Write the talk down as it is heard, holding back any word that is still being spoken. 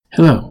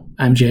Hello,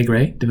 I'm Jay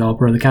Gray,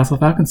 developer of the Castle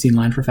Falconstein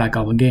line for Fat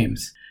Goblin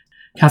Games.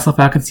 Castle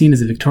Falconstein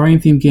is a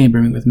Victorian-themed game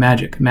brimming with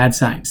magic, mad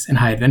science, and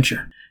high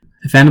adventure.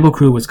 The Fandible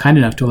crew was kind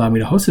enough to allow me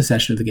to host a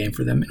session of the game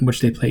for them in which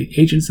they played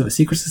agents of a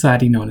secret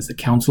society known as the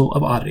Council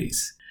of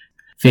Oddities.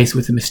 Faced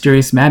with the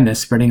mysterious madness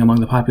spreading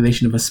among the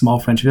population of a small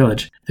French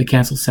village, the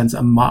Council sends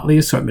a motley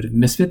assortment of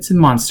misfits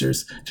and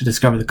monsters to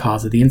discover the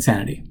cause of the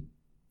insanity.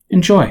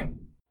 Enjoy!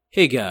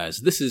 Hey guys,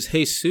 this is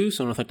Jesus,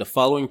 and I want to thank the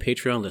following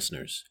Patreon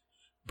listeners: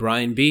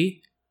 Brian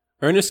B.,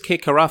 Ernest K.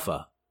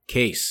 Carafa,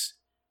 Case,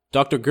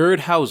 Dr.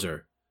 Gerd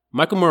Hauser,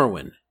 Michael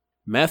Merwin,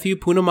 Matthew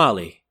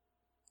Punamali,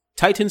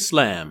 Titan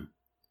Slam,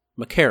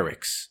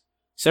 McCarricks,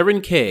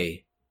 Severin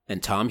K.,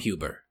 and Tom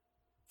Huber.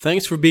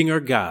 Thanks for being our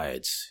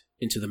guides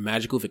into the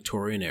magical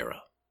Victorian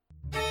era.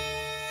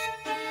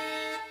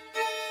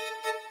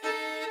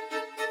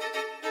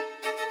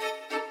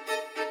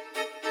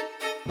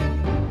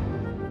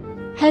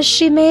 Has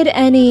she made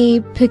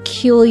any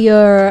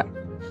peculiar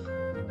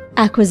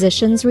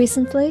acquisitions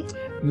recently?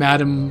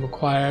 Madam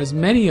requires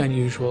many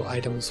unusual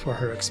items for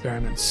her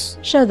experiments.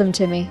 Show them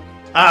to me.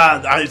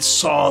 I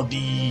saw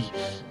the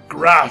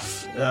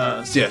graph,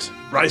 yes,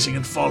 rising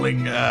and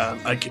falling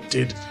like it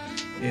did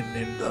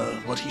in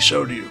what he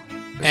showed you.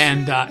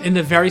 And in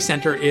the very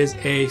center is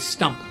a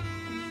stump,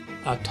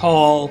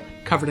 tall,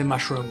 covered in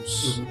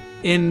mushrooms. Mm-hmm.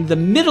 In the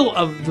middle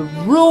of the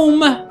room,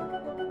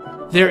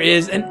 there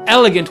is an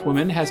elegant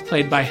woman, as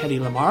played by Hedy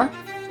Lamarr.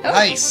 Oh,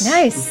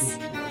 nice.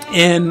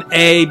 In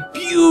a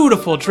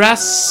beautiful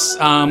dress,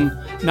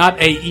 not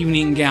a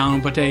evening gown,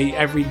 but a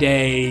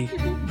everyday,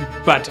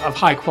 but of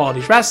high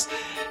quality dress,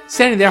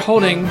 standing there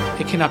holding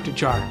a canopic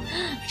jar.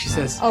 And she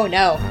says, "Oh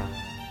no."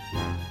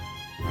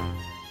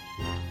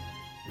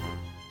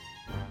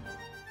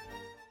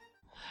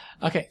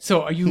 Okay,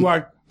 so you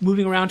are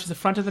moving around to the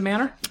front of the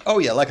manor? Oh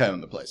yeah, like I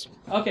own the place.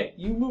 Okay,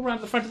 you move around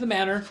to the front of the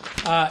manor,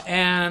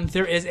 and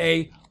there is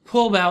a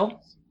pull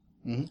bell,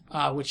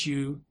 which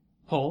you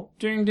pull.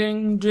 Ding,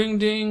 ding, ding,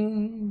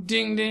 ding,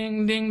 ding,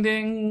 ding, ding,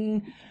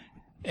 ding.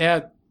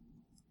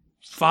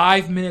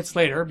 5 minutes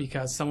later,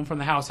 because someone from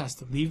the house has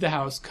to leave the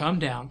house, come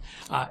down,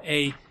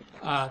 a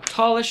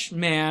tallish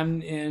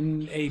man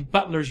in a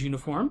butler's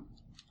uniform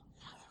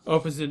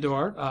opens the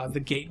door, the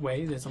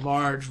gateway. There's a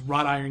large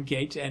wrought iron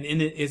gate, and in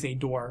it is a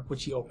door,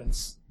 which he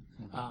opens.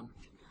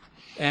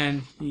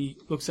 And he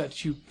looks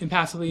at you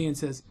impassively and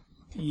says,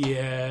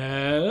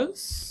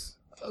 "Yes?"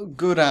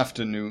 Good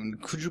afternoon.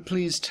 Could you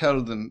please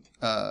tell them,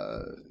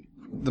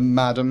 the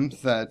madam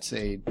that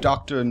a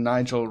Dr.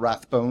 Nigel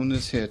Rathbone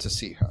is here to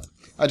see her?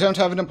 I don't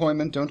have an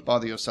appointment, don't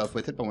bother yourself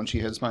with it, but when she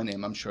hears my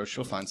name, I'm sure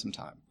she'll find some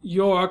time.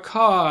 Your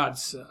card,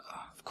 sir.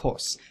 Of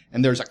course.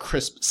 And there's a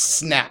crisp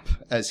snap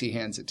as he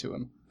hands it to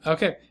him.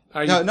 Okay.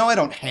 No, I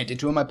don't hand it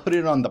to him. I put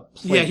it on the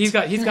plate. Yeah, he's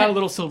got a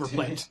little silver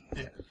plate.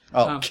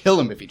 I'll kill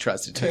him if he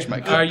tries to touch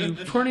my card. Are you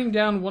turning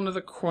down one of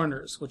the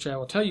corners, which I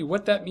will tell you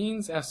what that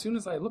means as soon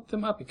as I look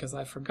them up, because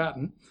I've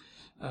forgotten.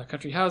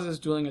 Country houses,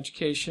 dueling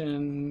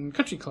education,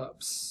 country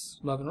clubs,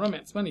 love and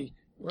romance, money.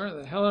 Where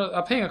the hell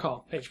are... paying a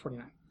call, page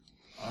 49.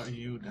 Are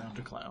you down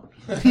to clown?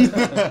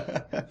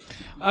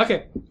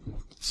 Okay,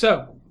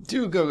 so...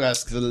 Do go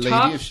ask the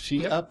lady if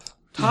she up.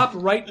 Top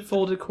right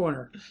folded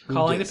corner.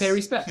 Calling to dis? pay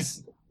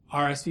respects.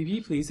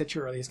 RSVP, please, at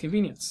your earliest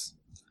convenience.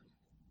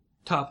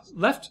 Top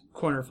left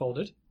corner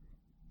folded.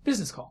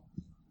 Business call.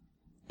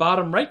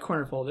 Bottom right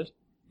corner folded.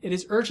 It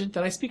is urgent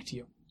that I speak to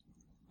you.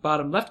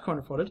 Bottom left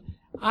corner folded.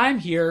 I'm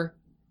here.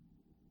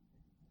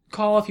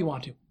 Call if you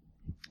want to.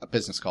 A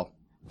business call.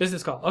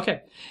 Business call.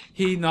 Okay.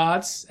 He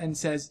nods and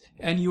says,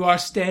 "And you are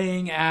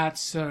staying at,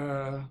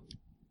 sir?"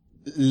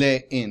 Le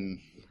Inn.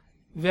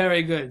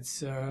 "Very good,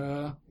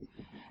 sir."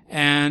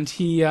 And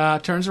he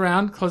turns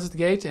around, closes the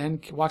gate,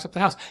 and walks up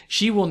the house.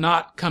 She will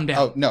not come down.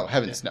 Oh, no,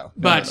 heavens, no.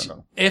 But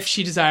No. if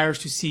she desires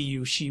to see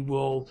you, she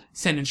will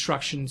send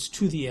instructions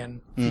to the inn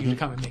for you to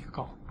come and make a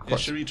call. Yeah,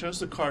 she returns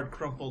the card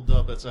crumpled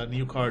up. It's a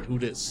new card. Who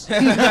dis?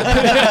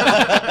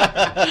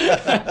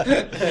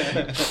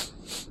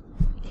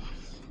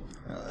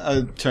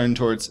 I'll turn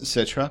towards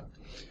Citra.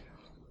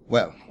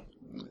 Well,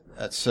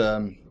 that's,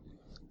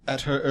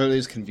 at her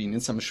earliest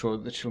convenience, I'm sure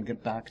that she'll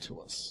get back to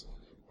us.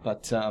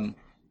 But,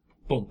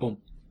 Boom, boom.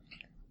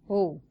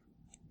 Oh.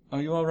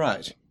 are you all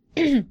right?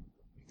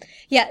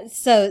 Yeah,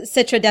 so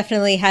Citra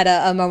definitely had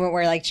a moment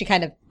where, like, she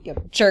kind of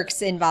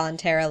jerks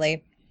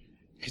involuntarily.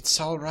 It's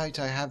all right,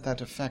 I have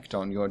that effect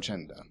on your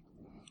gender.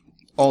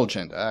 All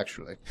gender,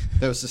 actually.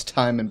 There was this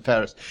time in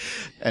Paris.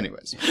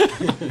 Anyways.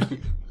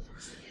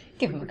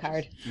 Give him a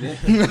card.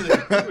 We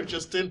were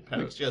just in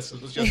Paris. Yes,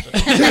 it was just.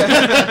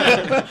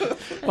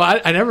 Well,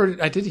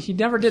 he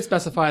never did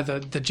specify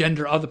the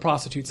gender of the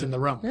prostitutes in the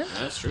room. Yeah.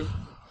 That's true.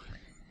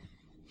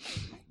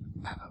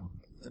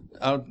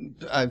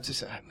 I'm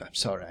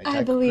sorry.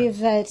 I believe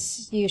that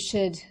you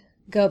should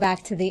go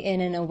back to the inn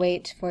and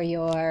await for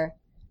your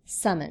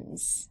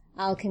summons.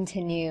 I'll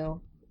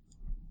continue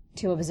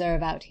to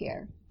observe out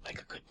here.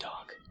 Like a good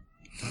dog.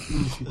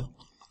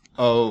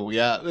 Oh,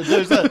 yeah.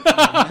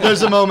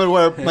 There's a moment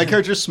where my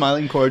character's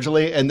smiling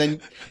cordially, and then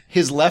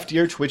his left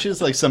ear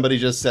twitches like somebody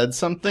just said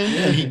something,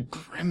 and he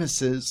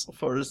grimaces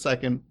for a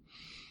second.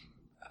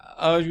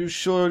 Are you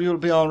sure you'll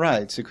be all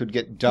right? It could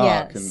get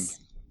dark and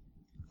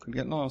could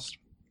get lost.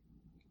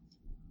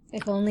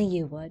 If only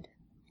you would.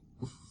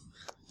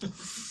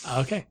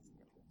 Okay.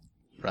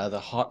 Rather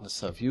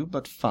heartless of you,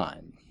 but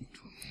fine.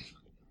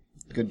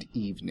 Good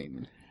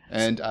evening.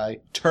 And I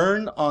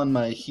turn on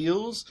my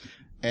heels,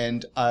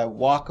 and I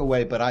walk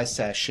away, but I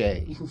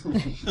sashay.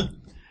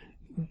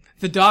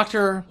 The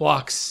doctor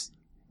walks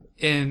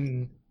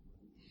in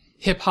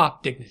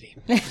hip-hop dignity.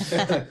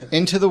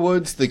 Into the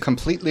woods the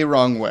completely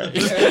wrong way.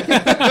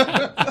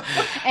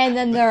 And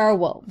then there are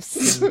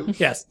wolves.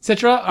 Yes.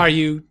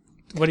 Citra,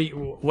 what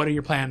are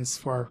your plans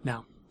for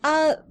now?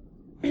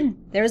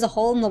 There's a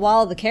hole in the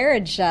wall of the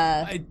carriage.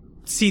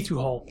 See-through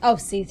hole.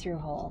 See-through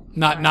hole.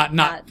 Not.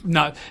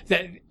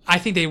 That I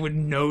think they would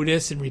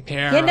notice and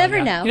repair. You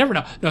never know. You never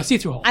know. No,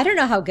 see-through hole. I don't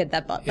know how good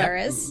that butler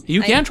is.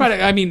 You can try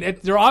to. I mean,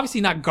 they're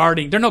obviously not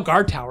guarding. There are no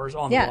guard towers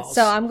on the walls.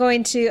 So I'm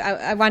going to.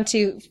 I want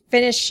to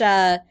finish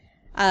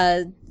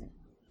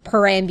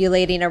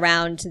perambulating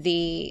around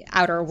the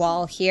outer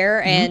wall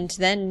here, and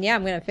then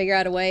I'm going to figure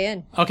out a way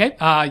in. Okay.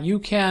 You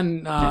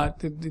can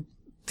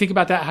think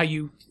about that. How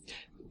you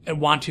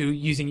want to,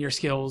 using your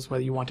skills,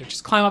 whether you want to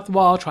just climb up the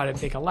wall, try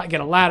to get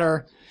a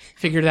ladder,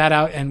 figure that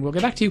out, and we'll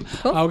get back to you.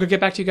 Cool. We'll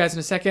get back to you guys in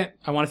a second.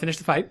 I want to finish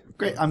the fight.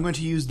 Great. I'm going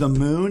to use the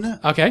moon.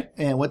 Okay.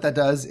 And what that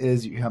does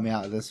is, you help me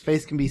out with this.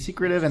 Face can be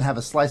secretive and have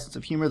a slight sense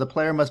of humor. The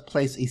player must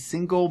place a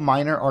single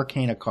minor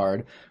arcana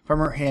card from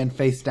her hand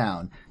face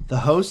down. The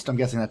host, I'm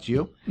guessing that's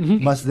you,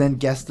 must then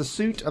guess the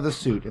suit of the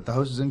suit. If the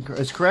host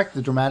is correct,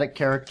 the dramatic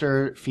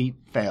character feat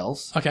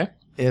fails. Okay.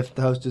 If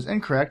the host is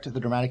incorrect, the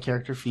dramatic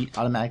character feat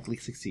automatically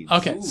succeeds.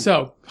 Okay,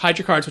 so hide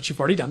your cards, which you've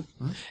already done.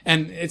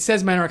 And it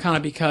says minor arcana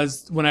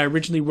because when I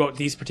originally wrote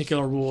these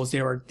particular rules,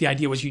 the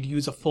idea was you'd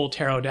use a full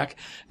tarot deck,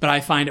 but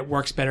I find it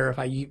works better if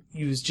I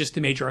use just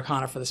the major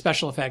arcana for the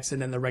special effects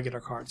and then the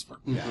regular cards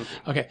for. Yeah.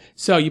 Okay,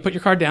 so you put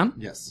your card down.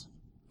 Yes.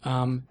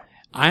 I'm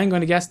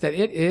going to guess that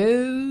it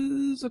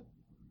is.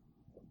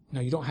 No,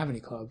 you don't have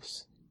any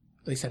clubs.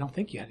 At least I don't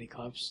think you had any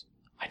clubs.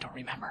 I don't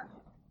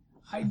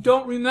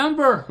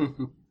remember.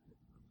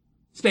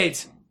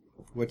 Spades.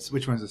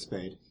 Which one's a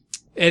spade?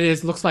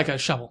 It looks like a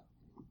shovel.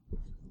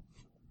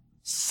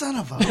 Son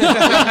of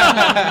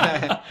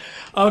a...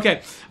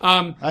 Okay.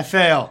 I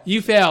fail.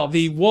 You fail.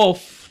 The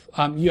wolf,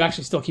 you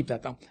actually still keep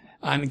that though.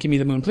 And give me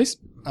the moon, please.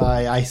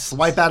 I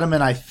swipe at him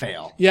and I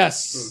fail.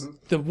 Yes.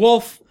 The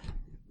wolf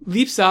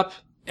leaps up,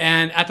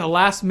 and at the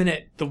last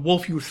minute, the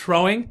wolf you were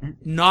throwing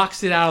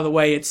knocks it out of the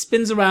way. It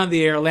spins around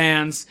the air,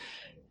 lands,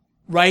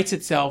 rights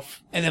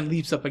itself, and then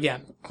leaps up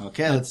again.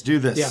 Okay, let's do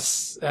this.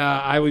 Yes.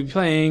 I will be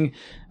playing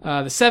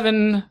the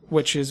 7,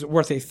 which is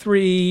worth a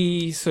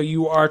 3, so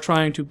you are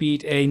trying to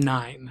beat a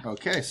 9.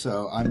 Okay,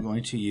 so I'm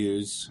going to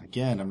use,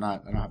 again, I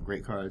don't have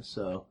great cards,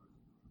 so...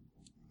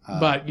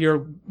 but you're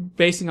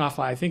basing off,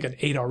 I think, an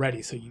 8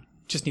 already, so you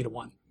just need a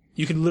 1.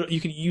 You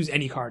can use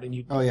any card, and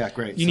you. Oh yeah,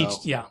 great.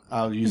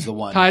 I'll use the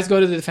 1. Ties go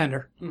to the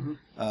defender.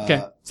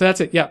 Okay, so that's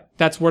it. Yeah,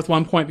 that's worth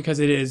 1 point because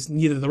it is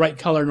neither the right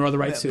color nor the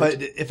right suit.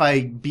 But if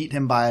I beat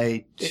him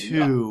by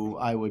 2,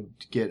 I would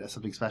get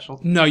something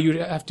special. No, you'd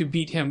have to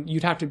beat him.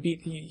 You'd have to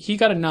beat. He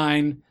got a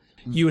 9.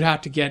 You would have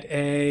to get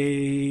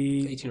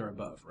a 18 or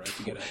above, right?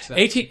 To get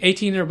a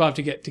 18 or above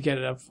to get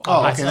it up.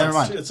 Okay, never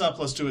mind. It's not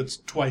 +2. It's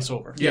twice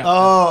over. Yeah.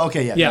 Oh,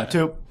 okay, yeah. Yeah.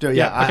 No, 2. Yeah,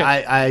 Yeah, okay.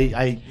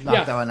 I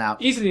knocked that one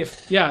out. Easily,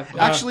 yeah.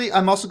 Actually,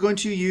 I'm also going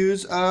to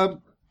use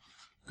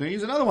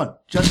another one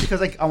just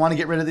because I want to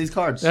get rid of these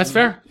cards. That's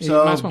fair. You might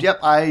So as well. yep,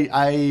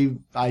 I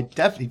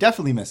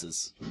definitely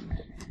misses.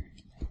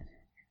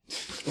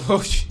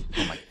 Oh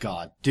my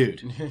god,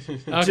 dude.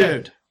 Okay.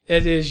 Dude.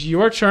 It is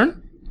your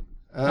turn.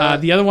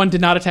 The other one did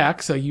not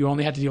attack, so you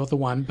only had to deal with the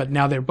one, but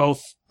now they're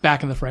both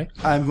back in the fray.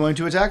 I'm going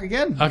to attack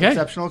again. Okay.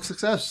 Exceptional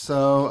success.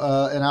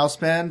 So and I'll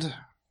spend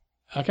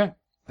Okay.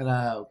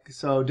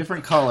 so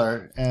different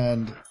color,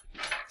 and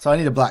so I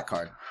need a black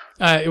card.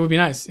 It would be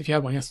nice if you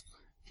had one, yes.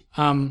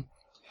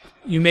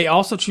 You may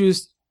also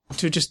choose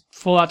to just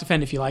full out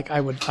defend if you like.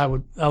 I would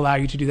allow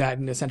you to do that,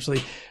 and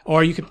essentially,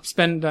 or you could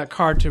spend a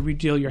card to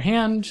redeal your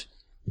hand.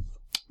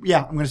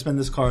 Yeah, I'm going to spend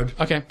this card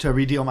Okay. to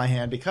redeal my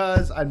hand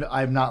because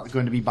I'm not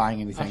going to be buying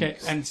anything. Okay,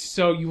 and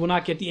so you will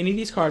not get any of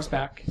these cards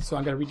back. So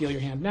I'm going to redeal your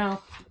hand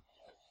now.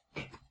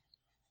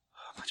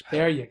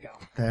 There you go.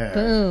 There.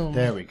 Boom.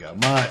 There we go.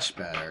 Much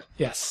better.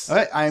 Yes. All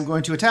right, I am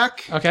going to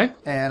attack. Okay.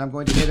 And I'm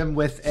going to hit him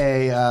with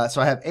a.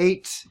 So I have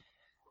 8.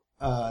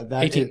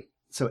 18.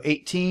 So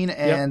 18,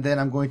 and then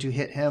I'm going to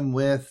hit him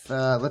with.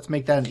 Let's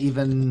make that an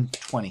even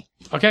 20.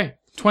 Okay.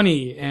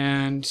 20,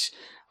 and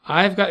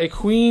I've got a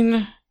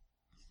queen,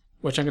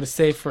 which I'm going to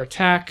save for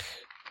attack.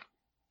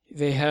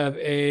 They have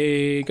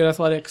a good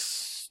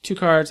athletics, 2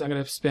 cards. I'm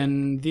going to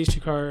spend these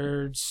 2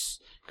 cards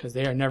because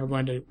they are never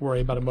going to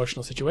worry about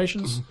emotional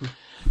situations.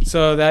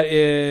 So that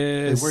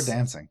is. They were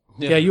dancing.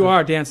 Yeah, you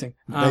are dancing.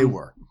 They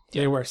were.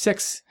 Yeah, you were.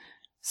 6,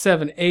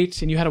 7,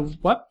 8, and you had a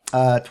what?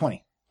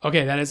 20.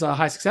 Okay, that is a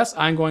high success.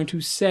 I'm going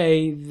to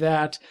say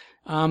that,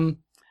 what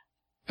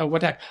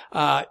attack?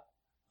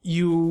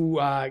 You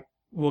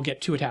will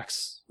get 2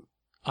 attacks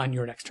on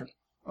your next turn.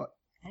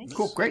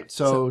 Cool, great.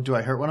 So do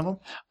I hurt one of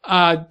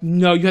them?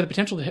 No, you have the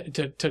potential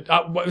to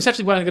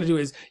essentially what I'm going to do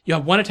is you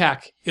have 1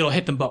 attack, it'll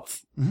hit them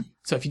both. Mm-hmm.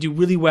 So if you do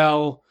really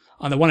well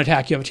on the 1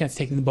 attack, you have a chance of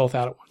taking them both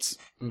out at once.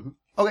 Mm-hmm.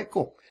 Okay,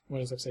 cool.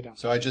 What is upside down?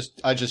 So I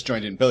just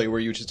joined in. Billy, were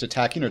you just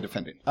attacking or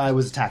defending? I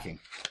was attacking.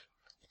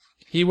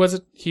 He was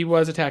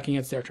attacking,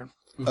 it's their turn.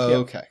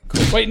 Okay,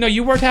 cool. Wait, no,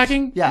 you were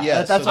attacking? Yeah,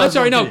 Yeah, that's so what I I'm was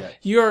sorry, gonna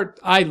no. do.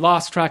 I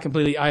lost track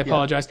completely. I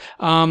apologize.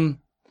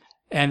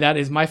 And that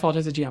is my fault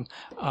as a GM.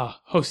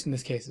 Host in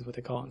this case is what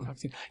they call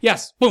it.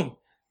 Yes, boom.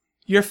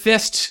 Your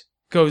fist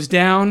goes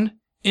down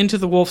into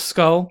the wolf's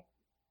skull,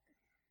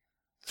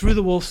 through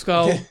the wolf's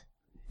skull,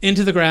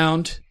 into the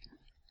ground,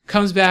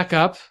 comes back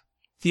up.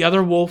 The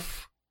other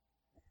wolf,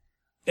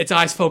 its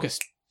eyes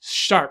focused,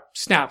 sharp,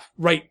 snap,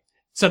 right.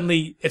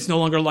 Suddenly, it's no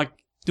longer like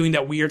doing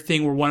that weird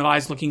thing where one eye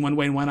is looking one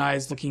way and one eye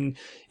is looking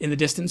in the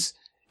distance.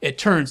 It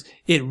turns.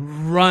 It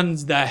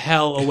runs the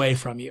hell away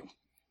from you.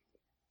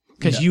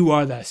 Because you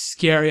are the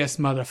scariest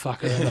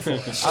motherfucker in the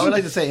forest. I would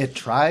like to say it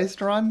tries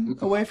to run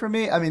away from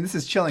me. I mean, this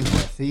is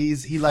Chillingworth.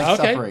 He likes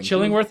suffering.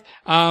 Chillingworth.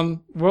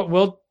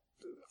 We'll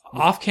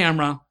off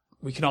camera.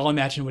 We can all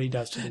imagine what he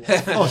does to the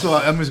wolf. Oh, so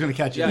I'm just going to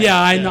catch you. Yeah,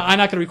 I'm not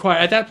going to require.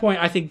 At that point,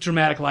 I think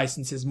dramatic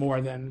license is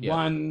more than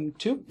 1,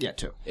 2. Yeah,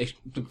 2.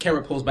 The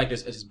camera pulls back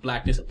this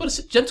blackness, but it's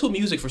gentle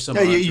music for some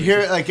Yeah, reason. you hear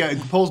it like it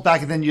pulls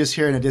back, and then you just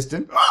hear in a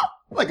distance,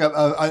 like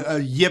a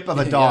yip of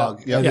a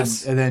dog, Yeah. and,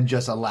 Yes. then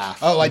just a laugh.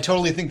 Oh, I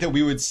totally think that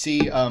we would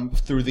see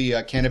through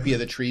the canopy of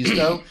the trees,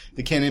 though.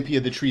 The canopy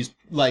of the trees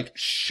like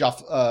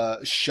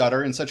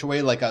shudder in such a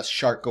way, like a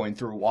shark going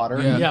through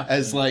water. Yeah.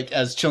 As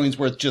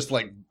Chillingsworth just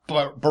like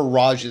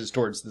barrages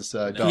towards this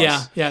dog.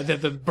 Yeah.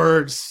 The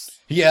birds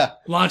Yeah.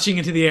 launching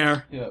into the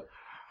air.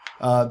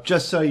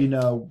 Just so you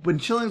know, when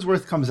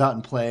Chillingsworth comes out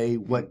and play,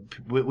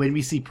 when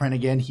we see Print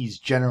again, he's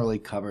generally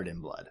covered in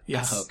blood.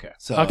 Yes. Okay.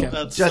 So Okay.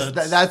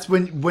 that's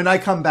when I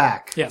come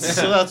back. Yes.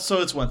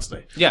 So it's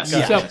Wednesday. Yes.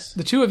 So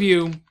the two of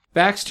you,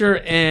 Baxter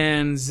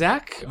and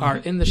Zach, are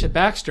in the shed.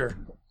 Baxter,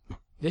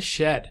 this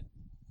shed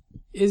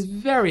is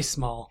very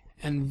small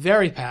and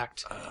very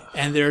packed,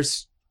 and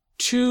there's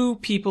 2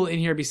 people in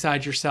here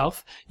besides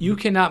yourself. You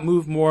cannot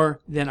move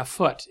more than a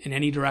foot in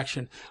any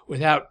direction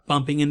without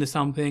bumping into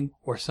something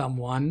or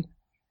someone.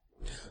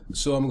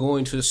 So I'm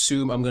going to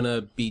assume I'm going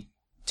to be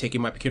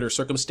taking my peculiar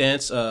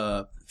circumstance,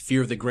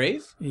 Fear of the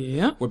Grave,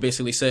 Yeah. where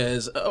basically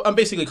says, I'm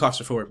basically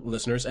claustrophobic,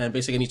 listeners, and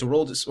basically I need to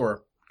roll this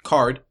or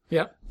card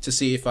Yeah. to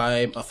see if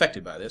I'm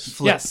affected by this.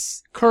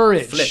 Yes.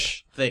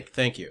 Courage. Flip.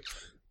 Thank you.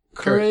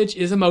 Courage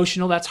is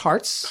emotional. That's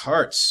hearts.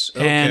 Hearts.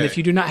 Okay. And if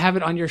you do not have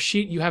it on your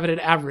sheet, you have it at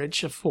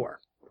average of 4.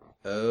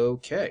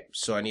 Okay.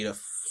 So I need a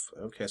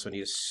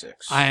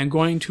 6. I'm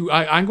going to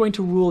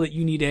rule that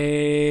you need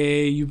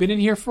you've been in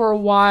here for a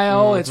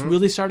while. It's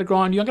really started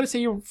growing on you. I'm going to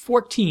say you're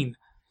 14.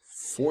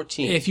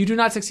 14. If you do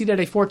not succeed at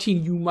a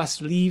 14, you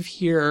must leave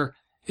here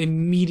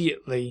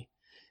immediately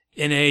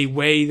in a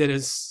way that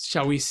is,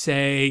 shall we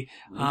say,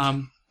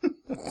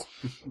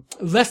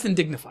 less than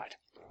dignified.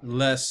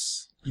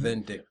 Less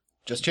than dick.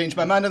 Just changed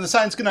my mind on the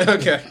science. Good night.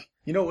 Okay.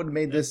 You know what would have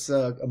made this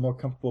a more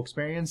comfortable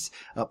experience?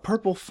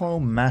 Purple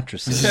foam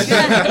mattresses.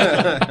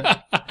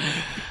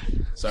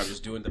 So I'm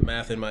just doing the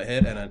math in my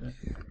head, and I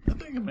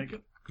think I can make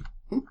it.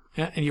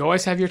 Yeah, and you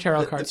always have your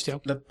tarot cards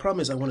too. the problem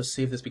is I want to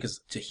save this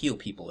because to heal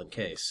people in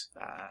case.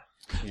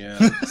 Yeah.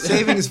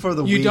 Savings for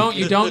the You weak.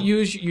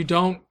 you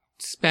don't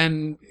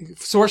spend,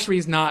 sorcery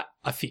is not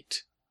a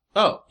feat.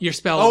 Oh. Your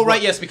spells. Oh,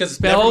 right, yes, because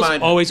spells never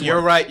mind. always You're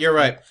work.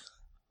 right.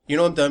 You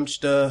know,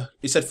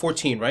 you said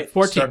 14, right?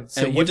 14.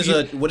 So So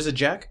what is a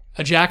jack?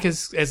 A jack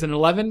is an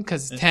 11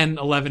 because 10,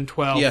 11,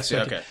 12. Yes,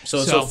 13. okay.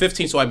 So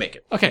 15, so I make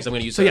it. Okay. 'Cause I'm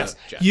going to use so yes,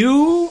 jack.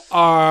 you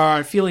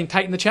are feeling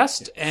tight in the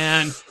chest,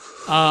 and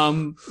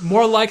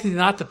more likely than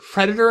not, the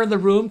predator in the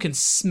room can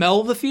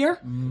smell the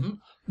fear. Mm-hmm.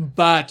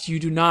 But you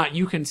do not.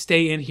 You can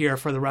stay in here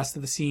for the rest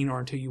of the scene or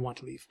until you want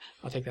to leave.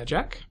 I'll take that,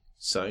 Jack.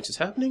 Science is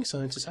happening.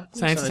 Science is happening.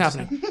 Science is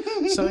happening.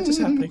 Science is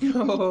happening.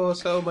 Oh,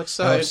 so much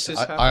science is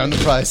happening. Eye on the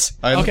prize.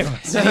 Eye on the Okay.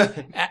 prize.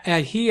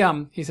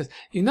 So he says,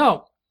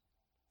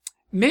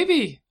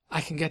 maybe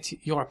I can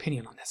get your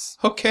opinion on this.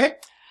 Okay.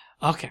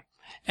 Okay.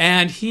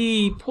 And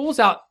he pulls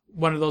out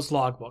one of those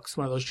logbooks,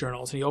 one of those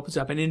journals, and he opens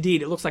up, and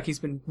indeed, it looks like he's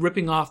been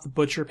ripping off the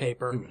butcher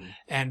paper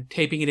and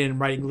taping it in and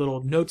writing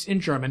little notes in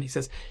German. He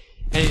says,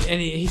 and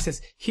he says,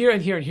 here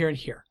and here and here and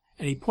here.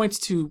 And he points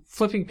to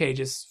flipping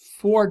pages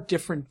 4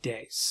 different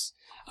days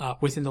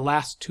within the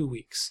last 2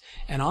 weeks.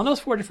 And on those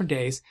 4 different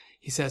days,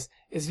 he says,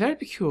 it's very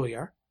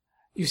peculiar.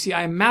 You see,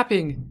 I am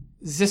mapping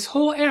this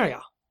whole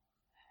area.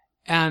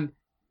 And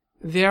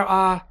there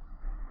are,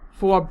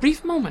 for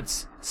brief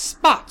moments,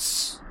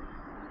 spots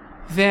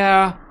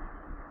where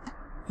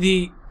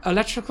the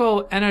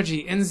electrical energy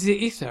in the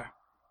ether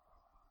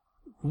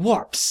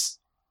warps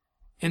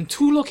in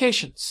 2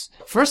 locations.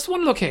 First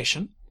one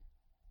location,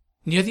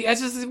 near the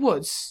edges of the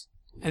woods,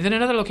 and then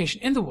another location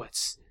in the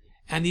woods.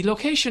 And the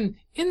location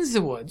in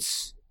the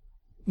woods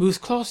moves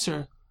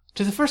closer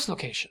to the first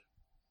location.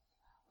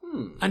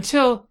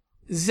 Until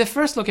the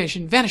first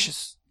location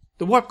vanishes.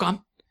 The warp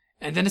gone.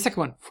 And then the second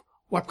one,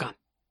 warp gone.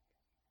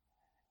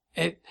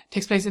 It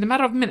takes place in a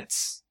matter of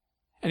minutes.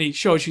 And he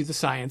shows you the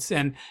science,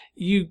 and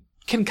you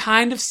can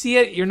kind of see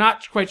it. You're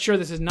not quite sure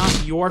this is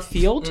not your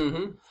field.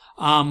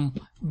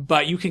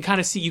 But you can kind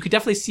of see, you could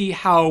definitely see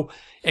how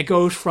it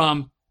goes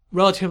from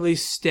relatively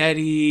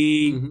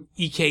steady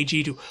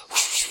EKG to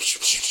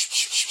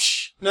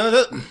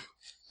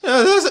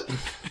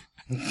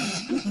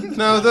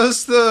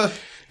those the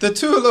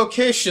two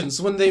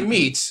locations when they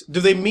meet.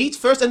 Do they meet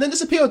first and then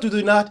disappear, or do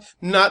they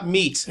not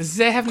meet?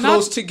 They have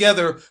close not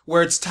together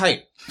where it's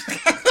tight.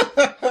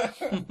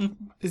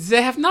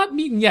 They have not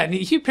meeting yet. And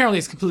he apparently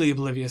is completely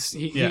oblivious.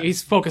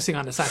 He's focusing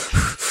on the side.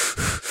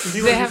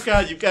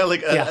 You've got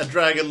like a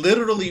dragon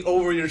literally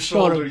over your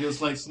shoulder,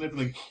 just like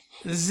sniffling.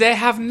 They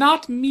have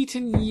not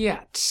meeten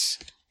yet.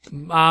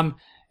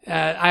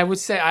 I would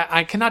say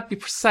I cannot be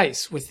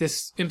precise with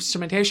this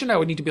instrumentation. I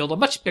would need to build a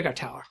much bigger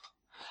tower.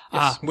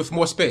 Yes, with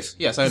more space.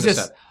 Yes, I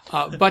understand.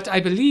 But I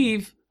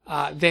believe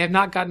they have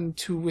not gotten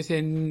to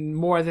within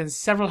more than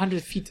several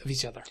hundred feet of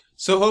each other.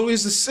 So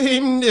always the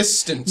same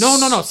distance.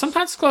 No.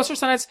 Sometimes closer,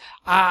 sometimes...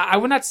 I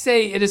would not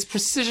say it is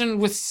precision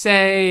with,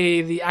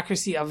 say, the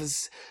accuracy of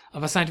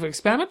a scientific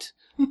experiment.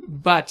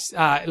 But,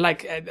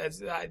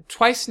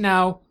 twice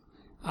now,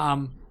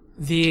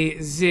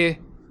 the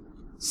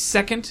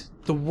second,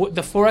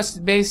 the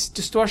forest-based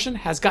distortion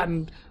has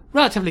gotten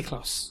relatively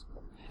close.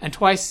 And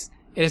twice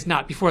it is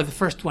not, before the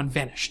first one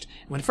vanished.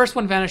 When the first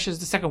one vanishes,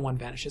 the second one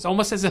vanishes.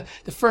 Almost as if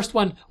the first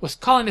one was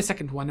calling the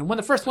second one. And when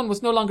the first one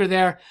was no longer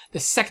there, the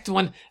second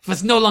one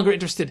was no longer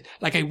interested,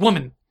 like a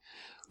woman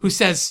who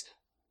says,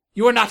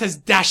 "You are not as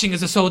dashing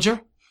as a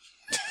soldier."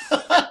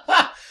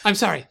 I'm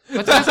sorry.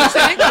 What was I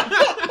saying?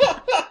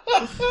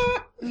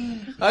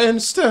 I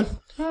understand.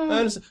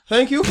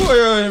 Thank you for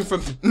your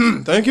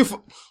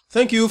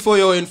Thank you for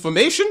your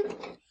information.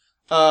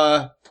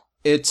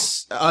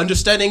 It's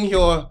understanding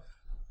your...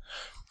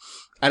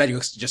 And I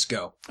just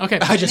go. Okay.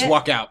 I just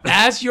walk out.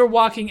 As you're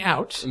walking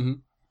out,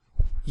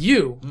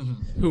 you,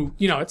 who,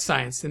 it's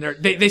science, and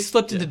they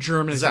slipped into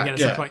German again at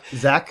some point.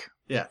 Zach?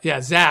 Yeah,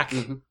 Zach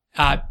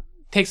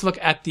takes a look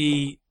at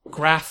the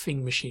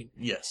graphing machine.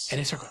 Yes.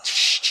 And it starts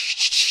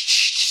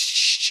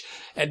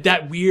going... And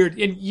that weird...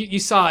 And you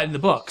saw it in the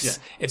books. Yeah.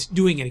 It's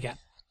doing it again.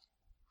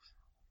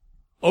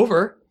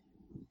 Over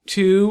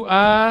to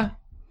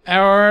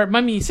our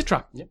mummy,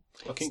 Citra. Yeah.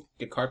 Okay,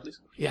 get a card, please.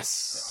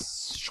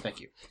 Yes. Thank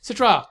you.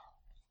 Citra,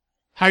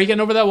 how are you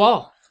getting over that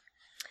wall?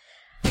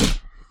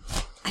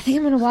 I think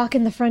I'm going to walk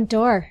in the front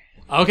door.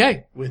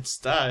 Okay. With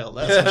style.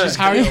 That's what she's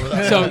How are you? over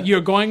that. So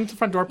you're going to the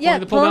front door, pulling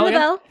the pull bell pulling the again?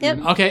 bell.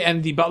 Yep. Okay,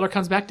 and the butler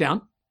comes back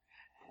down.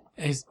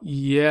 And he's,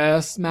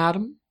 "Yes,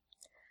 madam."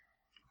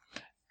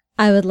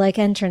 I would like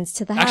entrance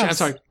to the house. Actually, I'm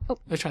sorry.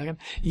 Let's try that again.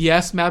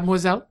 "Yes,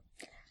 mademoiselle."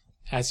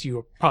 As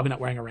you're probably not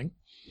wearing a ring.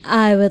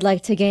 I would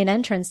like to gain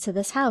entrance to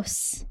this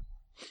house.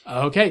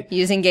 Okay.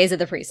 Using Gaze of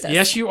the Priestess.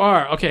 Yes, you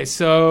are. Okay,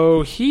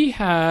 so he's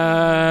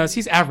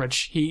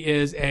average. He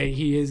is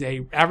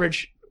a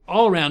average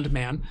all-around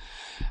man.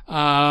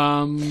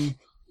 Being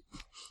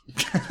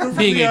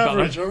a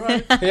average, butler. all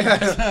right.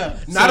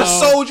 Not a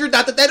soldier,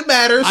 not that that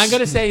matters. I'm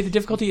going to say the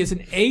difficulty is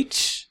an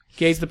 8.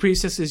 Gaze of the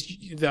Priestess is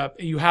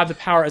you have the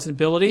power as an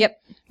ability. Yep.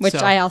 Which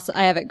So- I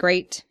have it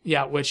great.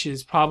 Yeah, which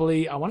is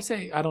probably, I want to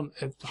say,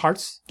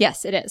 hearts?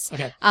 Yes, it is.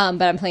 Okay.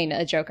 But I'm playing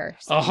a Joker.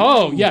 So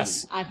Oh,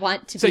 yes. I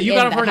want to So be you in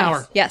got him the for an house.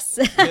 hour. Yes.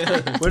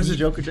 What does the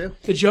Joker do?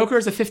 The Joker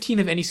is a 15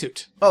 of any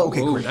suit. Oh,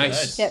 okay, Ooh, great.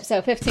 nice. Yep,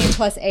 so 15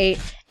 plus 8.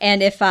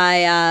 And if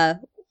I,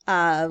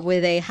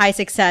 with a high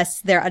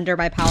success, they're under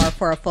my power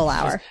for a full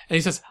hour. And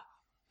he says,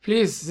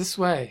 "Please, this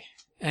way."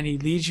 And he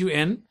leads you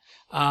in,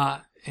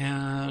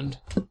 and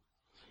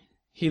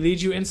he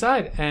leads you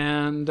inside,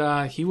 and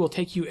he will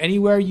take you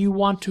anywhere you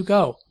want to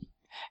go.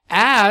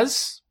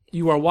 As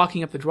you are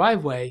walking up the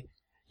driveway,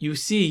 you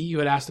see, you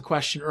had asked the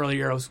question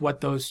earlier, was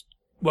what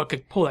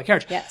could pull that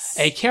carriage. Yes.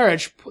 A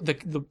carriage,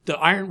 the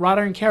wrought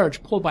iron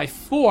carriage pulled by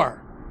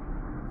 4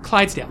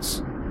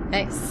 Clydesdales.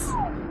 Nice.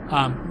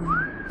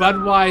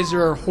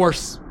 Budweiser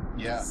horse.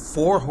 Yeah.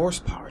 4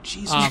 horsepower.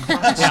 Jesus.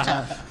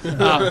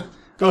 Yeah.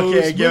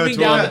 Okay, give it moving to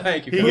down. him.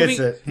 Thank you. He gets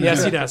it.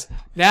 Yes, he does.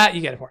 That you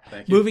get it for.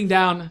 Thank you. Moving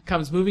down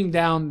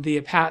the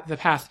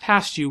path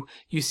past you.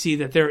 You see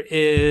that there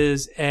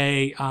is just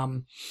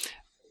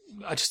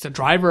a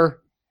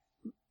driver,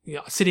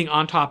 sitting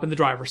on top in the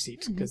driver's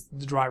seat, because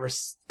the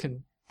drivers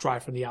can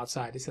drive from the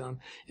outside. They sit on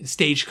in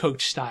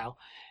stagecoach style,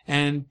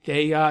 and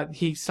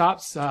he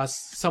stops.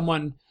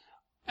 Someone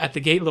at the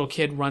gate. Little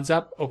kid runs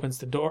up, opens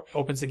the door,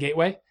 opens the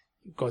gateway,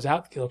 goes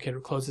out. The little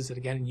kid closes it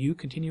again, and you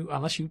continue,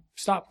 unless you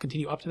stop,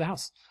 continue up to the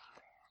house.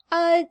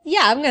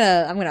 Yeah, I'm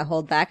gonna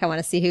hold back. I want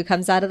to see who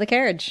comes out of the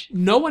carriage.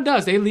 No one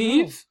does. They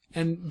leave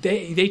and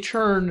they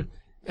turn.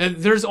 And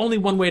there's only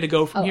one way to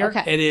go from here.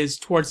 Okay. It is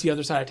towards the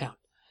other side of town.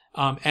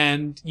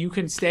 And you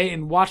can stay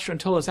and watch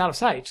until it's out of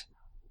sight.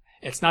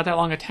 It's not that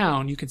long a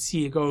town. You can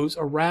see it goes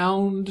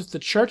around the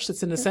church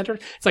that's in the center.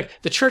 It's like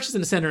the church that's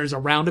in the center. There's a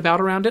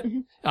roundabout around it,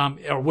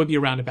 or would be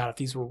a roundabout if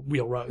these were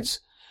real roads.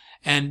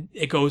 And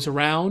it goes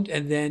around,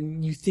 and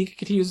then you think it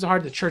continues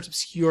hard. The church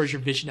obscures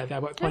your vision at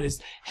that point. Is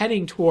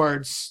heading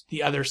towards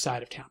the other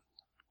side of town.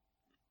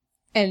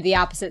 And the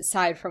opposite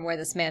side from where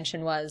this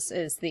mansion was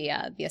is the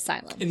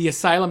asylum. In the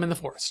asylum in the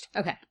forest.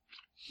 Okay.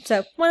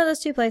 So, one of those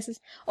two places.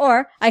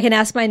 Or, I can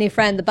ask my new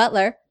friend, the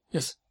butler.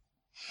 Yes.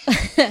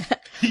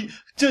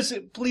 Just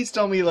please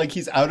tell me, like,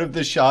 he's out of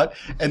the shot,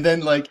 and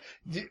then, like,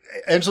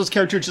 Angela's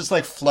character just,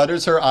 like,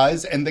 flutters her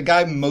eyes, and the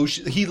guy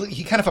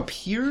he kind of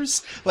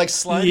appears, like,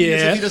 sliding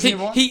as if he doesn't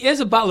even want. He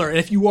is a butler, and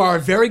if you are a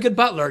very good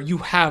butler, you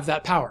have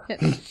that power.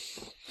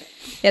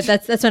 Yeah,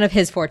 that's one of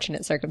his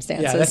fortunate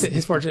circumstances. Yeah, that's it.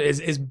 His fortune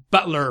is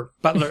butler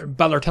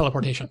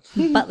teleportation.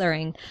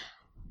 Butlering.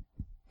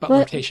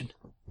 Butlertation.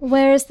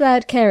 Where's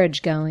that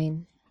carriage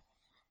going?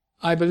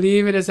 I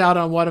believe it is out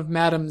on one of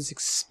Madame's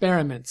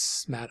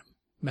experiments,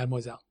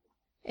 Mademoiselle.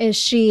 Is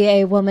she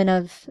a woman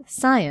of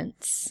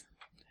science?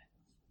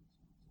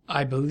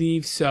 I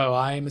believe so.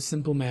 I am a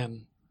simple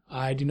man.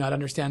 I do not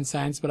understand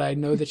science, but I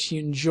know that she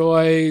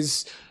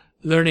enjoys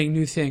learning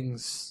new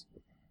things.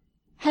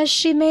 Has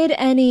she made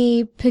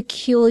any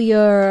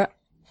peculiar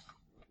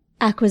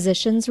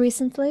acquisitions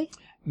recently?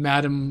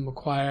 Madame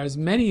acquires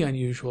many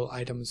unusual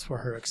items for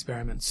her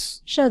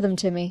experiments. Show them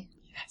to me.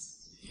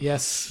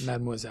 Yes,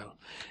 Mademoiselle.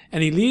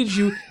 And he leads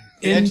you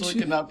Angela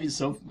could not be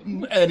so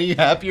any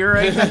happier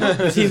right now.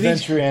 This is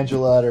Venture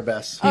Angela at her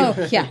best.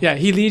 Oh, yeah. Yeah,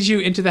 he leads you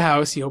into the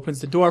house. He opens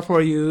the door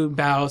for you,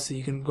 bows so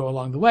you can go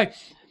along the way.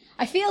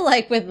 I feel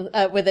like with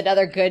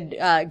another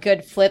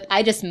good flip,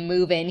 I just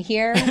move in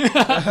here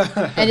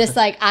and just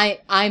like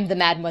I'm the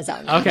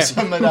mademoiselle. Okay.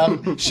 So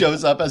Madame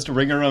shows up, has to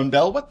ring her own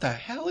bell. What the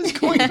hell is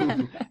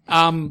going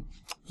on?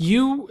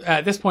 You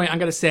at this point, I'm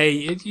going to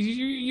say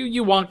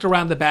you walked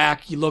around the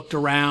back. You looked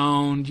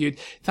around. You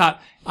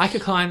thought I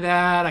could climb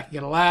that. I could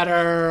get a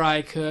ladder.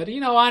 I could,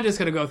 I'm just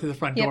going to go through the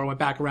front door. Yep. Went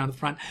back around the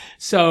front.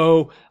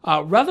 So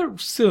rather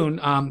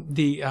soon,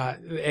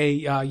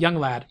 a young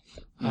lad.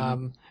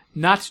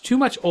 Not too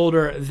much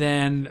older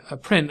than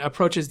Prin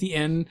approaches the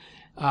inn,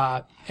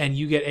 and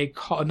you get a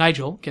call.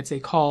 Nigel gets a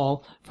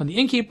call from the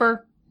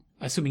innkeeper,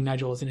 assuming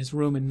Nigel is in his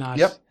room and not.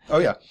 Yep. Oh,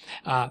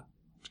 yeah.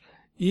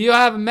 You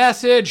have a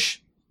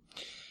message.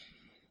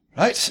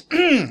 Right.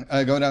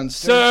 I go downstairs.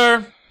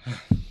 Sir.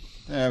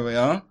 There we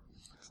are.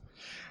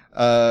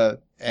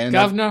 And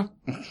Governor.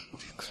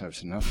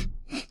 Close enough.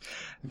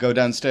 Go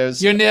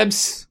downstairs. Your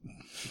nibs.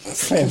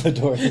 Slam the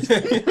door.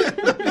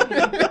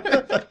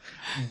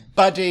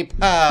 Buddy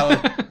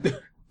pal.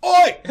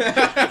 Oi!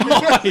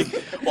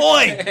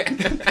 Oi!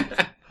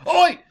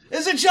 Oi!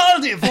 There's a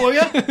child here for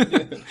you.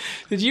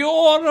 Did you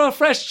order a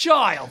fresh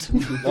child?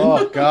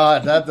 Oh,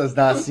 God, that does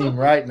not seem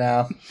right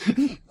now.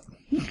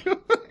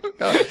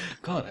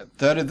 God, a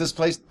third of this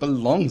place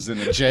belongs in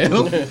a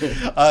jail.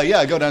 Yeah,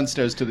 I go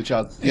downstairs to the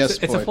child. Yes,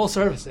 It's boy. a full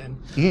service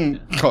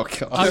inn. Oh,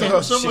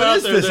 God. Somewhere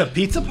out there, a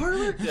pizza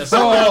parlor? yeah,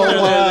 somewhere out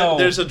there, wow.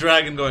 there's a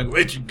dragon going,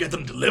 wait, you get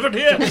them delivered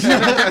here?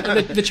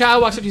 The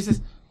child walks up to you and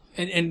says,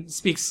 and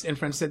speaks in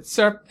French, said,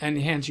 "Sir,"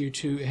 and hands you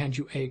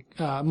a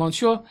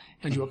monsieur,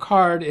 hands you a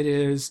card. It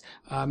is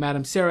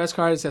Madame Sarah's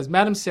card. It says,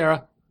 "Madame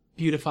Sarah,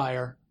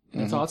 beautifier."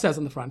 And that's all it says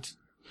on the front.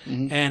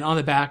 And on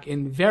the back,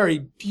 in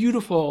very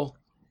beautiful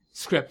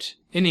script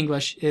in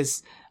English,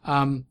 is,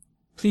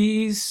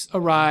 "Please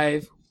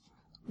arrive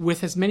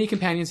with as many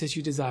companions as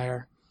you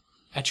desire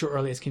at your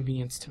earliest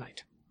convenience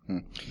tonight."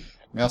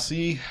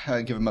 Merci.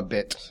 I give him a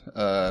bit,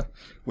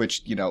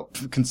 which,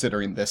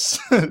 considering this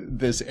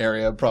this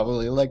area,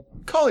 probably like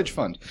college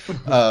fund.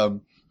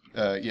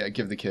 Yeah,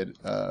 give the kid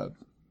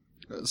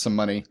some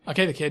money.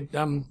 Okay, the kid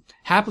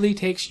happily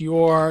takes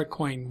your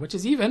coin, which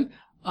is even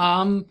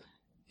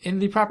in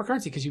the proper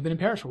currency because you've been in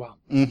Paris for a while.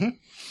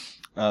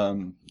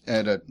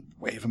 And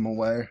wave him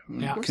away.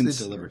 Yeah. Of course they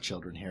deliver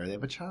children here. They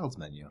have a child's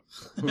menu.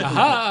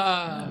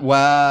 Aha!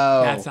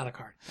 Wow. That's not a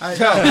card.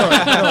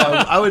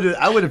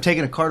 I would have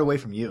taken a card away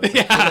from you.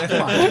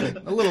 Come on,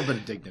 a little bit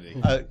of dignity.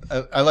 I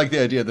like the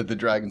idea that the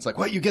dragon's like,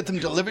 what, you get them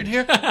delivered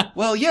here?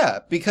 Well, yeah,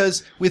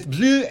 because with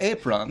Blue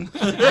Apron,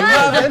 you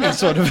have any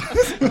sort of...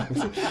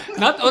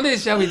 Not only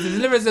shall we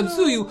deliver them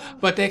to you,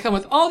 but they come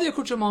with all the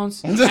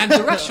accoutrements and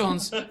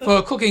directions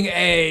for cooking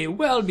a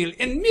well meal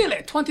in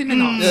merely 20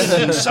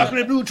 minutes.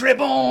 Sacre bleu très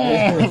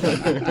bon!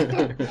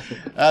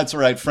 That's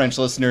right, French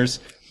listeners.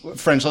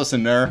 French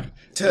listener.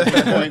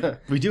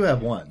 We do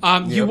have one.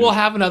 You will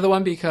have another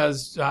one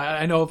because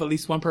I know of at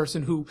least one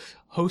person who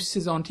hosts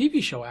his own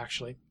TV show,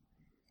 actually,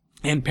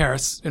 in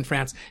Paris, in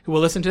France, who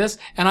will listen to this.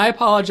 And I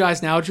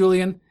apologize now,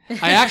 Julian.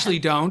 I actually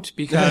don't,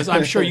 because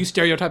I'm sure you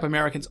stereotype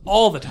Americans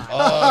all the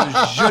time.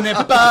 Je n'ai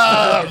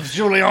pas,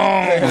 Julien.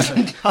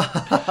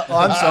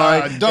 I'm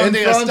sorry. Donde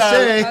In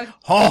está?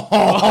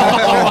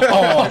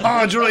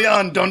 Francais.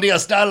 Julien, donde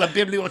está la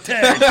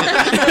bibliothèque?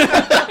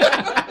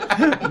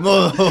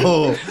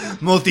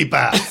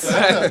 Multipass.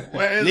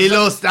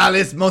 Lilo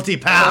Stalis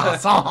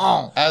Multipass.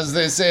 As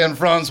they say in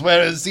France,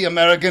 where is the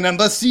American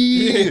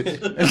embassy?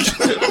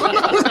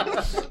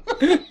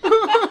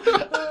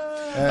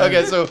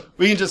 Okay, so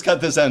we can just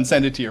cut this out and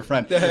send it to your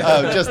friend.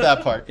 Just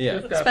that part. Yeah.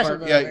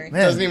 Special Yeah, delivery. it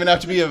doesn't even have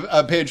to be a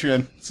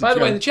Patreon. By the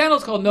way, the channel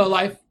is called No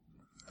Life.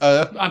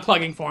 I'm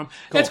plugging for him.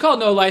 It's called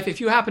No Life. If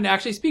you happen to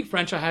actually speak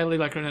French, I highly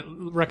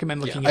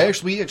recommend looking it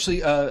up. we actually,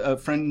 a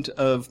friend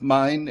of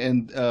mine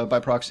and by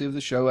proxy of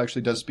the show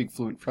actually does speak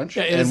fluent French.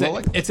 Yeah,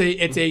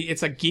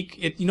 it's a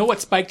geek. You know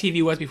what Spike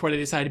TV was before they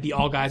decided to be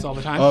all guys all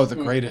the time? Oh, the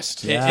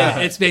greatest.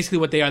 It's basically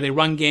what they are. They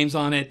run games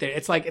on it.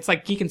 It's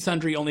like Geek and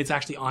Sundry, only it's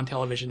actually on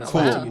television. That's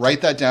Cool. why it's on YouTube.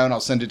 Write that down. I'll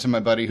send it to my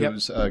buddy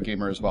who's a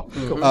gamer as well.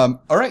 Cool. All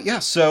right, yeah.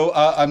 So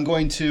I'm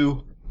going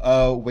to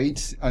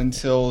wait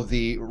until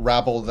the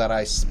rabble that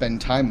I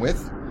spend time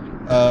with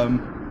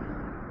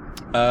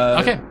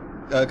Okay.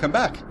 come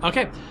back.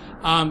 Okay.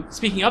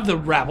 Speaking of the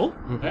rabble,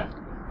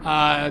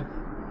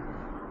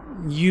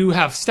 you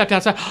have stepped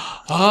outside.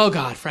 Oh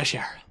God, fresh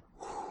air.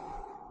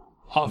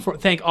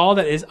 Thank all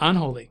that is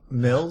unholy.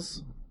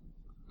 Mills?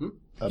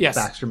 Yes,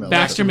 Baxter Mills.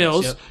 Baxter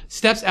Mills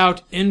steps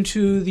out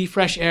into the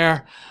fresh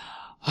air.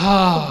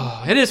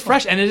 Oh, it is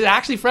fresh, and it is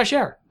actually fresh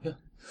air.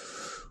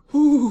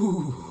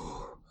 Ooh.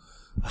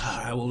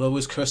 I will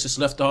always curse this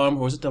left arm,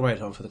 or is it the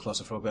right arm for the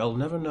claustrophobe? I'll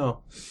never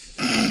know.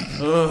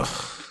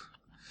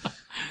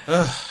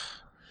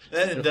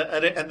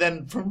 And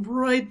then from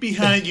right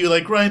behind you,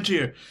 like right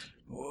here,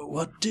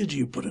 what did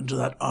you put into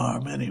that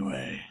arm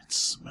anyway? It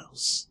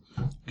smells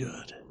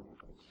good.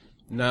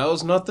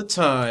 Now's not the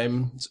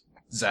time,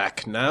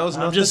 Zach. Now's not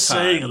the time. I'm just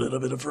saying a little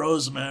bit of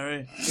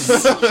rosemary.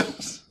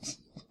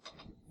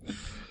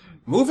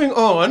 Moving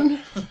on.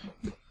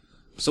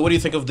 So what do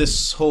you think of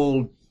this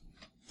whole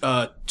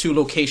two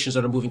locations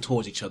that are moving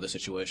towards each other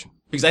situation?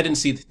 Because I didn't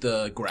see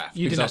the graph.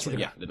 You did not see the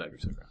graph. Yeah, did not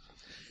see the graph.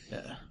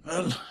 Yeah.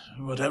 Well,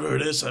 whatever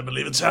it is, I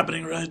believe it's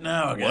happening right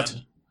now again. What?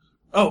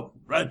 Oh,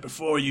 right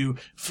before you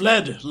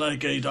fled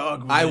like a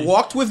dog. With I a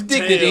walked with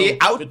dignity tail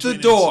out the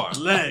between door. its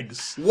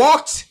legs.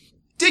 Walked,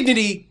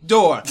 dignity,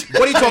 door.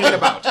 What are you talking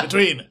about?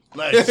 Between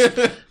legs.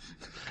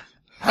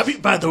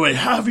 By the way,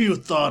 have you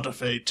thought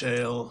of a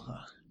tail?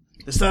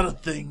 Is that a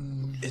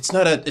thing? It's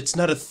not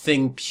a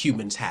thing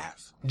humans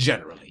have,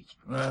 generally.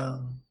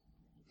 Well,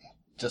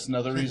 Just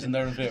another reason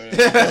they're very...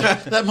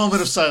 that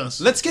moment of silence.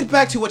 Let's get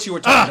back to what you were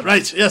talking about.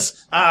 Right,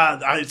 yes.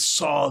 I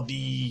saw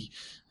the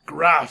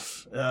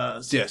graph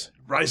Yes.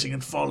 rising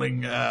and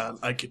falling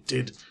like it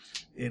did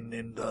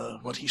in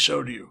what he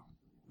showed you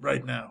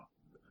right now.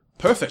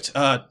 Perfect.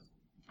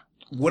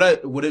 What I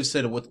would have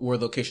said where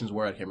locations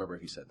were, I can't remember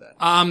if he said that.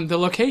 The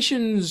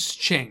locations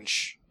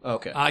change.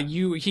 Okay.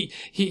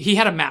 He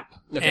had a map,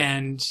 Okay.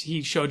 and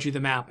he showed you the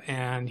map,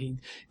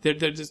 and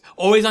there's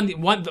always on the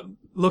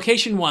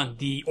location one,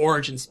 the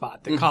origin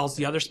spot that calls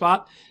the other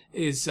spot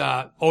is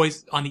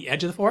always on the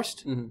edge of the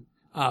forest.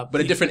 But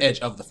a different edge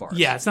of the forest.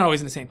 Yeah, it's not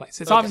always in the same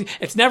place. It's obviously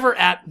it's never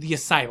at the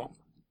asylum.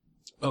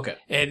 Okay.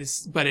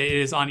 But it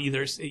is on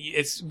either.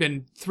 It's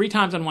been 3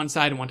 times on one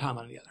side and 1 time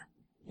on the other.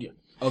 Yeah.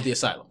 Of the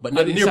asylum, but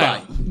The nearby.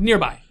 asylum.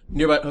 Nearby.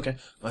 Nearby. Okay.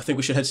 I think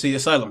we should head to the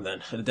asylum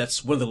then.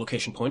 That's one of the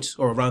location points,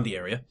 or around the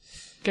area.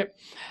 Okay.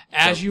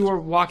 As you are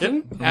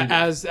walking,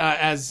 as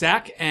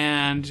Zach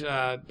and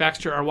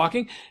Baxter are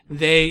walking,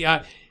 they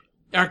are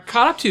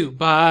caught up to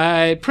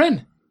by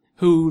Prin,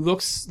 who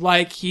looks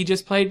like he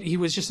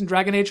was just in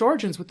Dragon Age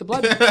Origins with the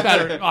blood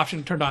spatter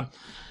option turned on.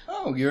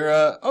 Oh, your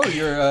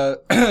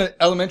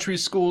elementary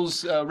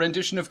school's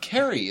rendition of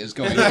Carrie is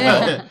going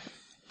well.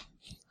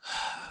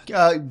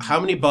 How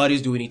many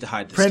bodies do we need to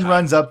hide this Prin time?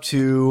 runs up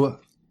to...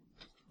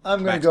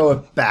 I'm going to go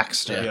with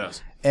Baxter.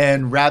 Yes.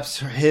 And wraps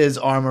his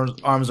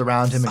arms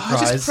around him and I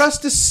cries. just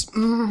pressed this.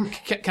 Can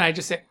I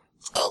just say?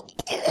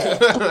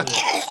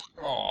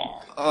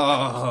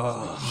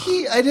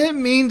 I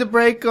didn't mean to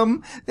break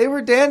them. They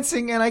were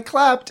dancing and I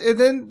clapped and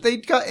then they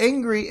got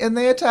angry and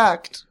they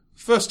attacked.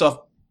 First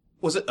off,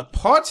 was it a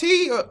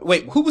party?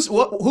 Wait, who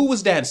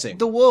was dancing?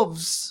 The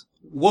wolves.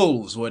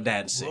 Wolves were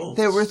dancing.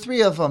 There were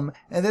 3 of them.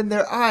 And then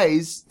their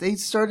eyes, they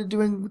started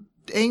doing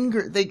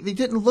anger. They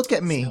didn't look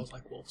at me.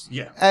 Like wolves.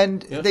 Yeah.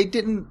 And they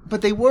didn't,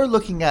 but they were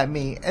looking at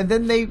me. And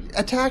then they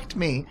attacked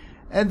me.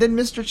 And then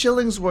Mr.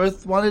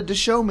 Chillingsworth wanted to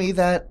show me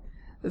that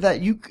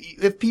you,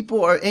 if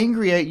people are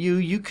angry at you,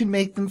 you can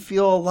make them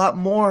feel a lot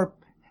more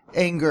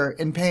anger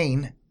and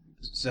pain.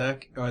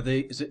 Zach,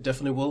 is it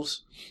definitely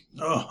wolves?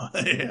 Oh,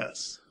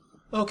 yes.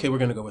 Okay, we're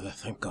gonna go with that,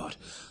 thank God.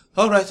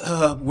 Alright,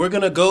 we're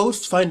gonna go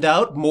find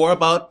out more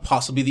about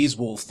possibly these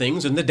wolf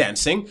things and the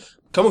dancing.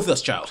 Come with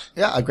us, child.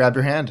 Yeah, I grabbed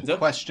her hand.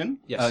 Question,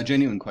 Yes.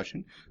 genuine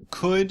question.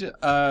 Could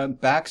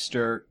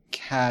Baxter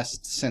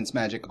cast sense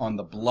magic on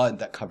the blood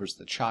that covers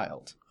the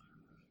child?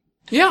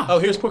 Yeah. Oh,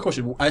 here's a quick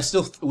question. I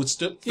still would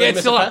still. Yeah, it's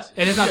still up.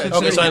 It is not.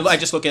 Okay, so I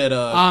just look at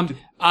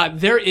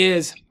There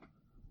is.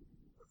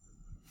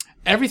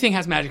 Everything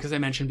has magic, as I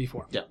mentioned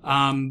before. Yeah.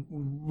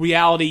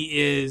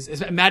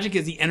 Magic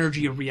is the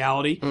energy of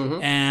reality.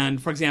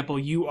 And for example,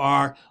 you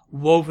are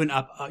woven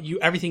up.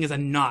 Everything is a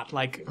knot.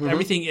 Like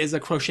everything is a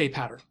crochet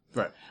pattern.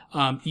 right.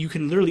 You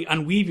can literally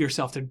unweave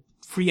yourself to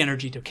free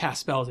energy to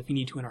cast spells if you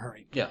need to in a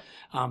hurry. Yeah.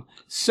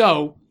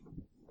 So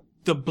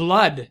the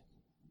blood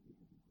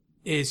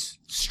is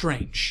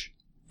strange.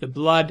 The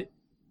blood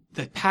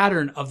the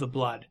pattern of the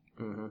blood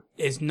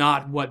is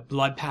not what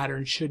blood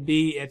pattern should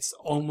be. It's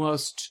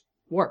almost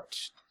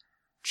warped,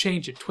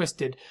 changed,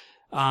 twisted,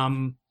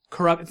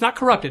 corrupt. It's not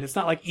corrupted. It's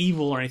not like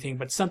evil or anything,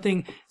 but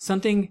something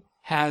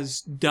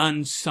has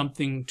done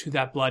something to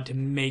that blood to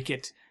make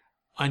it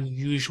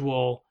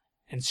unusual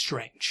and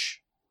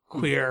strange,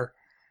 queer,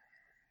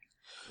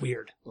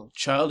 weird. Well,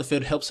 child, if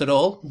it helps at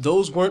all,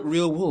 those weren't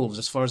real wolves,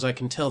 as far as I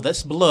can tell.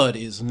 This blood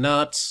is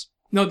not...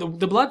 No,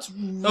 the blood's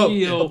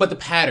real. Oh, but the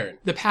pattern.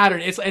 The pattern.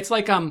 It's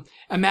like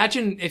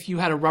imagine if you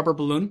had a rubber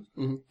balloon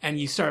and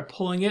you started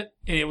pulling it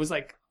and it was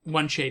like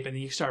one shape, and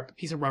then you start a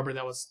piece of rubber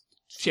that was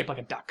shaped like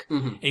a duck,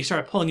 and you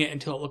started pulling it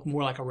until it looked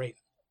more like a raven.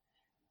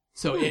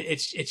 So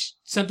it's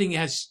something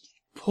has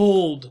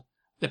pulled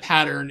the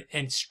pattern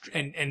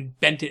and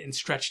bent it and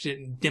stretched it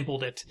and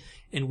dimpled it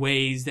in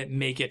ways that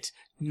make it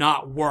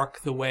not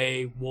work the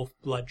way wolf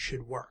blood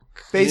should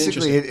work.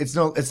 Basically, it's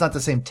not the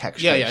same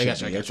texture. Yeah, I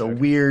got you. It's a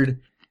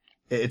weird.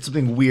 It's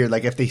something weird,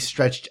 like if they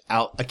stretched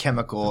out a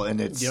chemical and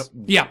it's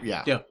Yeah.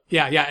 Yeah.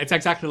 It's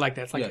exactly like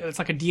that. It's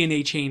like a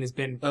DNA chain has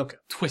been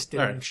twisted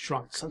All right. and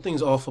shrunk.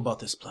 Something's off about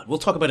this blood. We'll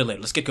talk about it later.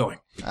 Let's get going.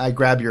 I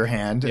grab your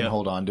hand and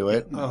hold on to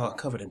it. Oh,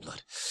 covered in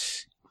blood.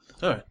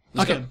 All right.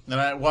 Okay.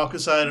 And I walk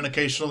aside and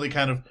occasionally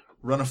kind of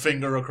run a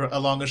finger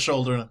along his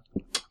shoulder.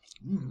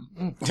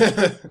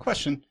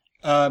 Question.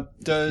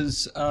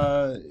 Does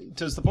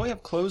the boy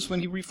have clothes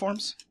when he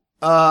reforms?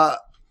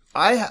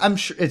 I'm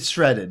sure it's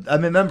shredded. I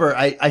mean, remember,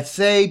 I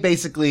say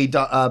basically,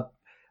 Chillingsworth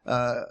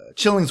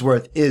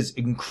is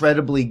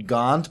incredibly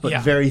gaunt,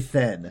 but very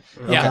thin.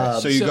 Yeah.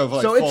 So you go for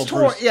like so full it's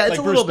torn. Bruce, yeah, it's like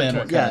a Bruce little bit Banner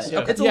torn. kind of Yeah,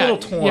 stuff. it's a little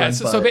torn. Yeah,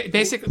 so but-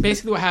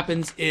 basically what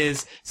happens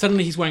is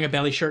suddenly he's wearing a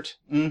belly shirt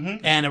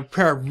and a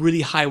pair of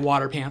really high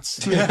water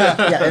pants.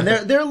 yeah, and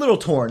they're a little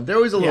torn. They're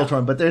always a little Yeah.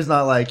 torn, but there's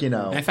not like, And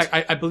in fact,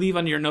 I believe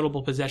under your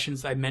notable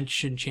possessions, I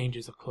mentioned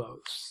changes of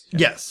clothes.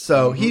 Yes,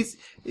 so he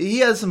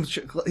has some.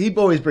 He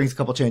always brings a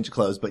couple change of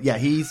clothes, but yeah,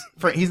 he's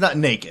not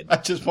naked. I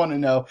just want to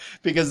know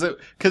because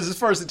as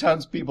far as the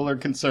townspeople are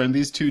concerned,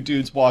 these two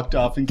dudes walked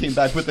off and came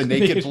back with a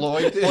naked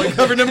boy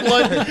covered in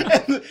blood.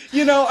 And,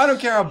 I don't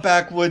care how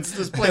backwoods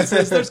this place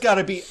is. There's got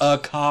to be a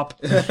cop.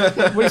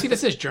 What do you think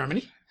this is,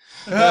 Germany?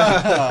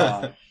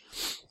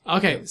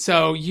 Okay,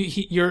 so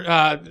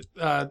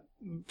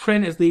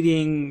Prin is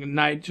leading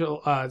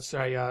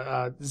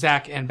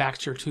Zach and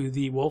Baxter to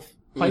the wolf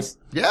place.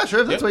 Yeah, sure.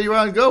 If that's where you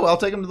want to go, I'll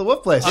take him to the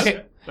wolf place.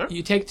 Okay,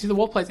 you take to the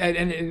wolf place,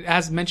 and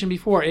as mentioned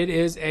before, it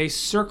is a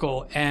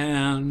circle,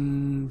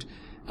 and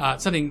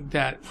something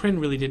that Prin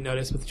really didn't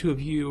notice, but the two of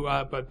you,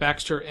 but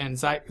Baxter and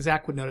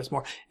Zach would notice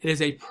more. It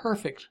is a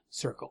perfect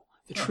circle.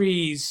 The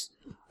trees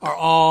are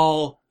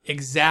all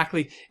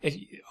exactly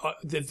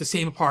the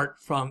same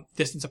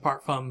distance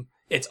apart from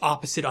its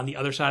opposite on the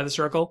other side of the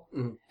circle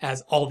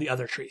as all the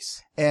other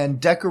trees.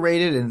 And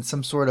decorated in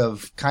some sort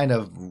of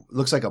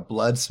looks like a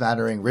blood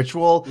smattering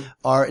ritual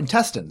are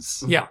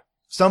intestines. Yeah.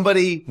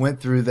 Somebody went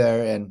through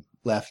there and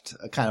left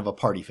a kind of a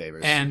party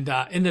favors. And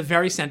in the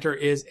very center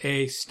is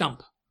a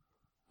stump,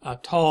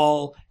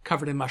 tall,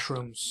 covered in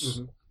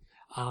mushrooms.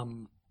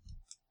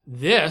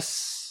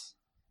 This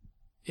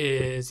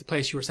is the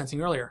place you were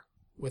sensing earlier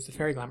with the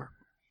fairy glamour.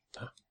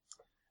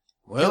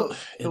 Well,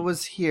 it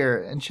was here,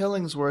 and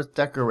Chillingsworth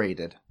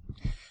decorated.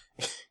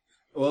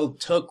 Well,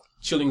 Tug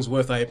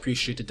Chillingsworth, I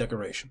appreciate the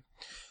decoration.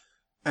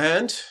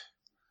 And,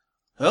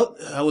 well,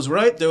 I was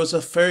right. There was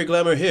a fairy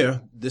glamour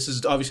here. This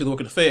is obviously the work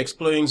of the Fae,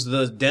 explains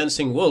the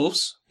dancing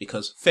wolves,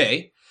 because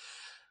Fae.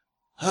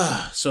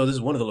 So this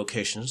is one of the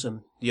locations,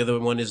 and the other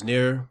one is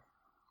near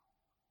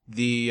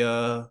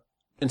the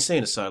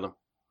insane asylum.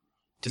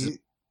 Do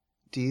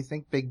you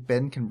think Big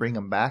Ben can bring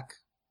him back?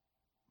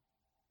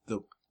 The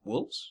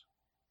wolves?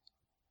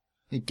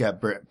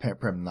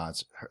 Prim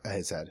nods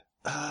his head.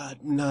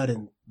 Not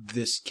in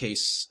this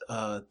case.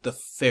 The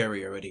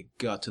fairy already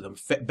got to them.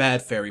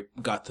 Bad fairy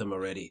got them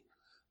already.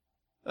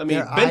 I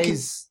mean,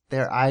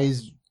 their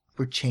eyes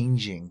were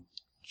changing.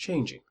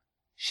 Changing.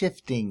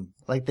 Shifting.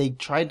 Like they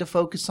tried to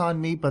focus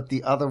on me, but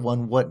the other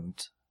one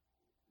wouldn't.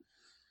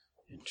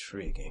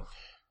 Intriguing.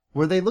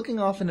 Were they looking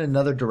off in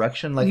another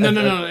direction? Like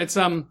No. It's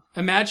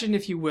imagine,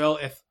 if you will,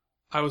 if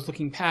I was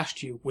looking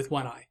past you with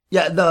one eye.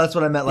 Yeah, no, that's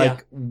what I meant.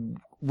 Like,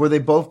 were they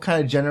both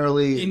kind of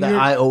generally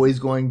eye always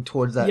going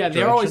towards that direction?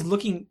 Yeah, they're always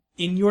looking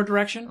in your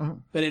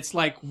direction, but it's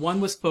like one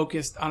was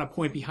focused on a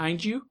point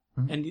behind you,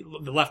 and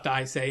the left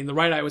eye, say, and the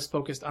right eye was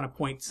focused on a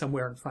point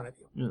somewhere in front of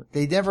you.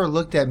 They never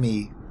looked at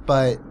me,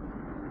 but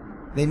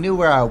they knew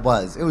where I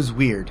was. It was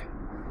weird.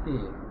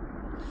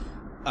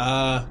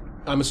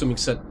 I'm assuming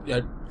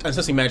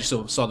Sensing Magic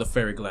still saw the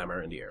fairy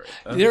glamour in the area.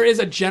 There is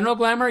a general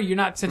glamour. You're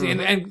not sensing,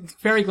 and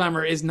fairy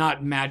glamour is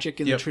not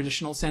magic in the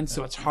traditional sense,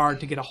 so it's hard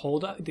to get a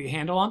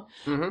handle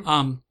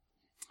on.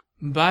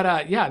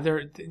 But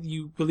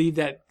you believe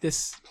that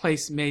this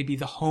place may be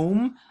the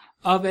home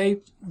of a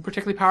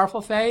particularly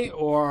powerful Fae,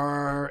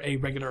 or a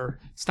regular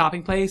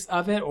stopping place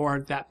of it,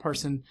 or that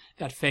person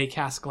that Fae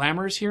casts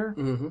glamour is here.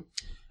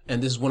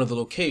 And this is one of the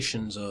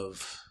locations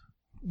of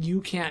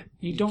you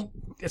don't.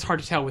 It's hard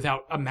to tell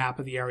without a map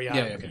of the area.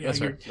 Yeah, okay. That's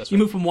fair. That's you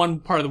fair. move from one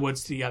part of the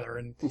woods to the other,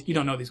 and you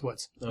don't know these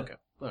woods. Okay.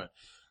 All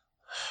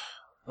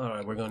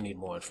right. We're gonna need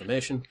more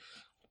information.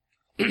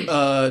 Need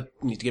to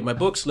get my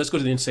books. Let's go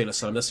to the insane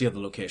asylum. That's the other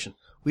location.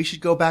 We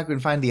should go back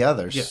and find the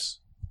others. Yes.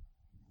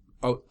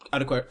 Oh,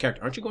 out of character.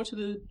 Aren't you going to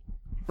the?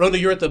 Oh, no,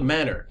 you're at the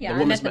manor. Yeah, the I'm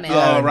woman's at the manor.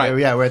 manor. Oh, right.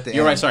 Yeah, we're at the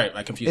You're end. right. Sorry,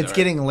 I confused. It's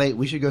getting late.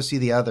 We should go see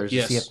the others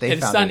Yes. to see if they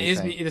And found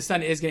anything. the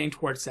sun is getting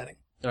towards setting.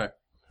 All right.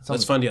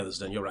 Let's find the others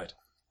then. You're right.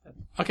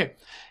 Okay,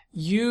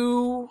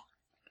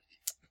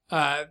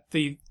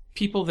 the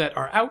people that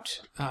are out,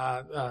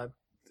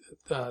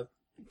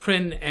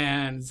 Prin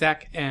and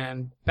Zach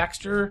and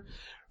Baxter,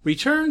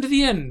 return to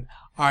the inn.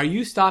 Are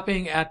you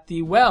stopping at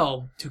the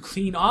well to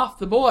clean off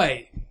the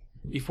boy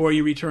before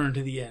you return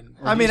to the inn?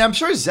 I mean, I'm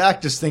sure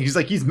Zach just thinks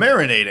he's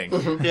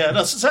marinating. Yeah,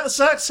 no,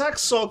 Zach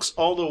sulks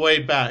all the way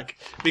back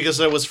because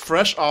there was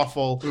fresh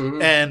offal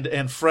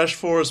and fresh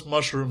forest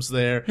mushrooms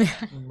there,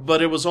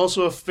 but it was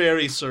also a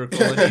fairy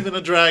circle, and even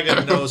a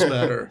dragon knows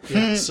better.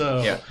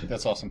 So Yeah,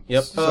 that's awesome.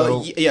 Yep.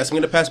 So, Yes, I'm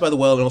going to pass by the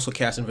well and also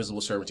cast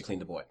Invisible Servant to clean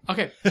the boy.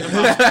 Okay.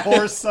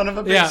 poor son of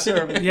a bitch Yeah.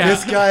 servant. Yeah.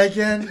 This guy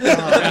again?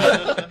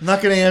 Oh, I'm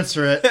not going to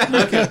answer it.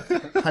 Okay.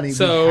 Honey,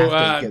 So, we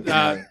have to get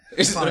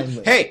married.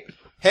 Finally.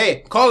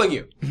 Hey, calling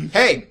you.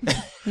 Hey,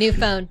 New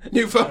phone.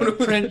 new phone.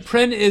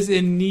 Prin is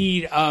in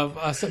need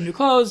of some new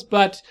clothes,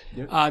 but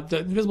the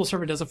Invisible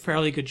Servant does a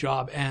fairly good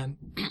job, and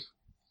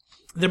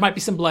there might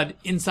be some blood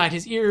inside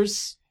his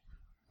ears.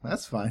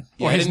 That's fine.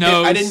 Yeah, Or his I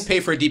nose. didn't pay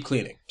for a deep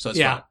cleaning, so it's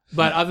Yeah, fine.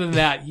 but other than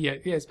that, he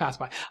has passed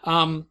by.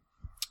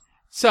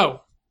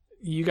 So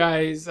you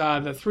guys,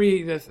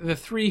 the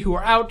three who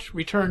are out,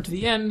 return to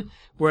the inn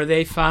where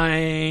they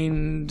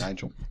find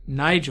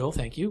Nigel.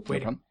 Thank you.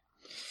 Wait.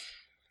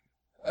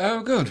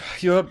 Oh, good.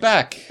 You're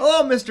back.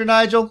 Hello, Mr.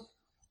 Nigel.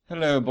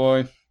 Hello,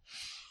 boy.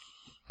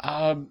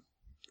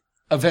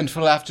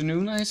 Eventful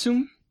afternoon, I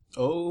assume?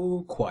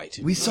 Oh, quite.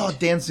 We saw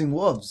dancing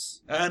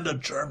wolves. and a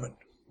German.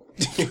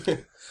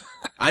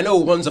 I know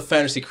one's a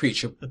fantasy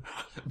creature,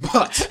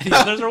 but The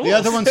others are The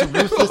other one's a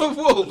ruthless.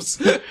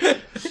 wolves.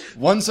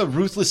 One's a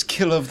ruthless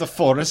killer of the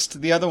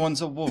forest. The other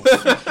one's a wolf.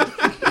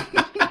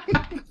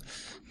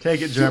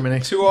 Take it, Germany.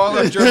 To all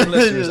our German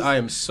listeners, I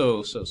am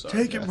so sorry.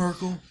 Take it,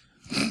 Merkel.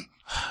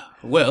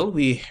 Well,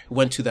 we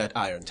went to that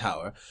iron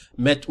tower,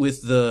 met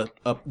with the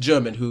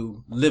German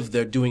who lived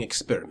there doing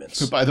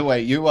experiments. By the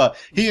way,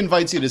 he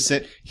invites you to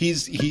sit.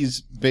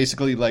 He's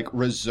basically like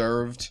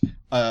reserved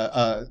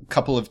a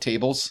couple of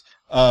tables,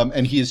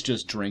 and he is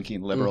just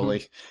drinking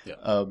liberally.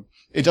 Yeah.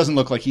 It doesn't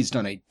look like he's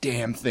done a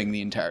damn thing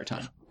the entire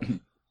time.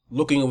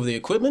 Looking over the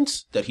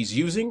equipment that he's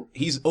using,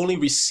 he's only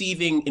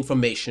receiving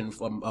information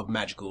of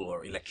magical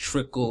or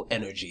electrical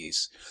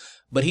energies.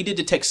 But he did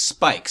detect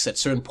spikes at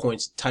certain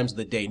times of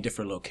the day in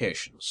different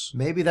locations.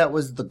 Maybe that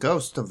was the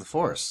ghost of the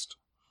forest.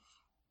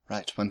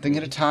 Right, one thing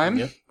at a time.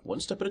 Yep, one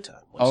step at a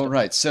time. All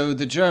right, so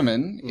the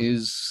German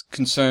is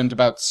concerned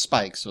about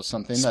spikes or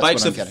something.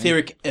 Spikes That's what of I'm getting.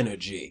 etheric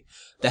energy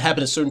that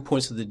happen at certain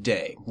points of the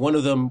day. One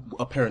of them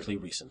apparently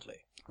recently.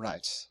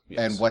 Right. Yes.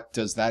 And what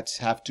does that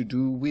have to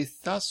do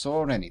with us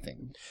or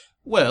anything?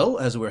 Well,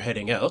 as we were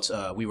heading out,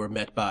 we were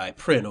met by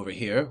Prin over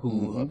here,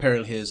 who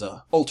apparently his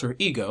alter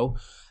ego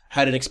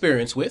had an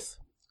experience with.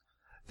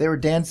 They were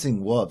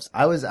dancing wolves.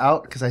 I was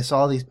out because I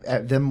saw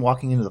them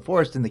walking into the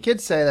forest, and the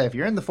kids say that if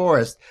you're in the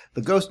forest,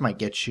 the ghost might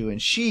get you,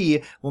 and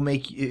she will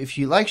make you, if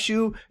she likes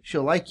you,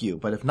 she'll like you,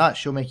 but if not,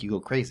 she'll make you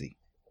go crazy.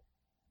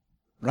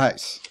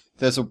 Right.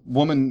 There's a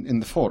woman in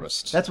the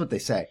forest. That's what they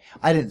say.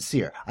 I didn't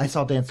see her. I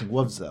saw dancing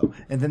wolves, though,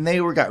 and then they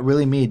got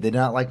really mean. They did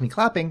not like me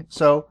clapping,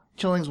 so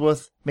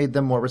Chillingsworth made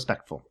them more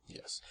respectful.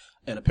 Yes.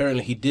 And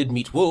apparently he did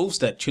meet wolves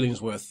that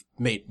Chillingsworth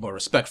made more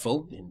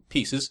respectful in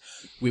pieces.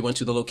 We went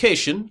to the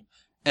location,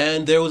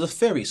 and there was a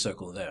fairy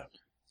circle there.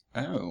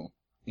 Oh,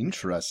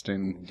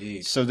 interesting.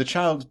 Indeed. So the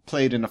child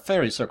played in a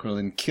fairy circle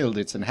and killed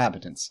its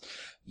inhabitants.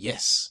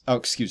 Yes. Oh,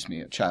 excuse me,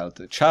 a child.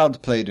 The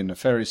child played in a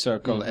fairy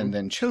circle, and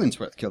then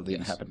Chillingsworth killed the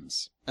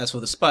inhabitants. As for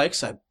the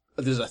spikes, I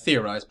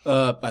theorize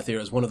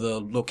one of the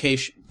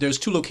location. There's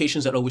two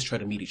locations that always try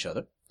to meet each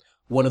other.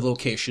 One of the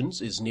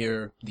locations is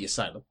near the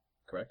asylum,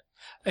 correct?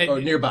 Or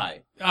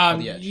nearby, on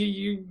the edge.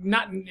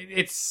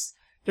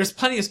 There's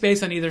plenty of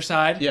space on either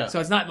side. Yeah. So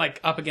it's not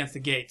like up against the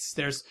gates.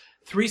 There's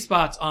 3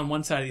 spots on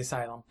one side of the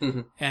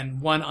asylum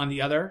and one on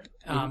the other.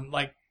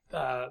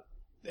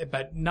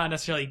 But not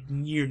necessarily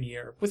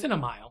near, within a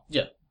mile.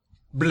 Yeah.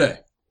 Bleh.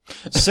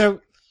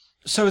 So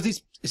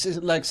is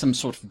it like some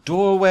sort of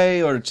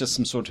doorway or just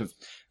some sort of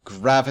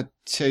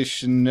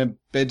gravitation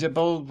ability?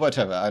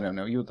 Whatever, I don't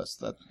know. You're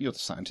the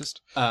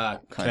scientist. Can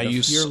I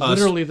use? You're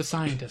literally the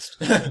scientist.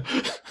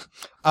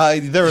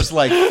 There's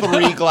like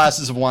 3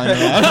 glasses of wine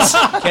around.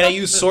 Can I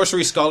use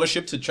sorcery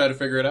scholarship to try to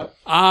figure it out?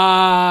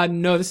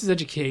 No, this is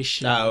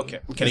education. Okay.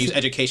 Can I use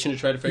education to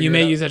try to figure it out? You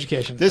may use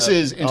education. This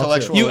is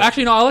intellectual.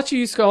 I'll let you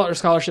use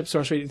scholarship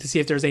sorcery to see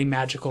if there's a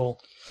magical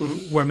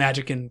where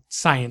magic and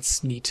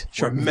science meet.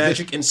 Sure.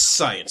 Magic and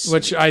science.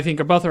 Which I think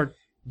are both are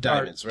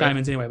Diamonds, right?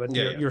 Diamonds anyway, but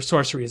Yeah, yeah. your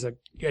sorcery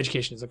your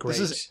education is a great.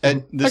 This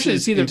Actually, is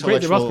it's either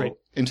great, they're both intellectual, great.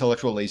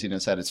 intellectual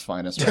laziness at its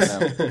finest right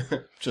now.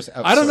 Just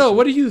I don't know. outsocial.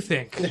 What do you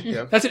think?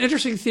 Yeah. That's an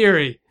interesting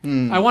theory.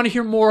 I want to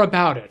hear more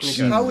about it.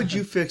 How would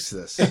you fix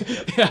this?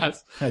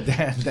 Yes. Dan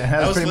That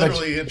has was pretty much.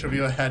 literally the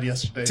interview I had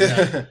yesterday.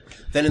 Yeah.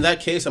 Then in that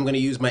case, I'm going to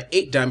use my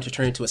 8 diamond to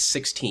turn into a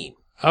 16.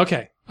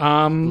 Okay.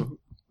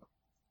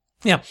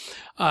 Yeah.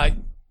 Okay.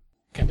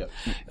 Yep.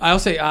 I'll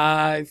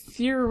say,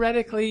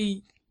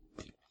 theoretically,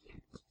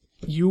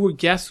 your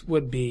guess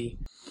would be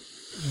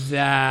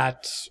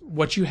that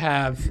what you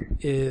have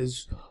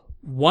is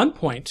one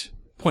point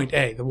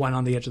A, the one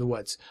on the edge of the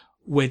woods,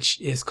 which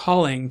is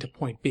calling to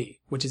point B,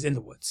 which is in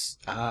the woods.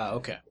 Ah,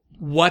 okay.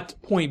 What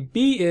point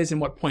B is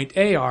and what point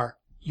A are,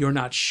 you're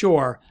not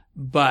sure,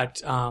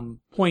 but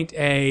point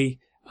A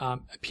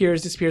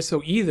disappears,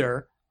 so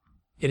either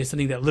it is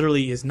something that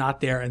literally is not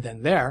there and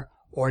then there,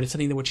 or it is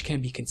something that which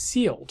can be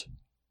concealed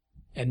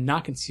and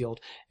not concealed.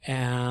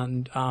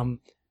 And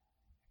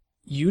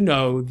you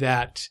know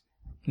that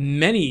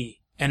many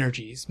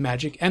energies,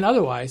 magic and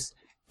otherwise,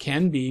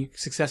 can be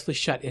successfully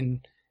shut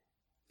in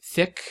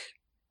thick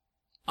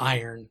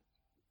iron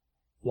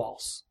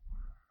walls.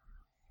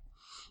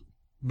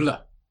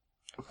 Blah.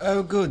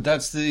 Oh, good.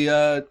 That's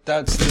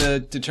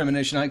the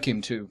determination I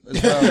came to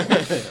as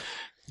well.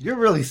 You're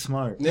really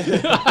smart.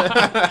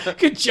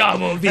 Good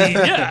job, OB.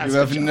 Yeah. You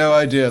have no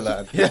idea,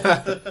 lad.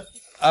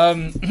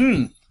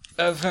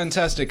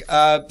 Fantastic.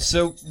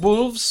 So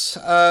wolves,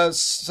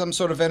 some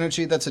sort of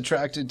energy that's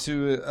attracted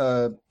to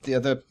the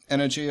other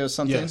energy or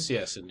something.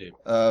 Yes, indeed.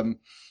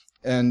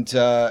 And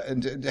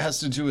it has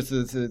to do with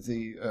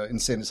the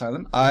insane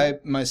asylum. I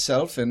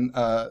myself and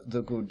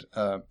the good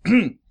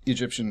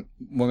Egyptian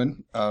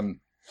woman.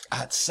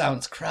 It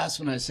sounds crass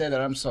when I say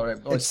that. I'm sorry.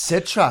 It's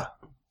Citra.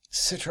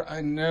 Citra,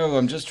 I know.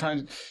 I'm just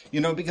trying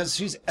to, because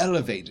she's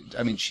elevated.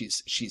 I mean,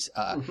 she's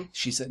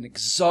an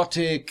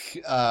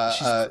exotic.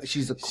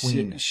 She's a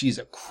queen. She's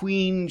a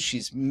queen.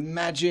 She's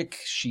magic.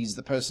 She's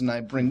the person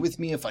I bring with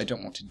me if I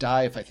don't want to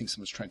die. If I think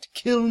someone's trying to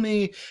kill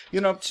me,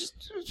 she's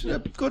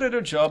good at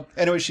her job.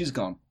 Anyway, she's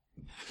gone.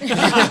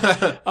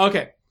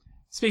 Okay.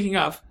 Speaking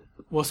of,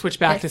 we'll switch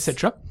back to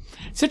Citra.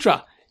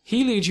 Citra,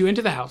 he leads you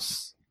into the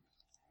house,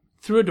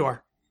 through a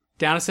door,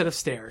 down a set of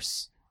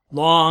stairs,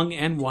 long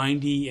and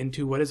windy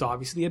into what is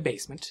obviously a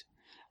basement,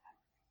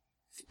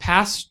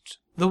 past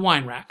the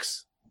wine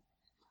racks,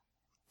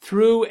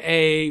 through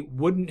a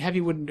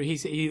heavy wooden door.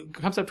 He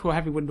comes up to a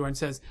heavy wooden door and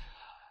says,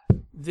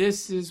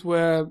 "This is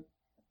where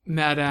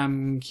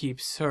Madame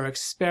keeps her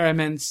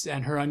experiments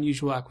and her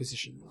unusual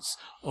acquisitions.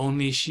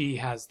 Only she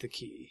has the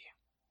key."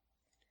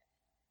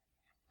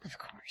 Of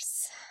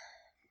course.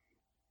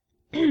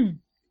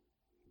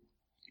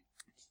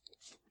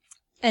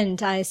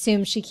 And I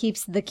assume she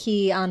keeps the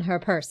key on her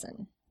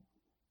person.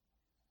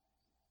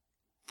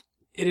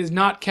 It is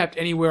not kept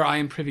anywhere I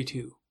am privy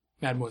to,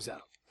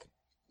 mademoiselle.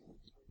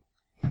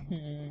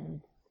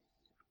 Burn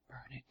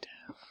it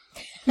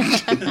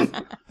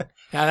down.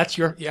 Yeah, that's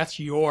your.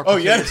 Oh,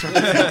 yeah.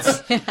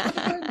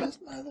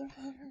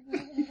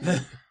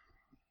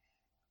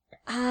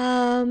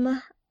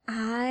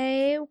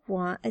 I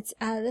want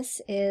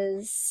this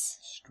is.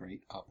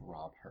 Straight up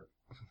rob her.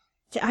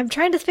 I'm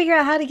trying to figure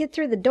out how to get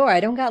through the door.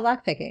 I don't got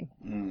lockpicking.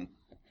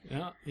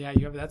 Yeah,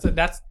 you have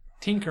that's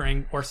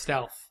tinkering or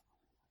stealth.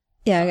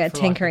 Yeah, I got For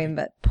tinkering,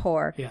 but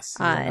poor. Yes,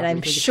 and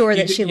I'm sure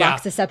that she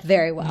locks us up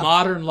very well.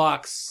 Modern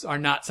locks are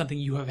not something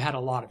you have had a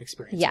lot of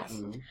experience Yes.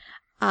 with.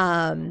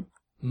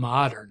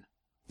 Modern.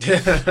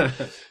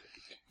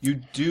 You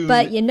do.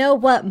 But you know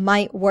what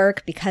might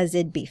work because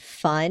it'd be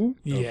fun?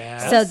 Yeah.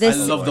 So I this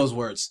love those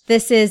words.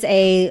 This is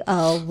a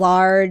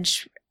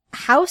large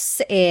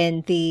house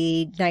in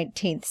the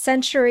 19th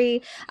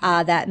century.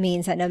 That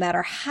means that no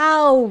matter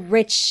how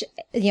rich,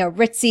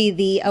 ritzy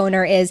the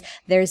owner is,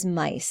 there's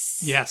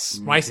mice. Yes,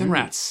 mice and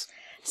rats.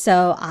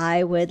 So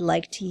I would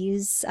like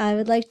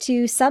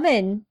to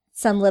summon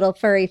some little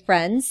furry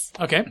friends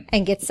Okay.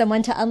 and get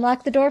someone to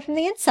unlock the door from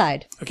the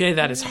inside. Okay,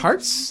 that is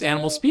hearts,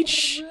 animal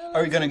speech.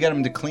 Are you going to get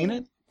him to clean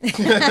it?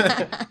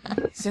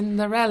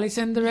 Cinderella.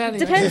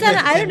 Depends on,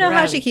 I don't know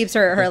how she keeps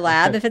her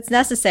lab, if it's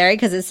necessary,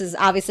 because this is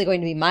obviously going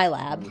to be my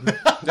lab.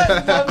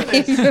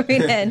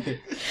 Moving in.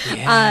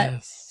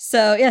 Yes.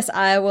 So, yes,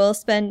 I will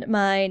spend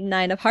my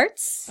 9 of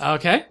hearts.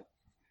 Okay.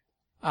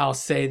 I'll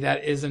say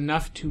that is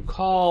enough to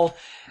call.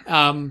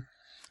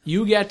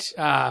 You get,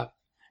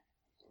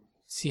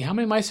 see, how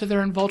many mice are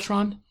there in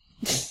Voltron?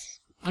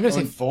 I'm going to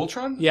In say,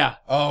 Voltron? yeah.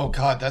 Oh,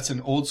 God, that's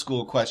an old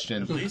school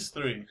question. At least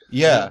 3.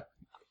 Yeah.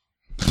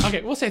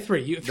 Okay, we'll say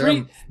 3. There are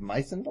 3.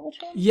 mice in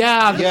Voltron?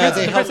 Yeah, Yeah,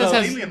 the they princess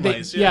have has alien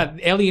mice, yeah.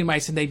 yeah, alien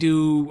mice, and they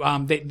do.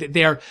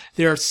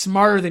 They're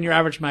smarter than your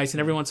average mice,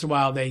 and every once in a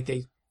while they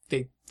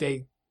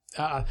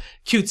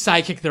cute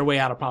sidekick their way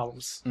out of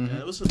problems. Yeah,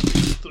 it was at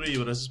least 3,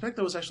 but I suspect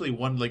there was actually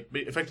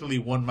effectively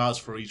one mouse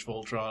for each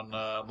Voltron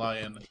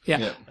lion.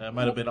 Yeah, It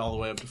might have been all the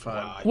way up to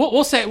 5.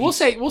 we'll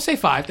say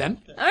 5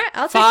 then. All right,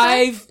 I'll take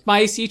 5. 5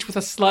 mice each with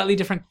a slightly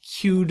different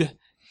cued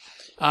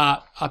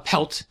a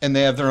pelt And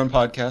they have their own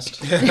podcast.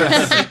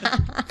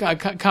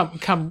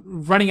 come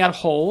running out of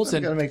holes,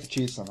 Gotta and make the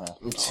cheese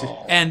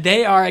somehow. and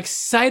they are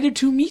excited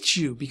to meet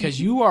you because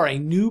you are a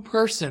new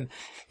person,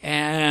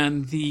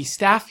 and the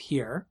staff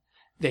here,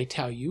 they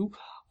tell you,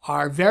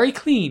 are very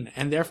clean,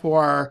 and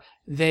therefore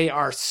they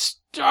are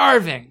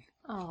starving.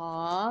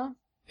 Aww.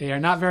 They are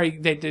not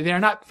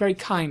very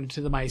kind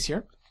to the mice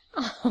here.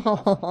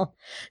 Oh,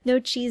 no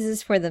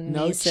cheeses for the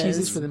No mices.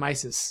 cheeses for the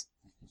mices.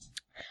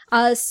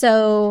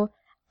 So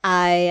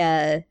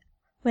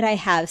would I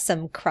have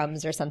some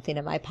crumbs or something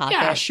in my pocket?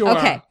 Yeah, sure.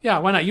 Okay. Yeah,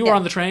 why not? You were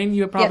on the train.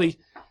 You have probably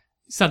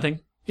something.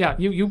 Yeah,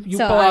 you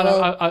So pull I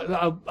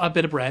out a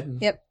bit of bread.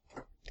 And, Yep.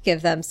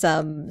 Give them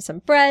some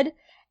bread,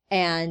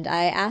 and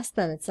I ask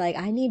them, it's like,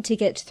 I need to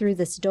get through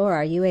this door.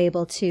 Are you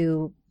able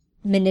to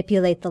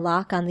manipulate the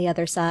lock on the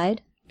other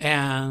side?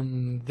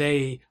 and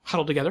they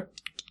huddle together.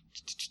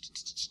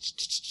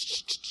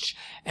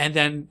 And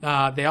then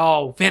they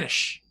all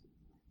vanish.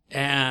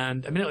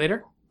 And a minute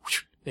later,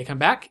 they come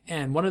back,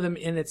 and one of them,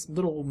 in its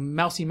little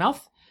mousy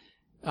mouth,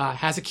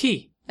 has a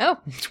key Oh.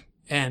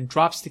 and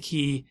drops the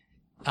key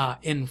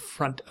in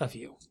front of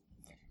you.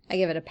 I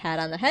give it a pat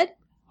on the head,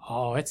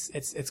 Oh, it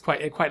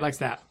quite likes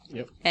that.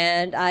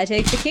 and I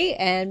take the key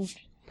and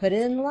put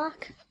it in the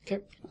lock.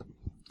 Okay.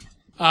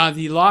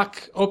 The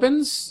lock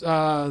opens,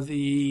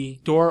 the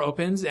door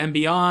opens, and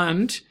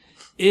beyond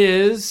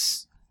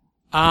is,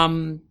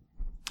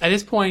 at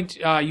this point,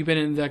 you've been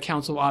in the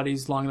Council of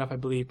Oddities long enough, I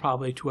believe,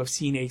 probably to have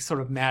seen a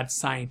sort of mad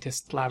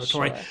scientist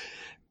laboratory. Sure.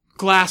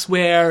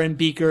 Glassware and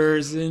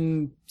beakers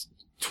and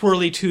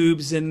twirly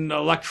tubes and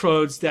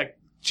electrodes that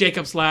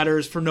Jacob's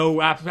ladders for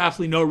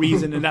absolutely no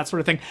reason and that sort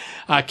of thing.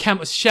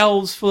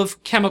 Shelves full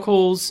of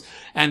chemicals,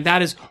 and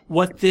that is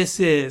what this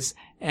is.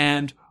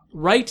 And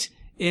right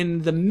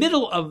in the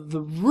middle of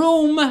the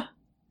room,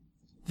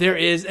 there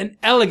is an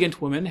elegant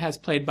woman, as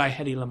played by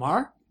Hedy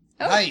Lamarr,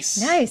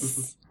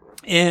 Nice.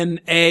 in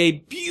a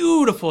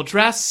beautiful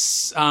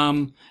dress,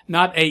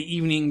 not a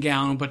evening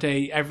gown, but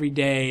a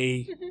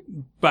everyday,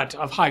 but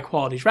of high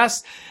quality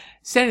dress,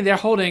 standing there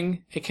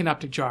holding a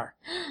canoptic jar.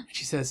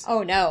 She says,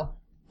 Oh no.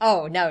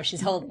 Oh no,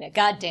 she's holding it.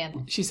 God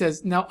damn. She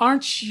says, "Now,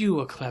 aren't you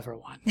a clever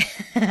one?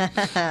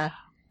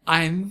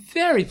 I'm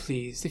very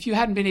pleased. If you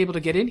hadn't been able to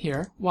get in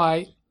here,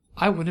 why,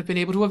 I wouldn't have been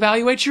able to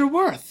evaluate your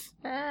worth."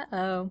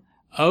 Uh-oh.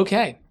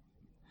 Okay.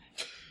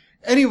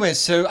 Anyway,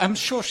 so I'm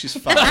sure she's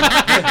fine.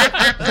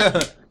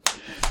 I'm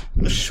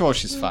sure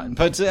she's fine,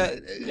 but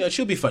Yeah,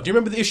 she'll be fine. Do you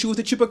remember the issue with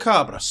the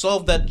Chupacabra?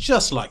 Solved that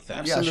just like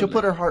that. Yeah, she'll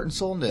put her heart and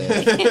soul into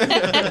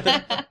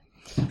it.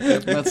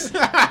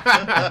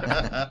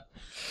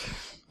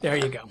 There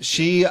you go.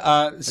 she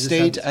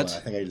stayed I at.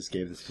 think I just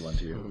gave this one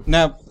to you.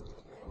 Now,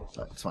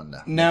 But it's fun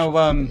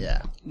now.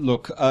 yeah.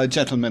 Look,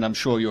 gentlemen, I'm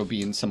sure you're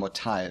being somewhat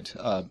tired,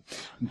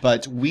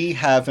 but we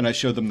have, and I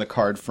showed them the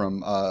card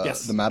from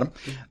Yes. the madam.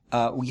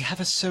 We have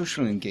a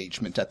social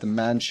engagement at the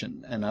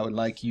mansion, and I would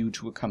like you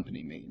to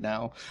accompany me.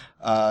 Now,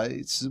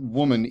 this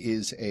woman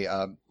is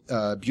a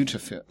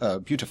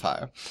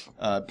beautifier,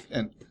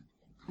 and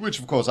which,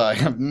 of course, I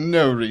have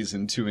no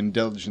reason to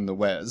indulge in the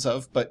wares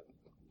of, but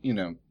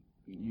you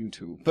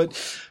two. But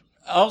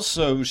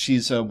also,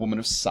 she's a woman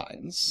of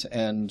science,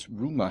 and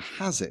rumor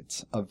has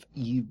it of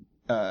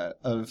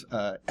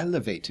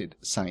elevated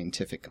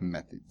scientific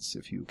methods,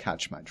 if you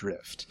catch my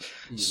drift.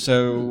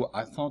 So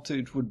I thought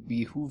it would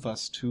behoove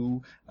us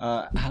to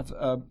have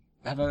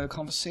a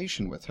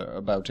conversation with her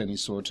about any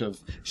sort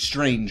of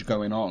strange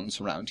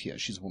going-ons around here.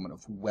 She's a woman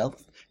of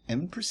wealth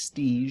and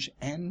prestige,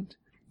 and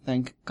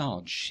thank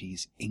God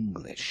she's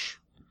English.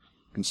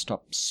 Can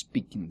stop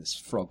speaking this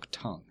frog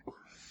tongue.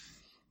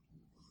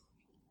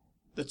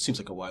 That seems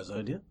like a wise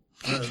idea.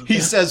 He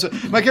says,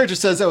 my character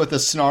says that with a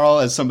snarl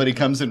as somebody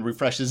comes and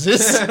refreshes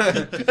this.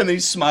 And then he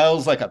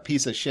smiles like a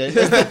piece of shit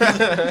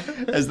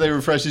as they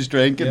refresh his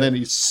drink, and then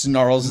he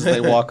snarls as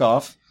they walk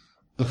off.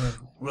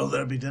 Will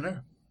there be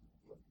dinner?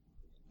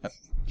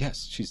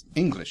 Yes, she's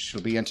English.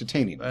 She'll be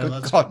entertaining. Well, Good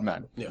that's God,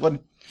 man. Yeah.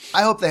 What?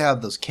 I hope they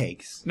have those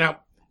cakes. Now,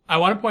 I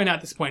want to point out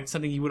at this point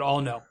something you would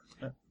all know.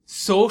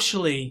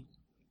 Socially,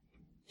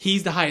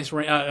 he's the highest.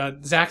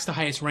 Zach's the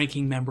highest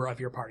ranking member of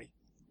your party.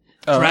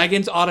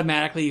 Dragons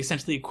automatically,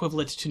 essentially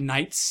equivalent to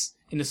knights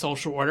in the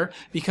social order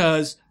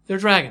because they're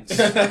dragons.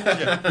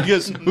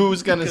 Because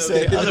who's going to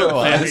say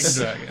otherwise?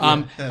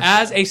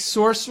 As a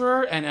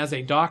sorcerer and as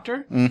a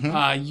doctor,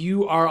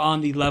 you are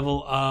on the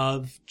level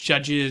of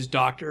judges,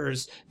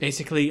 doctors,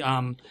 basically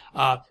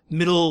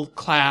middle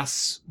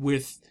class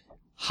with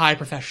high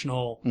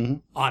professional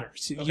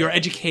honors. Your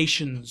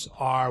educations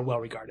are well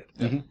regarded.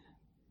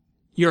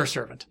 You're a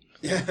servant.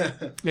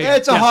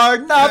 It's a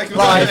hard enough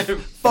life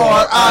for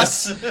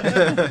us.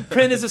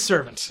 Print is a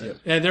servant.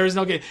 There is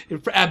no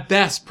at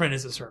best. Print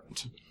is a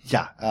servant.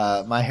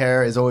 Yeah, my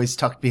hair is always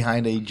tucked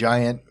behind a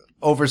giant,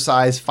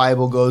 oversized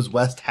Fievel Goes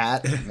West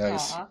hat.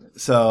 Nice.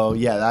 So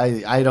yeah,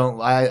 I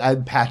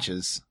had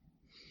patches.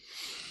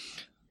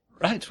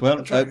 Right, well,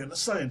 A dragon, a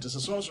scientist, a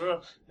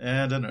sorcerer,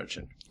 and an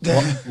urchin.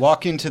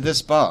 walk into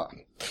this bar.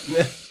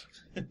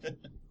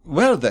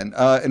 Well then,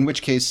 in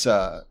which case,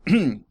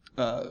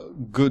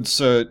 good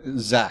Sir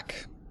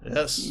Zach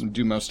Yes.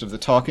 do most of the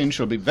talking.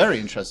 She'll be very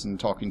interested in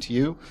talking to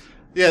you.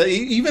 Yeah,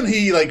 even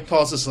he, like,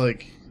 pauses,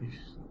 like...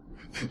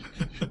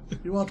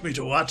 You want me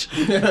to what?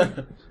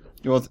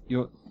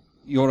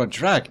 You're a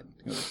dragon.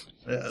 Yes.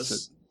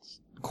 It's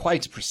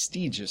quite a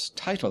prestigious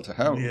title to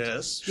hold.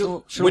 Yes.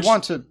 She'll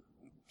want to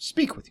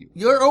speak with you.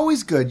 You're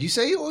always good. You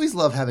say you always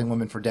love having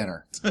women for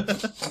dinner.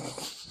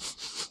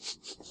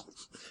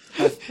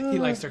 He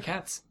likes their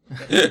cats.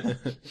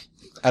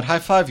 I'd high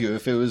five you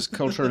if it was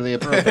culturally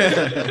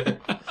appropriate.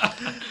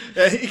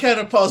 Yeah, he kind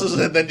of pauses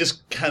and then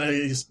just kind of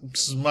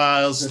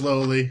smiles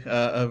slowly,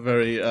 a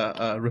very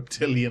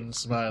reptilian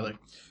smiling.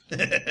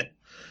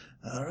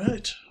 All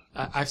right.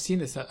 I've seen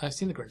this. I've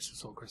seen The Grinch Who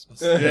Stole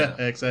Christmas. Yeah,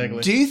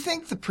 exactly. Do you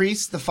think the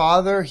priest, the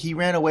father, he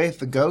ran away with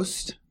the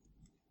ghost?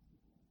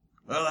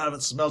 Well, I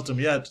haven't smelt him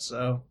yet,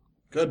 so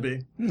could be.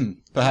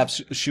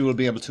 Perhaps she will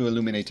be able to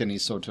illuminate any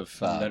sort of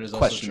That is also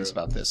questions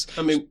true. about this.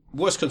 I mean,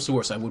 worst comes to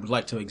worst, I would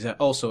like to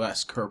also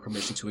ask her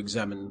permission to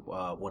examine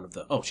one of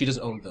the... Oh, she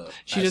doesn't own the...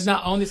 She does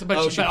not own this,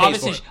 but, she but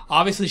pays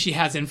obviously she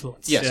has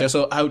influence. Yes, Yeah.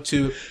 so how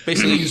to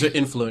basically use her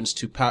influence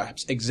to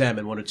perhaps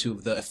examine one or two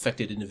of the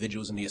affected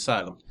individuals in the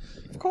asylum.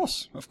 Of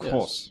course.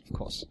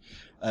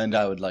 And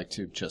I would like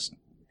to just,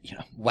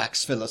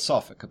 wax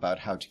philosophic about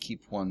how to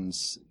keep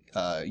one's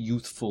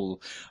youthful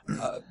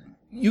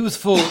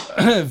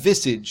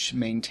visage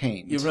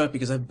maintained. You're right,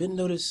 because I've been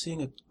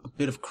noticing a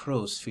bit of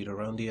crow's feet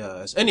around the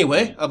eyes.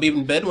 Anyway, I'll be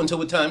in bed until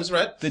the time's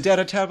right. The dead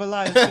are terrible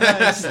lives.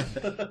 Guys.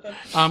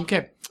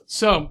 Okay,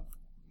 so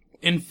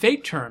in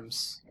fate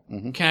terms,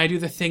 can I do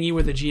the thingy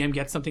where the GM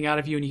gets something out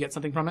of you and you get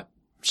something from it?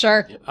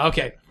 Sure.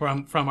 Okay,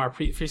 from our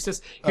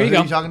priestess. Oh, Here who you are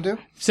go. you talking to?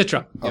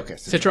 Citra. Okay,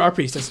 Citra, our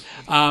priestess.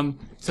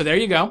 So there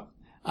you go.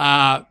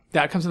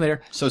 That comes in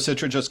later. So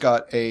Citra just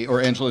got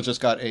Angela just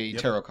got a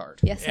tarot card.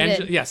 Yes, I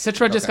did. Yeah,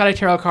 Citra just got a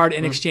tarot card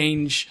in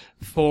exchange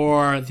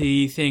for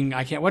the thing.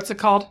 What's it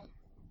called?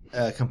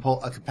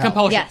 Compulsion.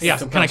 Compulsion.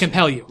 Yes. Can I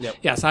compel you? Yep.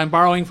 Yes, I'm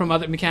borrowing from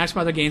other mechanics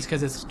from other games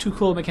because it's too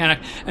cool a mechanic,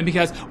 and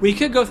because we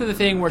could go through the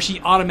thing where she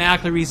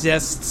automatically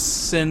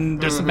resists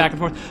and there's some back and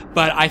forth.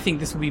 But I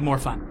think this would be more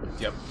fun.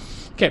 Yep.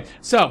 Okay,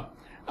 so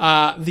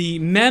the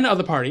men of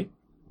the party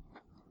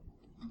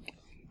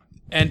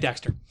and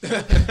Dexter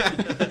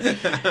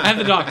and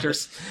the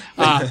doctors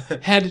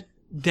head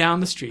down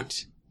the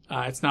street.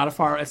 It's not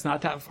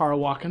that far a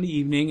walk in the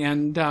evening,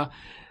 and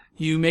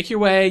you make your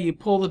way. You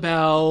pull the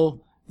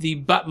bell. The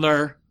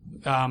butler.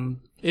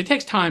 It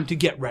takes time to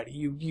get ready.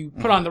 You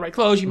put on the right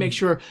clothes. You make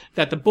sure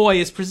that the boy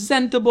is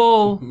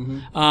presentable.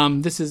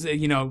 This is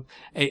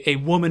a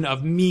woman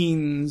of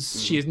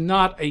means. She is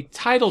not a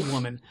titled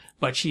woman,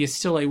 but she is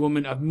still a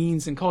woman of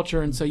means and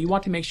culture. And so you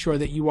want to make sure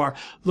that you are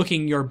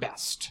looking your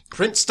best.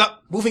 Prince,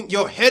 stop moving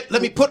your head.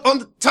 Let me put on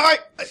the tie.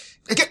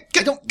 I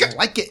don't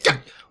like it.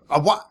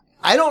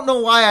 I don't know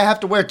why I have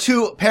to wear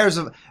two pairs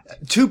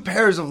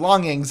of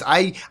longings.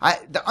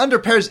 The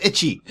underpair's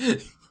itchy.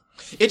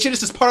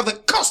 Itchiness is part of the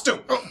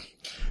costume.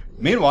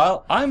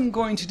 Meanwhile, I'm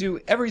going to do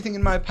everything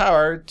in my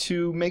power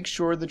to make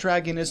sure the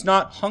dragon is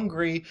not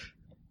hungry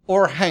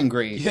or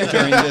hangry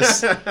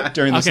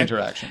during this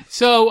interaction.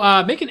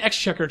 So make an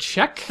exchequer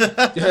check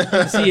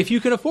to see if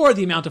you can afford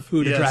the amount of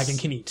food a dragon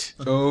can eat.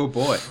 Oh,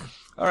 boy.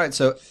 All right,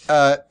 so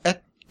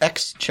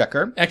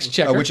exchequer,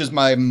 which is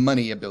my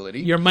money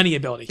ability, Your money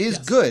ability is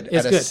yes. good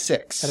It's at good. a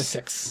 6. At a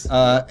 6.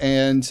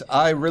 And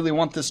I really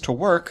want this to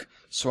work,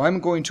 so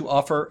I'm going to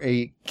offer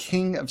a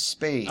king of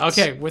spades.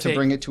 Okay, to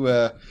bring it to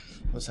a.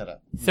 What's that?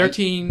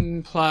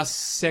 13 plus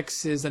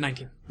 6 is a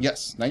 19.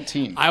 Yes,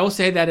 19. I will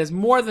say that is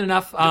more than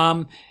enough.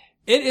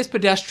 It is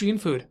pedestrian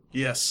food.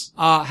 Yes.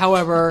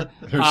 However,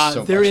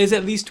 so there much. is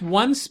at least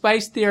one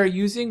spice they are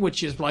using,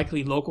 which is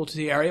likely local to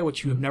the area,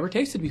 which you have never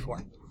tasted before.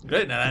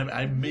 Great, and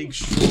I make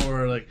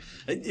sure, like,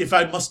 if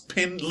I must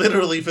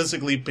literally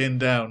physically pin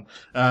down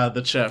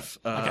the chef,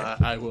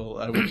 I will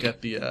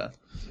get the.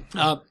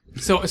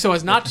 So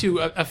as not to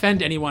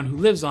offend anyone who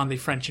lives on the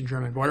French and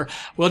German border,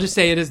 we'll just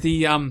say it is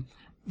the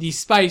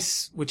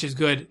spice, which is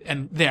good,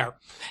 and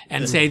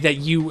say that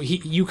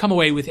you come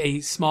away with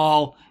a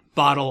small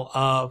bottle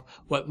of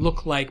what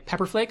look like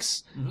pepper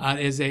flakes.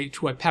 Is a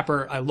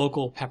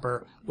local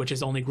pepper, which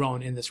is only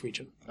grown in this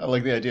region. I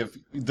like the idea of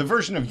the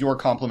version of your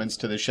compliments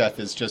to the chef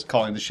is just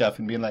calling the chef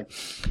and being like,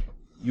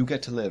 "You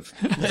get to live."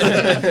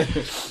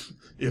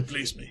 You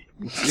please me.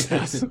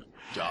 So-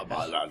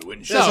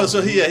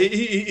 So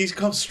he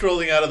comes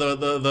strolling out of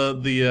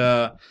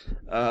the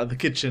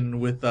kitchen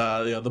with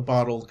the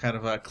bottle kind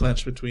of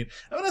clenched between.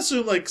 I'm gonna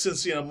assume, like,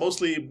 since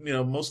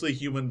mostly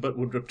human but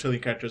with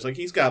reptilian characters, like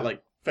he's got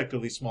like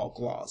effectively small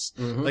claws,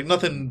 like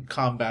nothing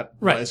combat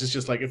wise. Right. It's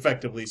just like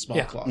effectively small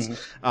Yeah. claws.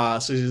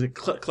 So he's like,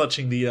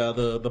 clutching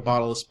the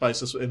bottle of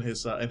spices in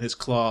his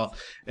claw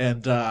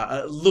and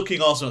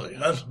looking also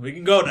like, we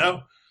can go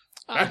now.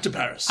 Back to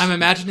Paris. I'm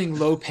imagining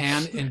Lo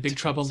Pan in Big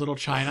Trouble in Little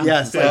China.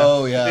 Yes.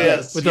 Oh yeah.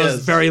 Yes, With those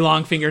very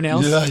long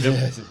fingernails.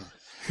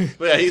 But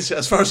yeah,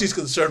 as far as he's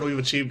concerned, we've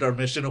achieved our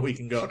mission and we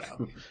can go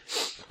now.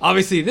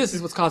 Obviously, this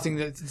is what's causing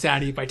the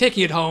insanity. By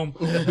taking it home,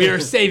 we are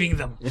saving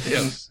them.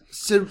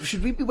 So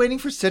should we be waiting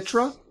for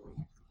Citra?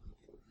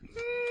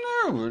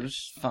 No,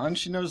 it's fine.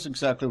 She knows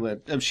exactly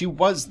what. She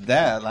was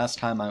there last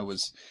time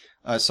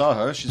I saw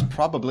her. She's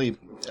probably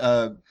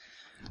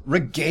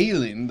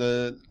regaling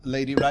the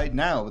lady right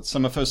now with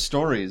some of her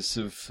stories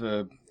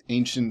of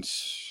ancient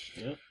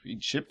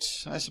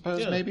Egypt, I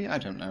suppose, maybe? I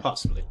don't know.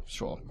 Possibly.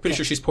 Sure. Pretty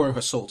sure she's pouring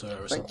her soul to her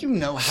or But something. you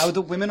know how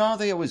the women are.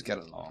 They always get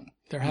along.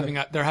 They're having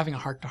a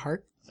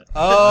heart-to-heart.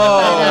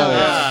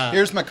 Oh,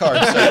 here's my card.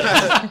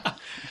 Sir.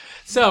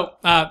 So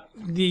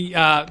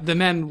the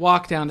men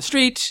walk down the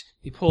street.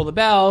 They pull the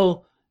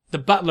bell. The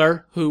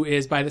butler, who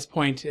is by this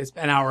point is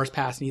an hour has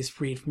passed and he's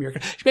freed from your.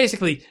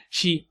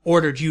 She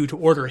ordered you to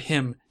order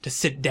him to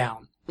sit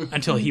down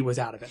until he was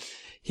out of it.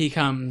 He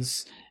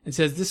comes and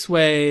says, "This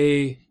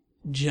way,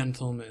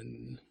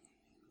 gentlemen."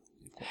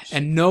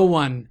 And no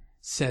one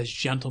says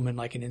 "gentleman"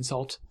 like an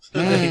insult,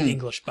 like an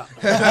English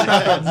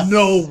butler.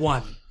 No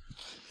one.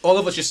 All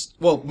of us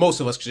most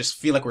of us just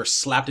feel like we're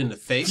slapped in the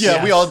face.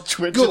 Yeah, we all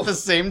twitch at the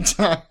same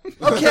time.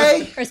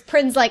 Okay. Or is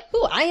Prin's like,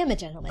 ooh, I am a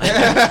gentleman.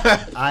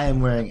 I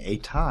am wearing a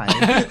tie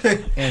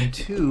and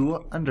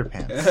 2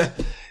 underpants.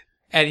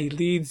 And he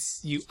leads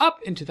you up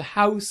into the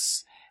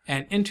house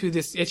and into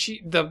this.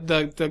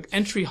 The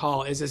entry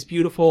hall is this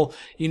beautiful,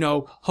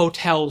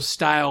 hotel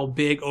style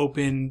big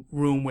open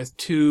room with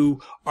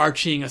 2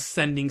 arching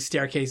ascending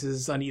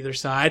staircases on either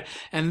side.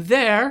 And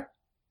there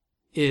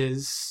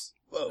is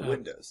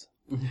windows.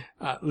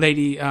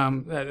 Lady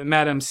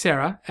Madame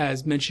Sarah,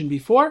 as mentioned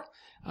before,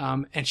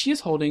 and she is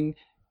holding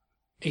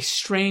a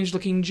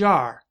strange-looking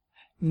jar.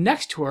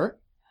 Next to her,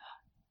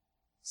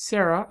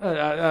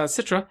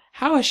 Citra,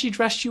 how has she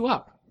dressed you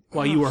up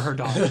while you were her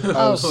dog?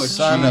 Oh,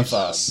 son of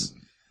a... Jesus.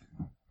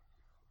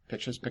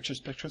 Pictures.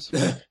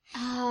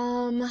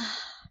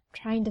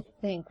 Trying to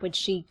think. Would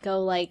she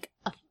go like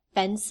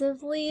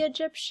offensively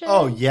Egyptian?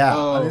 Oh, yeah.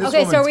 Oh. I mean, this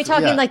Okay, so are woman's- we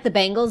talking yeah. like the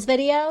Bengals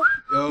video?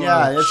 Oh,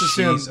 Yeah, let's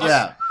assume. Jesus.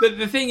 Yeah.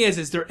 The thing is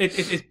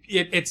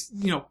it's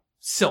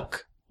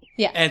silk,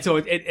 Yeah. and so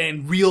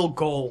and real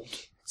gold.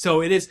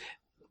 So it is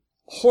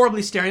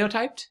horribly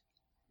stereotyped,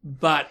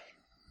 but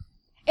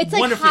It's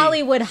like wonderfully-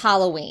 Hollywood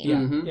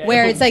Halloween. yeah,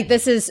 Where it's like,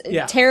 this is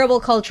Yeah. terrible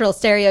cultural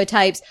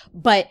stereotypes,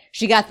 but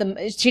she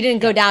didn't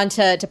go down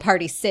to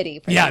Party City.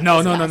 For yeah, these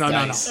no.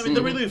 costumes. I mean,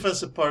 the really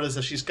offensive part is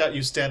that she's got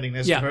you standing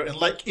next Yeah. to her and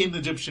like in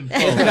Egyptian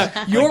clothes.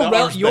 You're Like the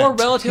arms you're bent.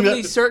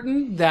 relatively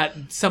certain that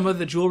some of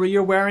the jewelry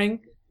you're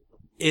wearing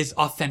is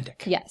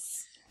authentic. Yes.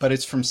 But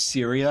it's from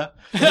Syria.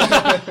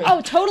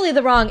 Oh, totally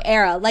the wrong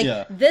era. Like,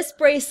 Yeah. this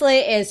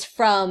bracelet is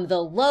from the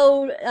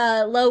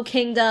Low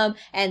Kingdom,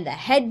 and the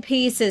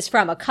headpiece is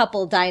from a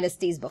couple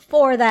dynasties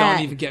before that.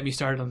 Don't even get me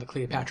started on the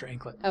Cleopatra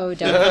anklet. Oh,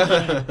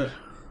 don't.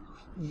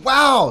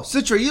 Wow,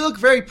 Citra, you look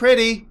very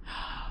pretty.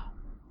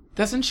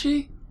 Doesn't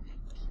she?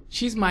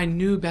 She's my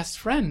new best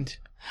friend.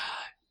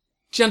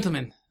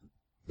 Gentlemen,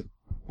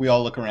 We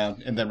all look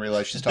around and then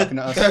realize she's talking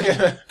to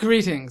us.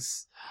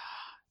 greetings.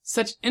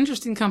 Such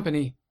interesting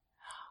company.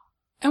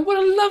 And what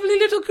a lovely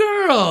little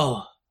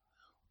girl.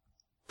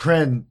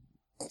 Prin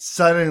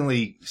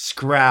suddenly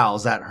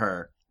scowls at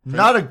her.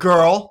 Not a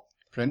girl.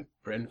 Prin,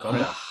 Bryn, calm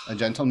down. a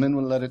gentleman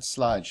will let it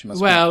slide. She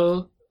must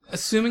Well,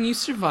 assuming you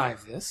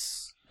survive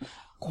this,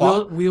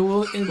 we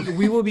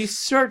will be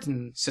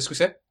certain C'est ce que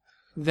c'est?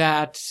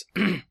 that,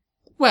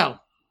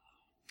 well,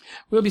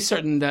 we'll be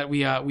certain that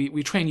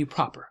we train you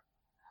proper.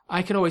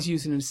 I could always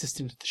use an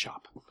assistant at the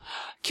shop.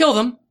 Kill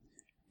them,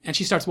 and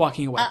she starts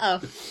walking away.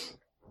 Uh-oh.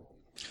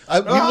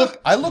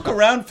 I look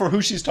around for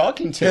who she's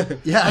talking to.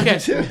 Yeah. Okay,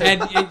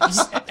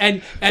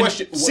 and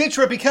Question.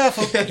 Citra, be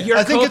careful. your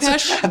I think it's a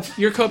trap.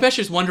 Khopesh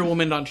is Wonder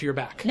Woman onto your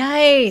back.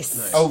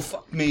 Nice. Oh,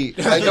 fuck me.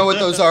 I know what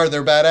those are.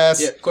 They're badass.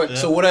 Yeah, quick.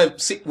 So what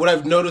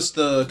I've noticed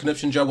the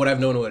conniption job, what I've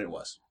known what it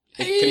was.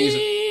 Can you use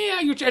it? Yeah,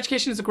 your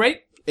education is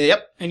great,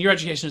 Yep. and your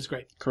education is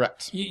great.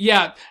 Correct.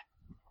 Yeah,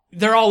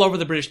 they're all over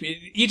the British.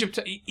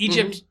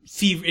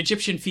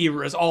 Egyptian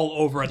fever is all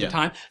over at the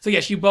time. So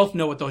yes, you both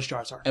know what those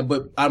jars are.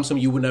 But I'm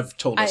assuming you wouldn't have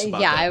told us about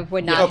that. I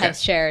would not Okay. have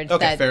shared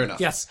Okay, that. fair enough.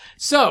 Yes.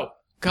 So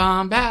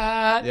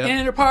combat, Yep.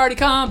 inter-party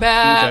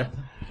combat.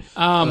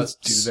 Okay. Let's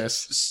do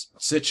this.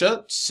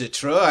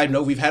 Citra, I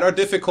know we've had our Oh,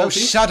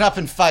 difficulties. shut up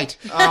and fight.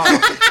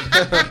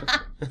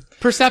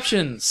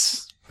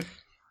 Perceptions.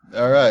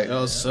 All right.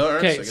 Oh, sir.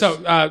 Okay,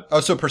 so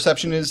So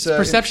perception is...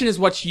 perception is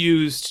what's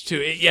used to.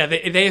 Yeah,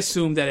 they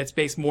assume that it's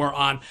based more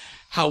on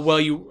how well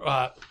you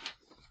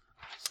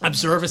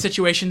observe a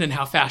situation than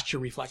how fast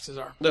your reflexes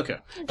are. Okay.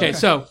 Okay,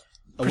 so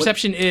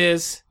perception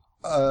is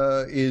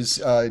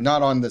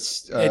not on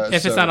this...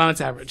 if it's not on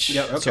its average.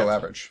 Yeah, okay. So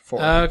average.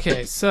 4.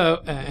 Okay,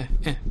 so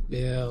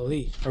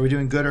Billy, Are we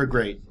doing good or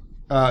great?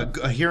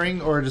 A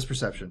hearing or just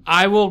perception?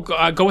 I will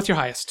go with your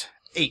highest.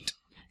 8.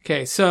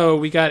 Okay, so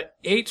we got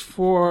 8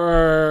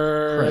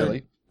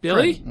 for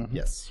Billy,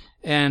 Yes.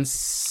 and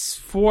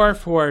 4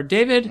 for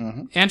David.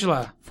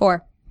 Angela,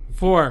 4.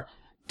 4.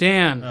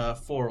 Dan.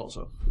 4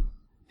 also.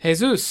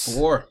 Jesus.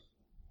 4.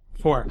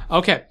 4.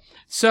 Okay,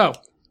 so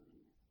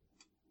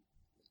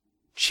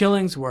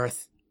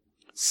Chillingsworth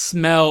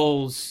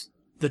smells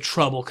the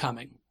trouble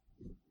coming.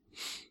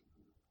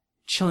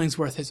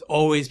 Chillingsworth has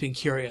always been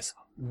curious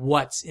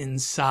what's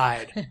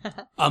inside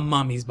a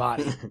mummy's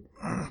body.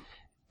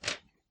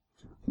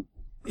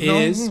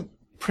 Is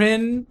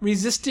Prin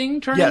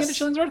resisting turning Yes.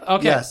 into Chillingsworth?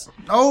 Okay. Yes.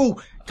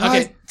 Oh,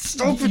 guys, Okay.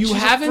 stop it. You she's a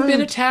haven't been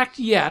friend. attacked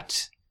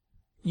yet.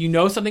 You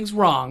know something's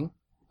wrong.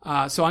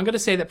 So I'm going to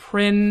say that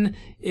Prin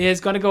is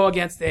going to go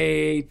against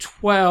a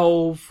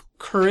 12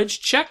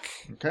 courage check.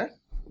 Okay.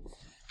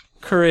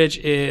 Courage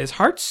is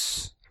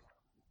hearts.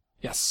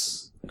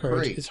 Yes.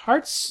 Courage Great. is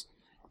hearts.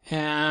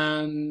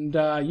 And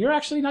you're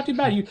actually not too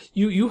bad.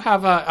 You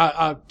have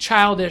a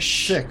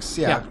childish 6,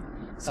 yeah.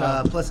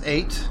 So- Plus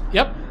 8.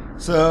 Yep.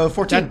 So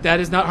 14. That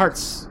is not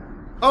hearts.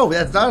 Oh,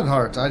 that's not in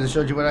heart. I just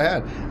showed you what I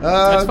had.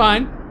 That's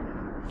fine.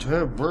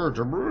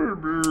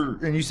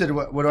 And you said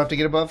what do I have to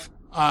get above?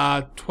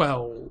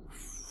 12.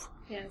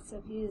 Yeah, so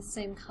if you use the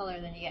same color,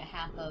 then you get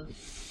half of.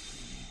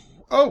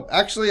 Oh,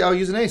 actually, I'll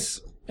use an ace,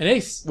 An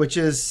ace. which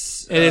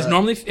is It is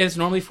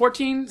normally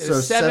 14. It so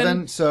is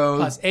 7. So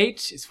Plus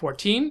 8 is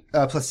 14.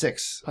 plus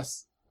 6.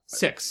 Plus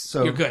 6.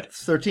 So You're good.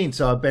 13.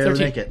 So I barely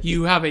 13. make it.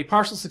 You have a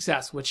partial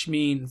success, which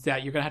means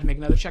that you're going to have to make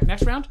another check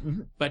next round,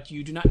 Mm-hmm. but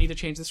you do not need to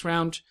change this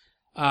round.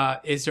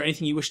 Is there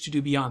anything you wish to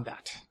do beyond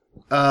that?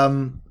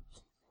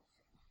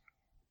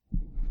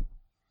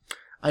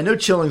 I know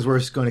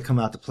Chillingsworth's going to come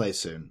out to play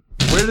soon.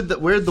 Where did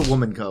the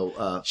woman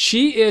go?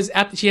 She has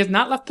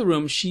not left the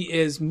room. She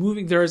is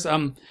moving. There is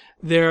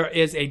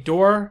a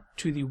door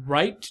to the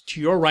right,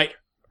 to your right,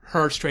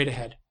 her straight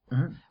ahead.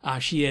 Mm-hmm.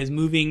 She is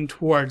moving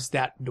towards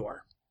that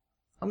door.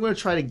 I'm going to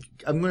try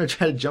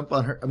to jump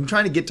on her. I'm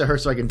trying to get to her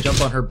so I can jump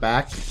on her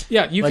back.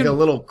 Yeah, you like can. a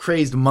little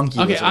crazed monkey.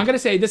 Okay, lizard. I'm going to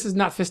say this is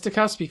not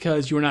fisticuffs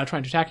because you are not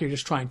trying to attack. You're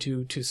just trying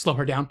to slow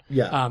her down.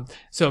 Yeah.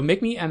 So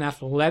make me an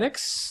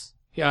athletics.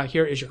 Yeah,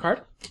 here is your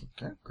card.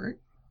 Okay, great.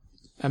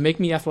 Make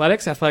me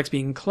athletics. Athletics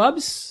being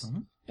clubs,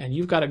 and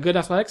you've got a good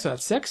athletics, so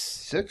that's 6.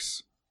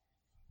 6.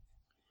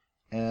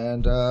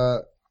 And I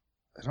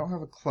don't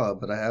have a club,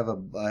 but I have a.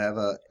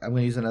 I'm going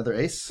to use another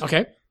ace.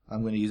 Okay,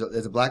 I'm going to use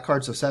it's a black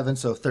card, so 7,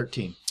 so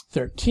 13.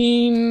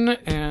 13,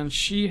 and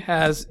she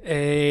has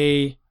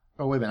a.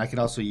 Oh wait a minute, I can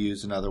also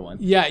use another one.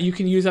 Yeah, you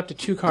can use up to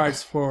 2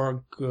 cards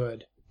for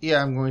good.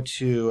 Yeah, I'm going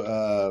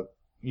to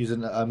use I'm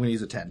going to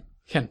use a 10.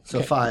 So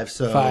okay. 5,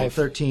 so 5.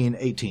 13,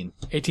 18.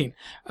 18.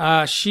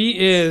 She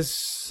is.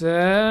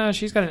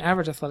 She's got an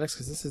average athletics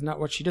because this is not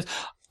what she does.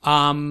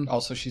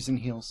 Also, she's in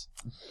heels.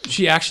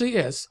 She actually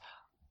is.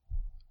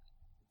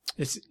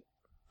 Is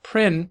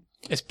Prin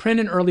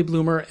an early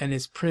bloomer, and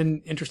is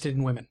Prin interested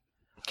in women?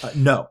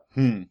 No.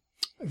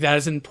 That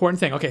is an important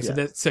thing. Okay,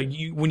 Yeah. so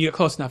when you get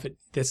close enough,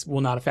 this will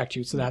not affect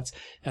you. So that's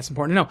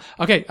important to know.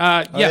 Okay, Oh,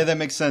 yeah, yeah, that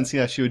makes sense.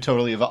 Yeah, she would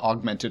totally have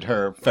augmented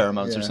her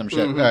pheromones or some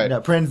shit. All right. No,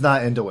 Prin's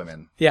not into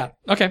women. yeah,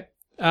 okay.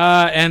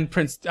 And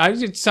Prince,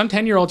 some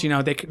 10-year-olds, they're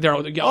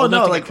old enough to get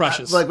like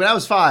crushes. like when I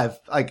was 5,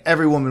 like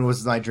every woman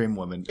was my dream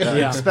woman.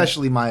 Yeah.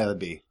 Especially Maya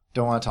B.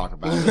 Don't want to talk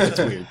about it. It's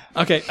weird.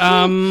 Okay,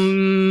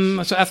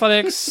 so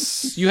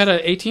athletics, you had an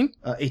 18.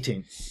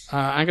 18.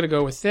 I'm going to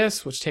go with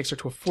this, which takes her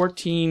to a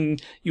 14.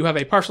 You have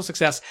a partial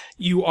success.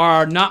 You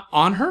are not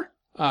on her.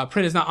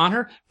 Prin is not on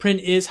her. Prin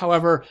is,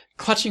 however,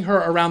 clutching her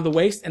around the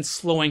waist and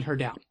slowing her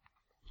down.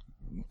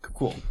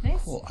 Cool.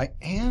 Cool. I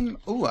am.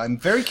 Oh, I'm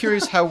very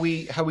curious how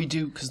we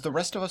do because the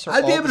rest of us are.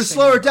 I'd all be able the to same.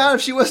 slow her down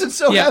if she wasn't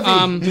so Yeah.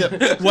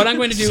 heavy. What I'm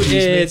going to do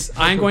is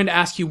I'm going to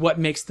ask you what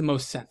makes the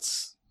most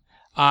sense.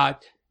 I'm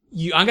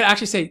going to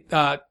actually say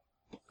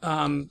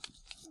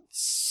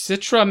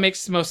Citra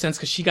makes the most sense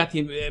because she got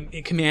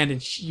the command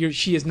and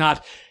she is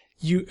not.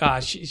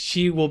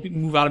 She will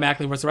move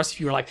automatically, whereas the rest of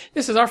you are like,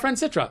 this is our friend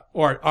Citra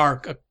or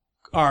our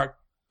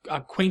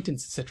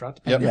acquaintance Citra,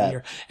 depending on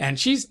here. And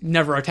she's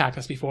never attacked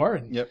us before,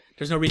 and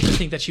there's no reason to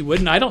think that she would.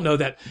 And I don't know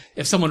that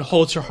if someone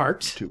holds her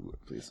heart,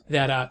 Please.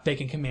 that they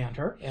can command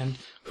her. And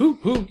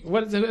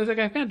what does the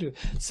guy command do?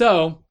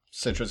 So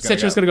Citra's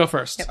Citra's going to go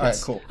first. All right,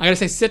 cool. I'm going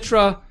to say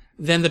Citra,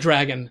 then the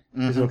dragon,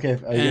 Is it okay?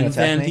 Are you and gonna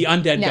then attack the me?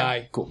 undead No.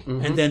 guy, Cool.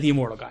 and then the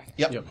immortal guy.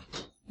 Yep.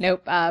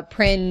 Nope.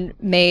 Prin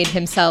made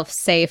himself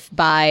safe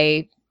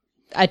by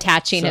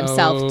attaching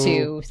himself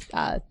to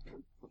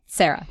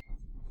Sarah.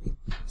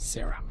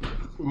 Sarah.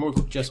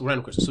 Just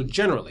random question. So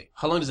generally,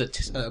 how long does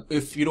it,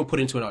 if you don't put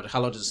into an object,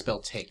 how long does a spell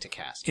take to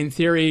cast? In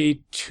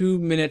theory, 2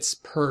 minutes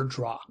per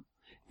draw.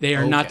 They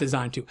are not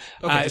designed to.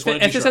 just wanted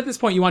to be If sure. at this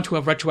point you want to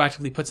have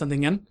retroactively put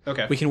something in,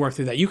 Okay. we can work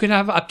through that. You can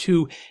have up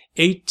to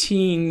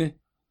 18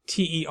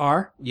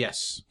 TER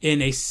Yes.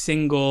 in a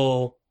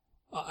single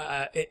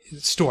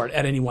stored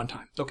at any one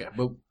time. Okay,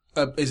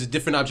 but is a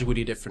different object with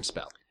a different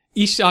spell?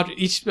 Each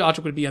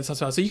object would be on some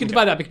spell. So you can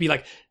divide that. It could be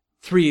like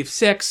 3 of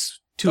 6,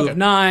 2 of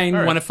 9,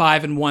 All right. 1 of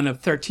 5, and 1 of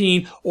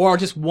 13, or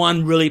just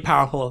one really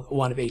powerful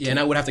 1 of 18. Yeah, and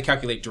I would have to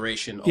calculate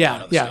duration. All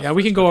that other stuff. Yeah.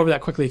 We can go over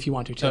that quickly if you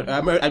want to, too.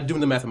 I'm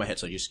doing the math in my head,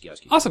 so just keep.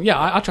 Awesome. Yeah,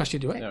 I'll trust you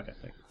to do it. Okay.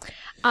 Thank you.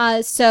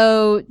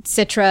 So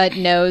Citra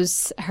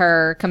knows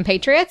her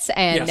compatriots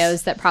and Yes.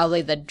 knows that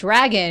probably the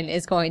dragon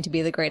is going to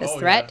be the greatest Oh,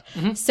 threat.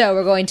 Mm-hmm. So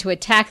we're going to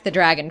attack the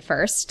dragon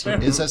first.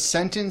 Is a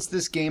sentence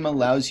this game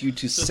allows you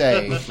to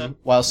say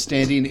while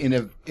standing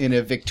in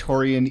a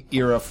Victorian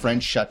era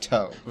French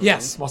chateau.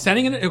 Yes, while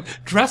standing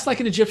dressed like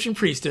an Egyptian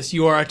priestess,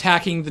 you are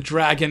attacking the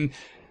dragon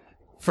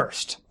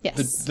first.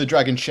 Yes. The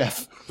dragon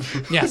chef,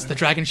 Yes, the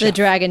dragon The chef.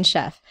 dragon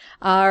chef.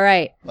 All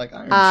right. like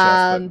Iron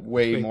Chef, but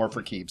way more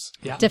for keeps.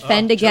 Yeah.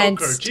 Defend Joker,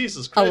 against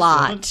Jesus a Christ,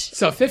 lot. woman.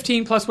 So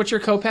 15 plus what's your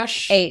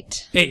Kopesh?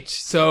 8. 8.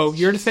 So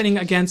you're defending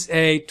against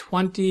a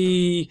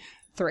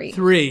 23.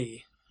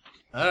 3.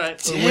 All right.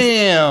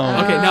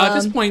 Damn. Okay, now at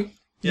this point,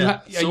 you Yeah.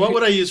 So what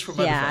would I use for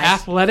my Yeah.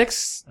 defense?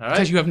 athletics, All right.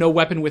 because you have no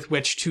weapon with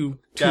which to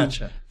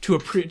Gotcha. to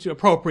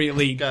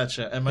appropriately.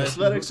 Gotcha. And my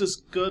athletics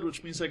is good,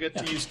 which means I get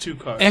to use 2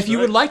 cards. If you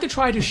would right? like to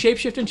try to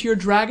shapeshift into your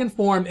dragon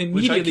form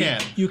immediately,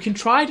 can. you can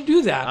try to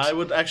do that. I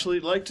would actually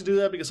like to do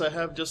that because I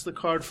have just the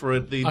card for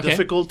it. The Okay.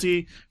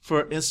 difficulty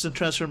for instant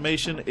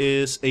transformation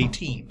is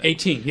 18.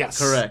 18, yes.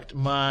 Correct.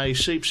 My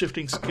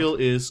shape-shifting skill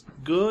is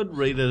good,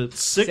 rated at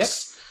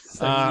 6.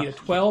 So you need a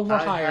 12 or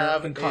I higher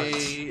have in cards.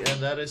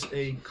 and that is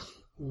a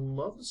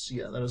clubs.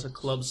 Yeah, that is a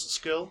clubs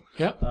skill.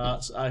 Yep.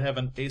 So I have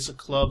an ace of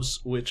clubs,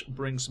 which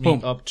brings me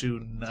Boom. up to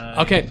 19,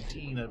 Okay.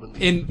 I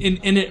believe.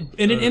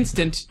 In an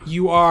instant,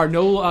 you are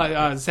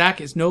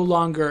Zach is no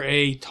longer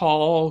a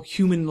tall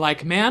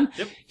human-like man.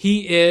 Yep.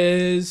 He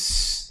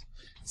is.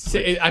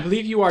 I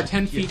believe you are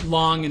 10 feet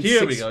long and Here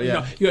 6, we go,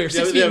 yeah. you're 6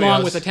 Yeah, feet there we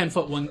long go. with a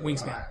 10-foot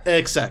wingspan.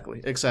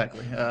 Exactly.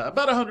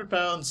 About 100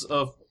 pounds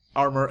of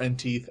armor and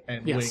teeth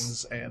and Yes.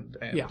 wings and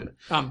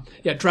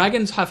Yeah.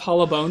 Dragons have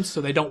hollow bones, so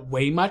they don't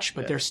weigh much,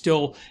 but they're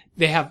still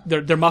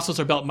their muscles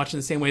are built much in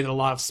the same way that a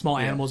lot of small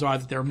animals are.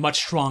 That they're much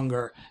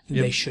stronger than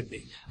they should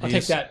be. I'll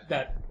Yes. take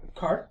that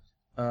card.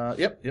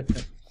 Yep.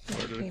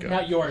 Where did it go?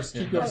 Not yours.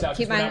 Keep yours out.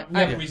 Keep 'cause mine. We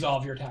haven't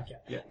resolved your attack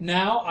yet. Yeah.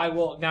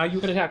 Now you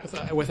can attack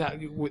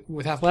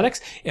with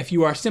athletics. If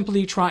you are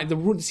simply trying,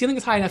 the ceiling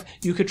is high enough,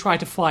 you could try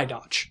to fly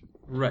dodge.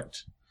 Right.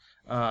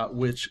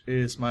 Which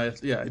is my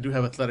I do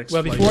have athletics.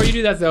 Well, flight. before you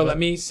do that though, let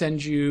me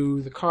send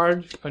you the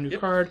card, a new Yep.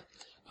 card,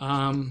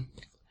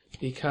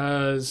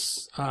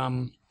 because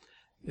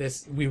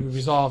we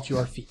resolved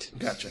your feat.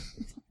 Gotcha.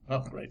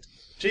 Oh, right.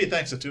 Gee,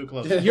 thanks to 2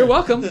 clubs. You're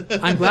welcome.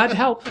 I'm glad to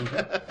help.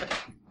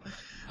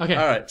 Okay.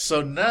 All right.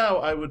 So now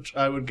I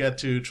would get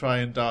to try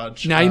and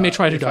dodge. Now you may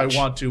try to if dodge. I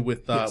want to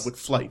with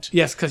flight.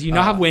 Yes, because you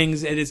now have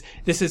wings.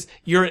 This is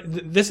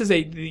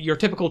your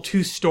typical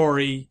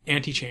 2-story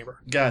antechamber.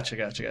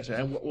 Gotcha.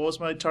 And what was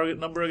my target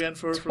number again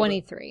for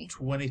 23.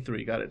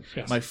 23. Got it.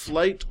 Yes. My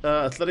flight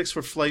athletics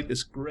for flight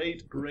is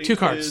great. 2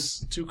 cards.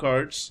 Is 2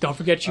 cards. Don't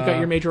forget you got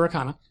your major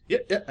arcana. Yeah,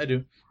 I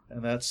do.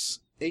 And that's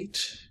 8.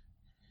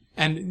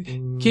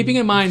 And keeping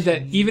in mind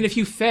that even if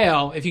you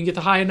fail, if you can get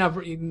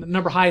the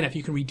number high enough,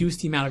 you can reduce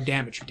the amount of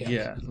damage you take.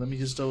 Yeah, let me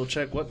just double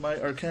check what my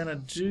arcana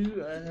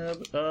do. I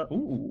have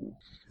All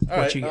What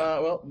right. you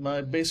got? Well,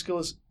 my base skill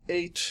is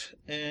 8,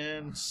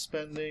 and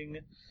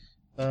spending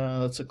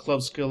that's a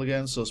club skill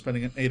again. So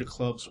spending an 8 of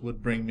clubs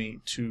would bring me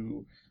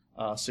to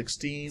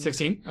 16.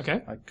 16.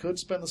 Okay. I could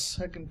spend the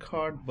second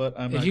card, but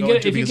I'm If not you going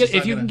get to. if you because get it's not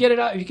if you can gonna- get it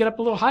up, if you get up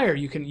a little higher,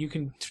 you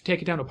can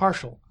take it down to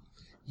partial.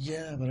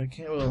 Yeah, but I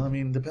can't. Well, I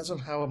mean, depends on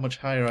how much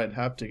higher I'd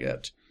have to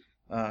get.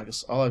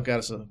 Because all I've got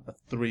is a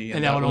 3,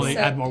 And that would only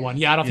add more 1.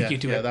 Yeah, I don't think you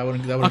do it. That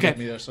wouldn't Okay. get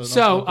me there. So,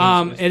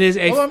 It is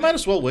a Well, I might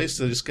as well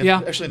waste it. Just get,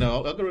 Yeah. Actually,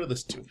 no. I'll get rid of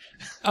this too.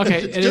 okay.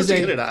 It just is to a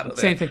get it out of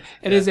there. same thing.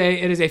 It is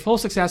a full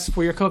success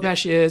for your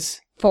Kopesh is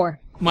 4.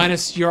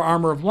 minus your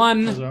armor of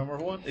 1. His armor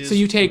 1 is So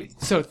you take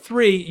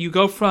 3. You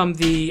go from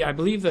I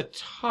believe the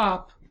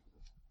top.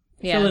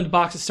 Fill in the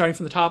boxes starting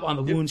from the top on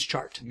the wounds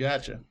chart.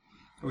 Gotcha.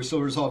 Are we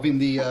still resolving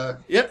the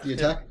Yep. the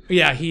attack?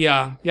 Yeah,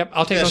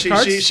 I'll take Yeah, those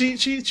cards. she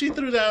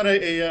threw down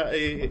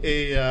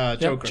a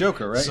Joker.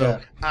 Joker, right? So, Yeah.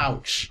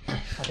 ouch.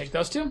 I'll take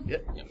those 2.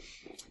 Yep.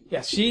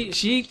 Yes,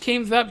 she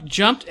came up,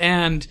 jumped,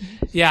 and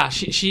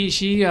she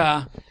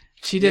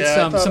did Yeah,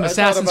 some I thought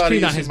Assassin's about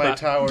Creed on using his my butt.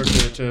 tower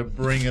to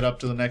bring it up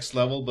to the next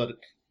level, but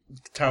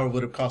the tower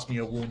would have cost me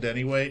a wound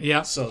anyway.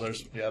 Yeah. So there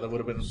would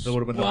have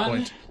been no One.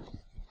 point.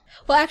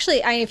 Well, actually,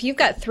 if you've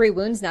got 3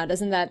 wounds now,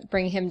 doesn't that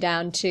bring him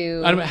down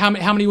to... I don't know, how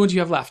many wounds do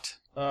you have left?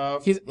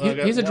 He's I got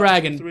a 1,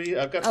 dragon. 2, 3.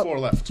 I've got 4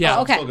 left. Yeah.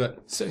 Oh, okay. Still good.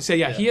 So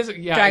yeah, he is.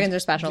 Yeah, Dragons are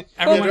special.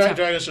 Everyone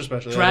Dragons are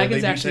special.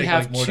 Dragons they do actually take,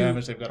 have more 2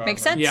 damage. They've got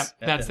Makes armor. sense.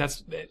 Yeah,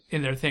 that's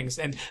in their things,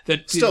 and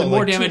the Still,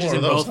 more like, 2 damage is more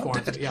in of those. both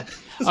forms. Yeah.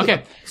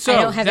 Okay, so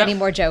I don't have that, any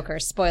more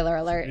jokers. Spoiler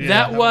alert. Yeah.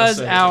 that I was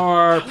wanna say.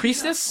 our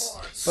priestess.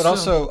 But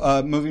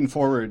also, moving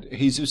forward,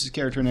 Jesus'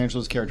 character and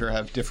Angela's character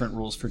have different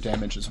rules for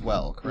damage as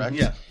well, correct?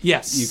 Yeah.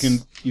 Yes,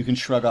 You can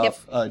shrug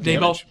off damage. They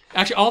both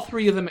actually all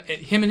 3 of them.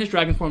 Him and his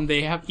dragon form.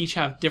 They each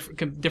have different.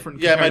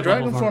 Yeah, my comparative level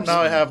dragon of form armors.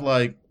 now I have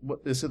what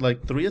is it,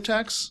 like 3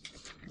 attacks?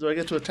 Do I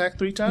get to attack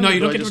 3 times? No, or you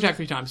do don't I get to just- attack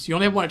 3 times. You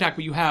only have 1 attack,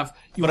 but you have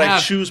But I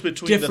choose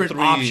between different the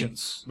 3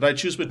 options. But I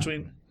choose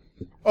between.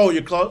 Oh,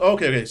 you claw.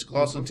 Okay. So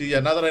claws and teeth. Yeah.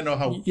 Now that I know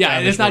how. Yeah,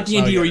 and damage it's not works, now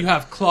I D&D get where it. you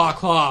have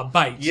claw,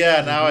 bite.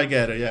 Yeah, now I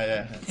get it.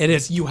 Yeah. It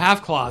is you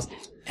have claws.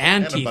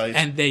 and a teeth, bite.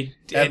 and they.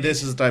 And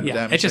this is the type of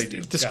damage It's just they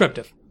do.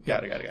 descriptive.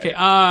 Got it. Okay.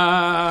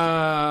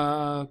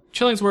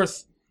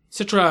 Chillingsworth,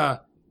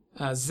 Citra,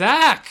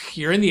 Zach,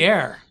 you're in the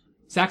air.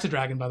 Zach's a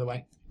dragon, by the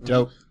way.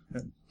 Dope.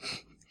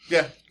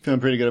 Yeah. Feeling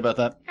pretty good about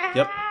that.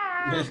 Yep.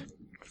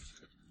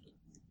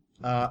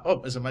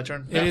 Is it my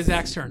turn? It is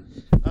Zach's turn.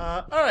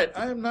 All right.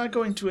 I am not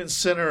going to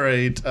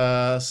incinerate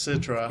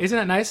Citra. Isn't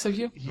that nice of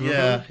you?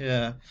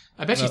 Yeah.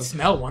 I bet she'd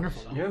smell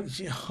wonderful, though.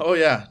 Yeah. Oh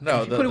yeah.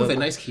 No. Put it with a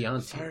nice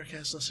Chianti.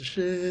 Firecast does a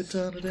shit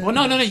ton of damage. Well,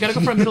 no. You gotta go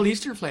for a Middle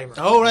Eastern flavor.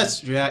 Oh,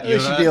 that's It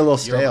should be a little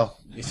stale.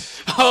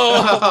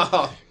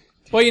 Oh.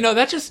 Well,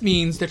 that just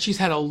means that she's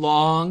had a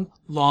long,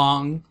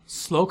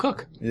 slow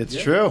cook. It's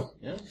true.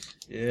 Yeah.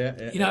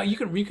 You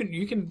can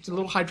a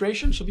little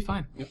hydration, she'll be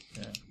fine.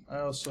 I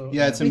also.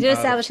 Yeah, it's We did in-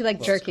 establish you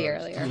like jerky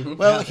earlier.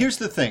 Well, here's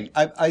the thing.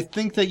 I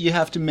think that you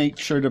have to make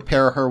sure to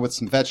pair her with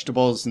some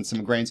vegetables and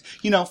some grains.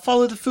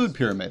 Follow the food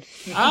pyramid.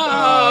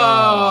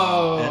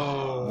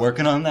 Oh.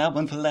 Working on that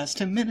one for the last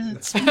 10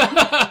 minutes. You should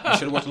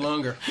have worked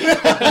longer.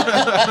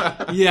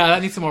 Yeah,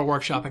 that needs some more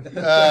workshopping.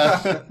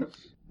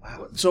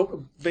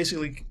 So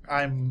basically,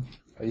 I'm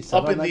Are you set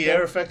up on in that the guy?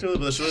 air effectively,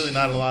 but there's really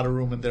not a lot of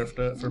room in there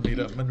for me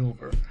to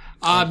maneuver.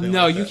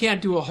 No, you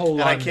can't do a whole And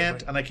lot. I of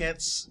can't. it. And I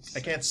can't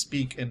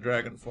speak in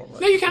dragon form.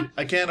 No, you can.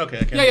 I can. Okay.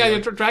 I can. Yeah.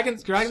 do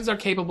that. Dragons are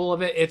capable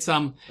of it. It's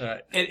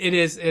Right. it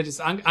is.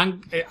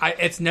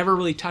 It's never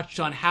really touched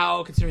on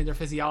how, considering their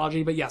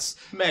physiology, but yes,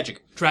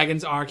 Magic.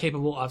 dragons are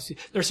capable of.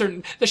 There's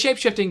certain the shape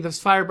shifting, the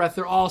fire breath.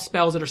 They're all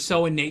spells that are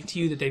so innate to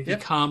you that they've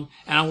become.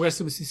 And I'm going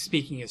to assume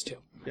speaking is too.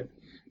 Yep.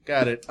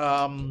 Got it.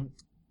 I'm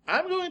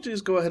going to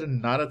just go ahead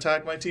and not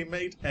attack my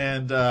teammate,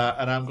 and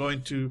I'm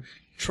going to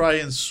try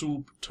and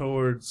swoop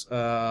towards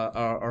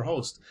our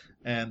host,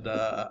 and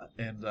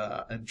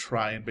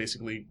try and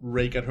basically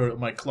rake at her with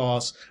my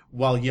claws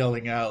while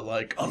yelling out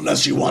like,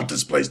 "Unless you want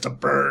this place to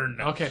burn."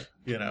 Okay.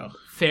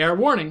 Fair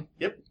warning.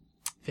 Yep.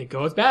 If it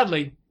goes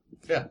badly,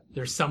 Yeah.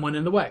 there's someone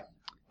in the way.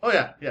 Oh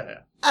yeah.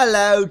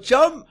 Hello,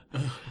 jump.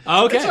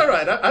 Okay. It's all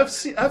right. I've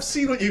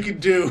seen what you can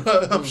do.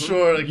 I'm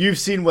sure. Like, You've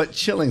seen what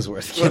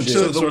Chillingsworth can what do.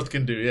 Chillingsworth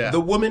can do. Yeah. The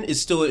woman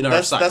is still in our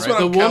That's- side, that's right? what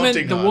The I'm woman,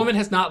 counting the on. woman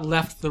has not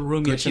left the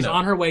room Good yet. to She's know.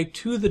 on her way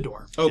to the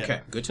door. Okay,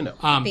 good to know.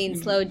 Being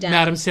slowed down.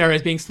 Madam Sarah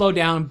is being slowed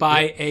down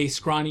by a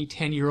scrawny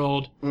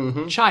 10-year-old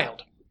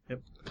child.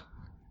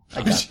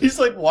 She's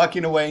like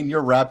walking away and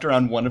you're wrapped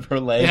around one of her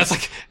legs. Yeah, it's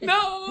like,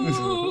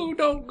 no,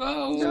 don't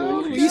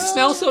go. You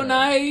smell so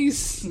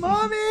nice.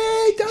 Mommy,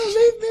 don't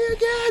leave me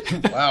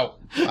again. Wow.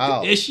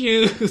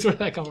 Issues. Where'd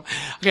that come from?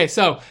 Okay,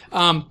 so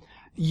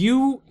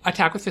you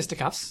attack with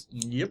fisticuffs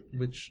Yep.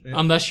 Which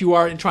unless you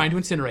are trying to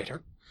incinerate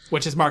her,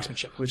 which is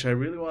marksmanship. which I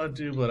really want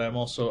to do, but I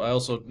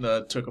also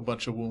took a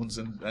bunch of wounds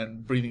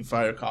and breathing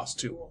fire cost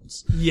 2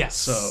 wounds.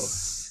 Yes.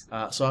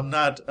 So I'm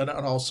not, and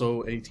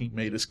also a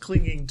teammate is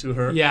clinging to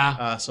her.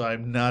 Yeah. So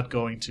I'm not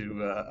going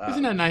to.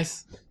 Isn't that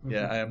nice?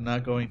 Yeah, I am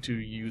not going to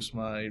use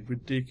my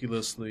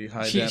ridiculously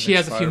high damage. She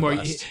has a few fire more.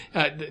 blast.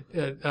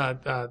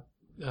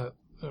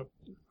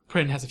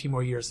 Prin has a few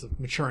more years of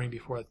maturing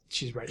before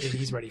he's ready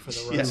for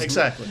the role. Yeah,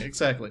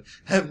 exactly.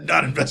 I have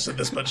not invested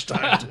this much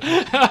time. To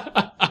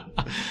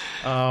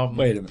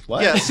Wait a minute.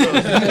 What? Yeah, so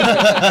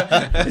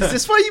Is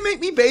this why you make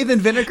me bathe in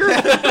vinegar?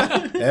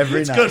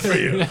 Every it's night. good for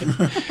you.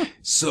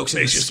 Soaks in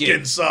the Makes your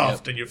skin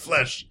soft and your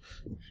flesh.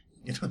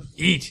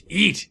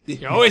 Eat.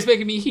 You're always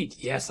making me eat.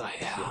 Yes, I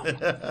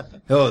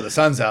am. Oh, the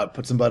sun's out.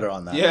 Put some butter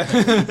on that. Yeah.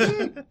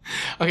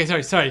 Okay,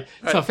 sorry.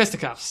 So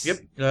fisticuffs.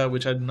 Yep,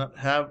 which I do not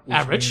have. Which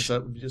Average. means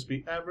that would just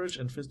be average,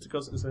 and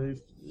fisticuffs is a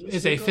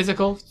Is a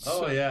physical.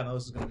 Oh yeah, no,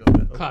 this is gonna go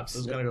bad. Clubs. This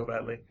is gonna go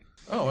badly.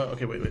 Oh,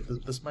 okay, wait.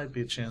 This might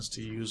be a chance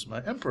to use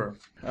my Emperor.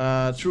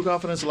 True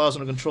Confidence allows him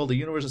to control the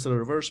universe instead of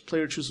reverse.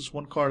 Player chooses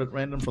one card at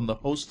random from the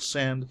host's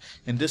hand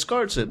and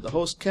discards it. The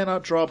host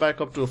cannot draw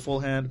back up to a full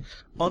hand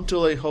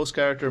until a host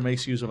character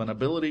makes use of an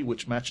ability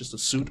which matches the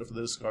suit of the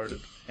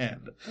discarded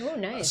hand. Oh,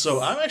 nice. So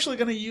I'm actually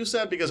going to use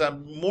that because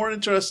I'm more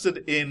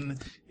interested in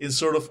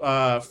sort of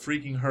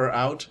freaking her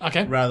out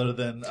Okay. rather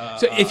than.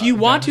 So if you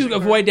want to damaging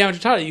her. avoid damage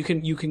entirely,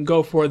 you can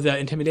go for the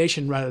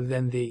intimidation rather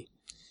than the.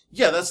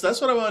 Yeah, that's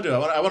what I want to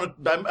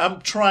do. I'm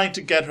trying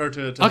to get her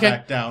to Okay.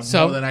 back down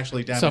So- more than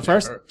actually damaging So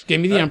first, her.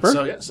 give me the Emperor.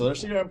 So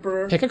there's the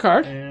Emperor. Pick a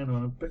card. And I'm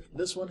going to pick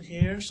this one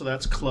here. So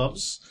that's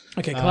clubs.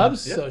 Okay,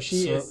 clubs. Yeah, So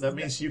she is. That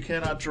means you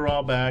cannot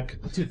draw back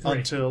 2, 3.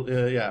 until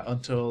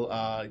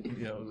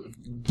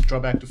draw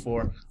back to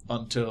 4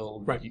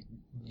 until Right.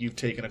 you've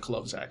taken a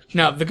clubs action.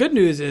 Now the good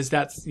news is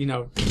that's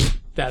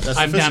That's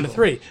I'm the down to physical.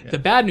 3. Yeah. The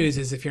bad news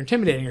is if you're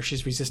intimidating her,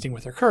 she's resisting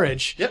with her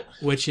courage, Yep.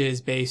 which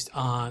is based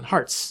on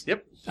hearts.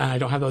 Yep. And I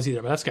don't have those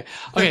either, but that's good.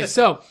 Okay,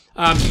 so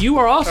you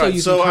are also All right,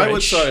 using so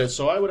courage.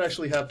 I would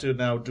actually have to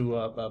now do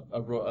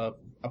a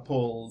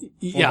pull for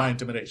Yeah. my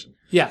intimidation.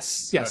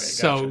 Yes. Okay,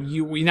 So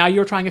gotcha. now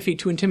you're trying a feat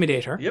to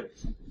intimidate her. Yep.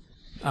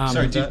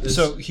 Sorry,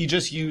 so he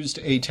just used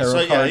a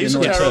tarot card. Yeah, he's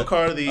a tarot to...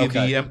 card,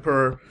 the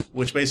Emperor,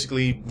 which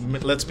basically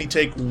lets me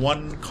take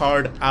one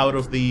card out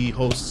of the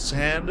host's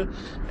hand,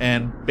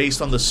 and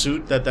based on the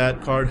suit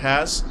that card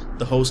has,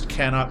 the host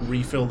cannot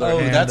refill their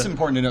hand. Oh, that's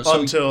important to know.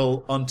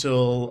 So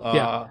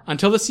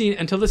until the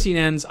scene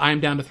ends,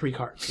 I'm down to 3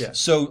 cards. Yeah.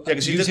 So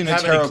using a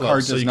tarot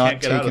card does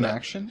not take an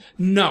action?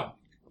 No.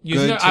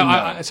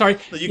 Sorry.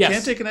 You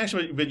can take an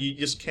action, but you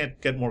just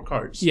can't get more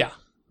cards. Yeah.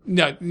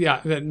 No,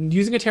 yeah.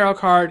 Using a tarot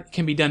card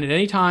can be done at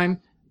any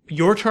time.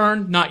 Your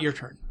turn, not your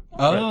turn.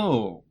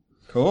 Oh,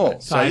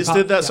 cool. So I just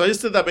did that. So I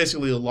just did that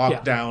basically to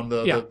lock down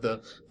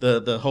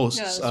the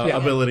host's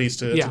abilities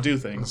to do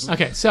things.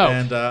 Okay,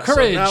 so So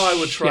courage. now I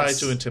would try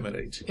to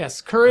intimidate. Yes,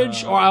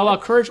 courage, or I'll allow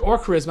courage or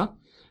charisma.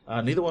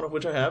 Neither one of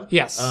which I have.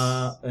 Yes.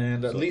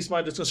 And at least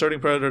my disconcerting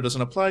predator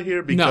doesn't apply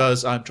here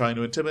because I'm trying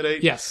to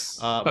intimidate. Yes.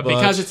 But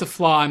because it's a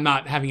flaw, I'm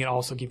not having it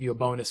also give you a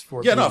bonus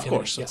for Yeah, no, of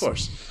course.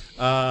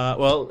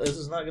 Well, this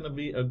is not going to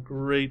be a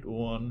great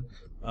one.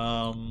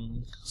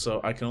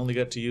 So I can only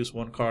get to use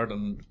one card,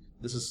 and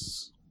this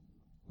is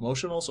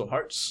emotional, so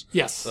hearts.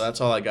 Yes. So that's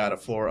all I got, a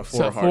four of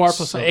so hearts. 4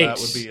 plus so 8. That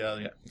would be,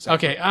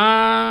 exactly.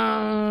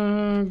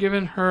 Okay,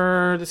 giving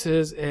her, this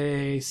is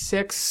a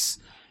 6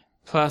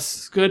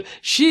 plus good.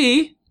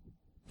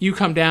 You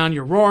come down,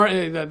 you're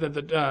roaring,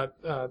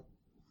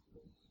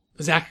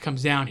 Zach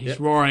comes down, he's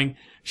roaring,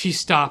 she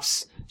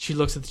stops, she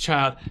looks at the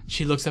child,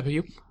 she looks up at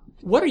you.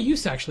 What are you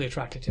sexually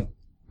attracted to?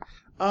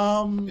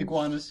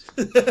 Iguanas.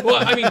 Well,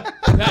 I mean,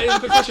 that is a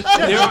good question.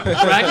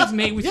 Dragons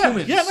mate with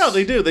humans. Yeah, no,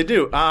 they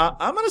do.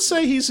 I'm going to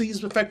say he's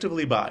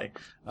effectively bi.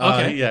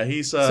 Okay. Yeah,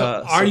 he's.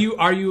 So are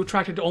you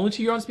attracted only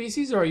to your own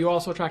species, or are you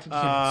also attracted to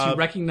humans? You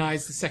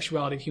recognize the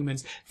sexuality of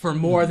humans for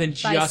more than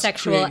just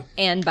bisexual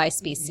and by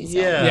species.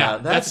 Yeah,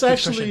 that's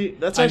actually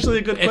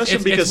a good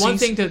question because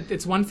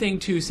it's one thing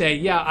to say,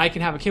 yeah, I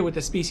can have a kid with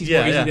this species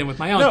more easily than with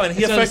my own. No, and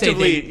he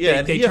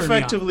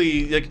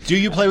effectively, like, do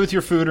you play with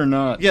your food or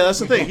not? Yeah, that's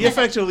the thing. He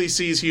effectively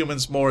sees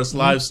humans more as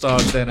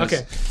livestock than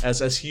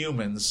as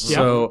humans. Yeah.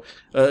 So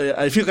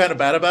I feel kind of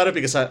bad about it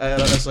because I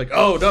was like,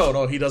 oh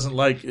no, he doesn't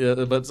like.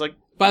 But it's like.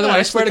 By the way,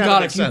 I swear to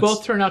God, if you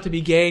both turn out to be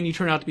gay and you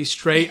turn out to be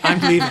straight, I'm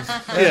leaving.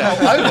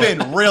 I've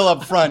been real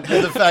upfront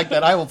with the fact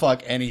that I will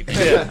fuck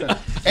anything.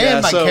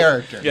 And my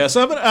character. Yeah,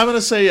 so I'm gonna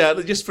say,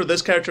 just for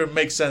this character, it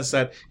makes sense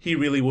that he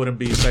really wouldn't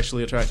be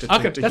sexually attracted to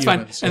humans. Okay, that's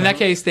fine. In that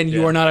case, then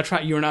you are not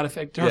attracted. You are not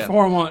affected. Her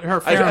pheromones.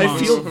 I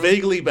feel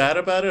vaguely bad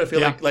about it. I feel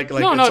like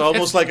it's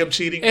almost like I'm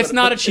cheating. It's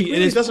not a cheat.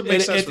 It doesn't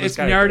make sense for this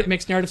character. It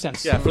makes narrative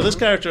sense. Yeah, for this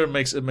character, it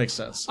makes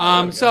sense.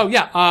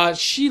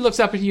 She looks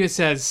up at you and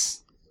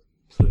says,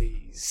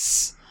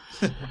 "Please."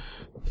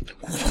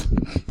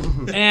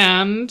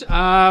 And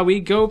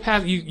we go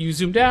past. You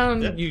zoom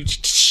down. You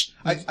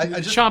I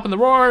just chomp in the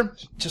roar.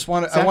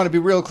 I want to be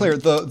real clear.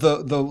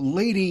 The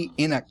lady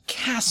in a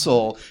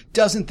castle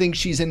doesn't think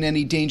she's in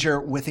any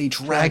danger with a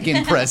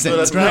dragon present.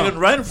 So the dragon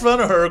right in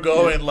front of her,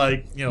 going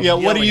like, Yeah,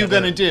 what are you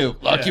gonna do?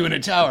 Lock you in a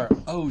tower?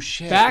 Oh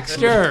shit,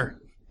 Baxter.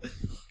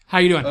 How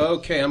you doing?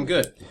 Okay, I'm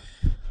good.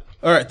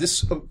 All right,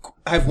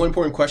 I have one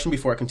important question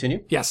before I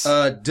continue. Yes.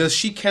 Does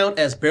she count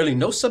as barely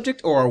know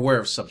subject or aware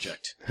of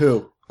subject?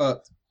 Who?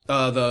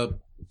 Aware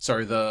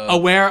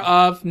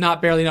of,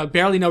 not barely know.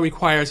 Barely know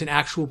requires an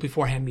actual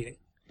beforehand meeting.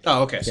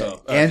 Oh, okay.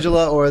 So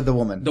Angela or the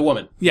woman? The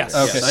woman. Yes.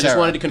 Okay. Yes. I just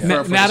wanted to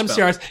confirm. Madam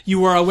Saris,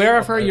 you were aware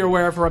of her. You're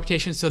aware of her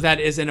reputation, so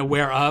that is an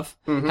aware of,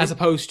 as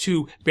opposed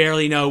to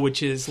barely know,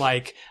 which is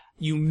like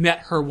you met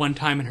her one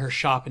time in her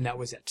shop and that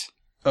was it.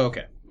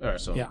 Okay. All right,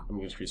 so I'm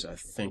going to increase that. I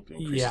think we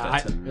increase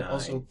that to 9.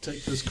 Also,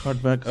 take this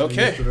card back.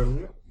 Okay.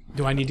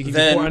 Do I need to give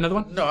you another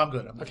one? No, I'm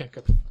good. Okay,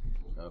 good.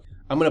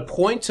 I'm going to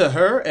point to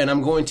her, and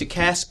I'm going to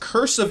cast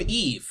Curse of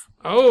Eve.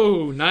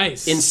 Oh,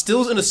 nice.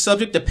 Instills in the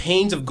subject the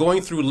pains of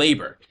going through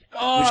labor,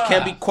 which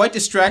can be quite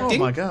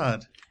distracting. Oh, my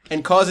God.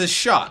 And causes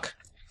shock.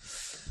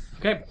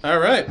 Okay. All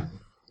right.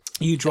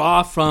 You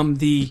draw from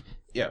the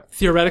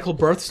theoretical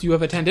births you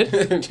have attended.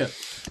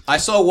 I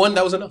saw one,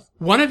 that was enough.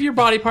 One of your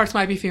body parts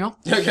might be female.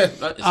 Okay,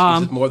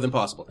 it's more than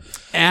possible.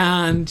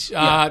 And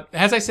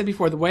as I said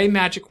before, the way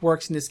magic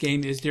works in this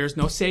game is there's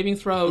no saving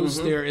throws,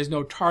 there is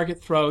no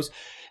target throws.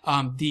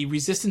 The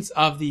resistance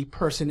of the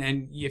person,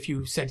 and if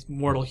you said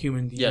mortal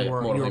human, you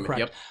were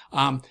correct,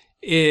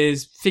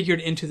 is figured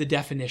into the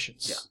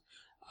definitions. Yeah.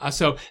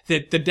 So the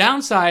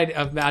downside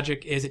of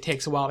magic is it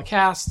takes a while to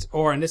cast,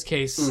 or in this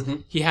case,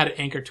 he had it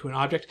anchored to an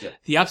object. Yeah.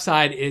 The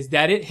upside is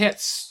that it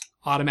hits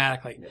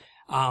automatically.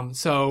 Yeah.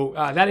 So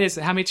that is,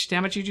 how much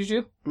damage did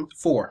you do?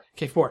 4.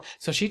 Okay, 4.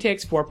 So she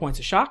takes 4 points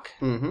of shock.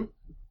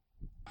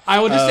 I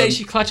will just say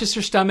she clutches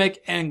her stomach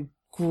and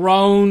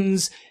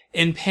groans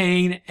in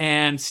pain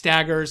and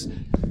staggers.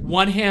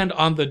 One hand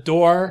on the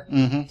door,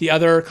 the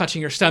other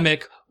clutching her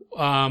stomach,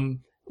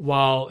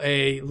 while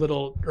a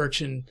little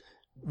urchin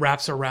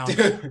wraps around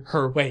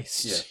her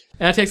waist. Yeah.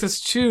 And that takes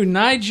us to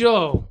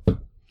Nigel.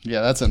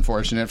 Yeah, that's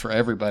unfortunate for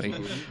everybody.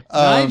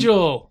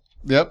 Nigel.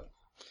 Yep.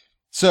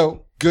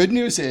 So, good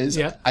news is,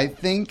 I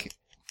think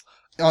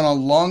on a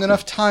long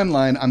enough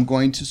timeline, I'm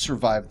going to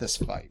survive this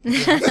fight.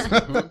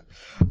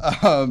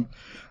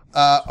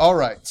 All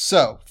right.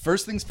 So,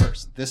 first things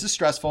first. This is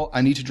stressful.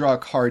 I need to draw a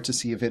card to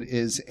see if it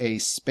is a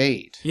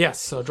spade. Yes,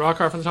 so draw a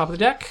card from the top of the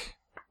deck.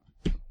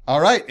 All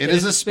right. It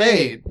is a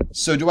spade.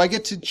 So, do I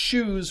get to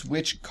choose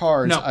which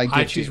cards No, I get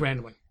I choose to?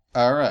 randomly.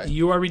 All right.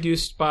 You are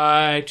reduced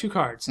by 2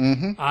 cards.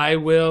 Mm-hmm. I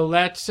will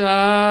let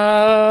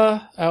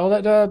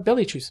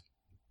Billy choose.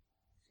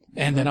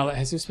 And then I'll let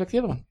Jesus pick the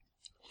other one.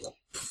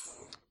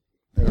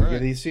 Did we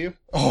give these to you?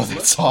 Oh,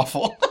 that's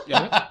awful.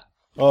 Yeah.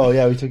 Oh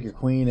yeah, we took your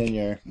queen and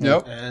your.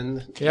 Yep.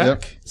 And Yeah.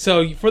 Yep.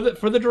 So for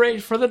the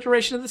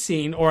duration of the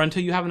scene, or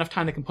until you have enough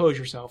time to compose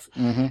yourself,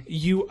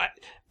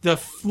 the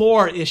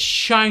floor is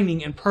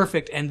shining and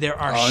perfect, and there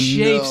are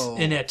shapes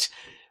in it,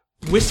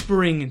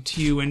 whispering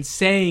to you and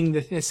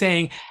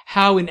saying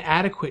how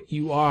inadequate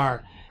you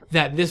are.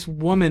 That this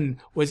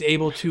woman was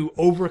able to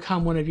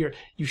overcome one of your.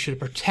 You should have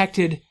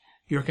protected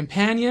your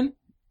companion,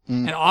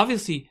 and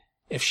obviously,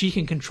 if she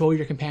can control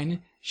your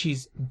companion,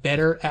 she's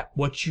better at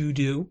what you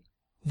do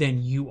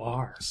than you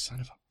are. Son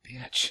of a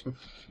bitch.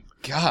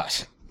 God.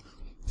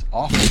 It's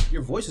awful.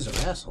 your voices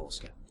are assholes,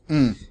 Scott.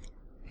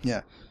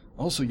 Yeah.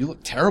 Also, you look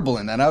terrible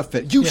in that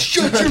outfit. You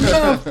shut your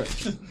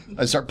mouth!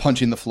 I start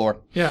punching the floor.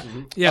 Yeah,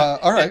 yeah.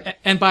 All right.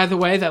 And by the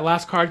way, that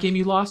last card game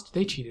you lost,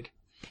 they cheated.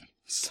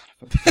 Son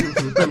of a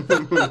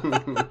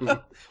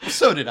bitch.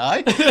 So did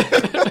I.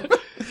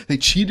 They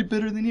cheated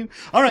better than you?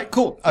 All right,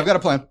 cool. I've got a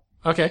plan.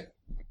 Okay.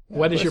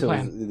 What is your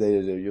plan? They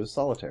use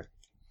solitaire.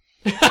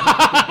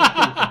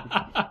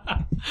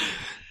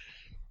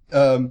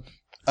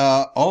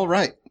 All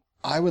right.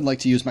 I would like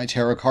to use my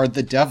tarot card,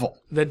 the Devil.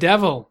 The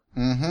Devil.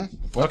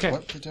 Mm-hmm. Okay.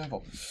 What the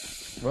Devil?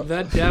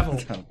 The Devil.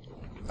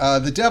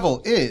 The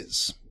Devil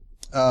is,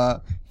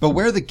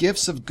 beware the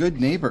gifts of good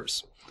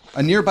neighbors.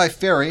 A nearby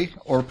fairy,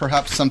 or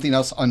perhaps something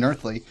else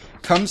unearthly,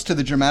 comes to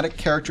the dramatic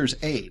character's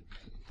aid,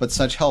 but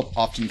such help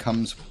often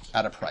comes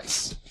at a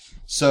price.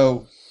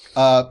 So,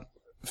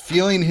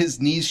 feeling his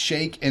knees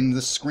shake and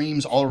the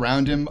screams all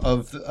around him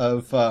of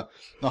the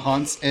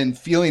haunts, and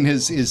feeling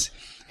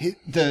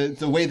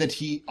the way that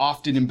he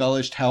often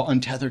embellished how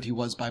untethered he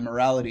was by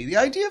morality. The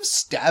idea of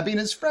stabbing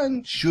his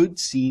friend should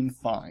seem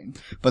fine,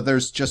 but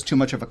there's just too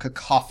much of a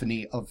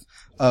cacophony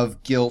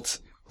of guilt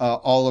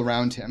all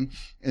around him.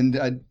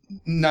 And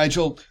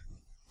Nigel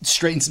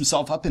straightens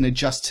himself up and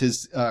adjusts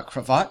his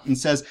cravat and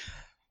says,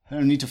 "I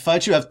don't need to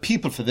fight you. I have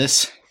people for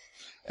this."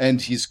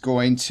 And he's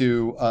going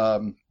to,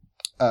 I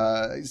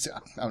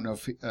don't know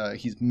if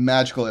he's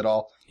magical at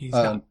all. He's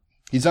not.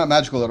 He's not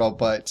magical at all,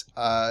 but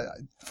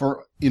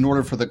in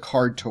order for the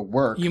card to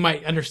work, You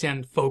might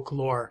understand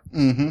folklore.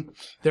 Mm-hmm.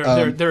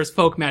 There is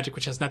folk magic,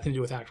 which has nothing to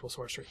do with actual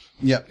sorcery.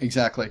 Yeah,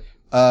 exactly.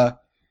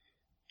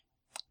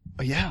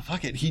 Yeah,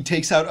 fuck it. He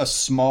takes out a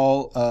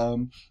small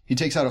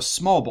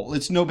bowl.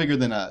 It's no bigger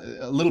than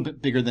a little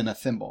bit bigger than a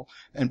thimble,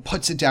 and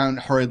puts it down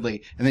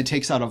hurriedly, and then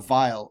takes out a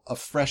vial of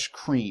fresh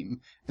cream,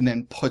 and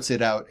then puts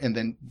it out, and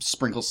then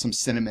sprinkles some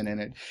cinnamon in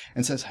it,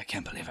 and says, "I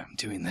can't believe I'm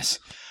doing this.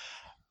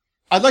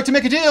 I'd like to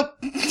make a deal."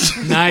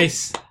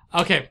 Nice.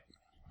 Okay.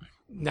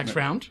 Next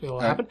round. What will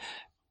happen?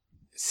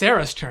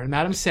 Sarah's turn.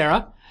 Madam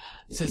Sarah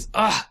says,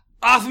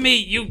 off me,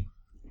 you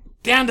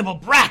damnable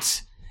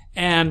brat!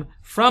 And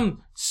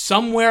from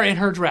somewhere in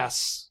her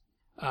dress,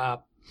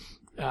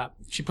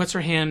 she puts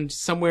her hand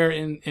somewhere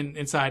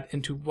inside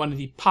into one of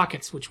the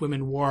pockets which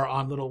women wore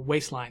on little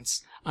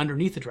waistlines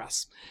underneath the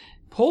dress.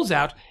 Pulls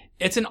out.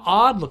 It's an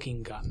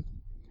odd-looking gun,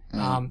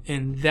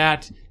 in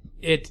that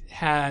it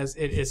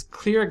is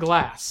clear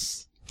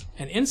glass,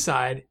 and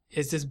inside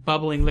is this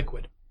bubbling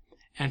liquid.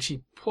 And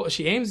she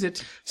aims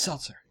it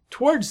Seltzer.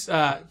 towards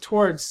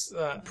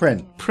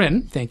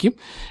Prin, thank you,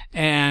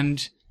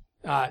 and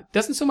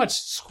doesn't so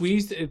much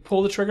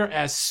pull the trigger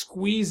as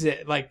squeeze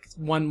it like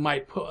one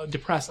might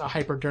depress a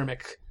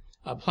hypodermic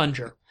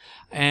plunger.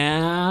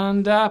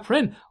 And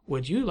Prin,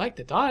 would you like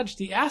to dodge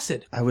the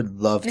acid? I would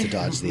love to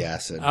dodge the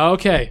acid.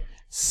 Okay,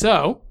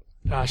 so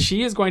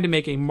she is going to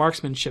make a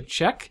marksmanship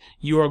check.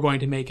 You are going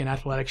to make an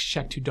athletics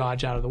check to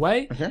dodge out of the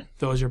way. Okay.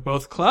 Those are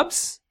both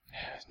clubs.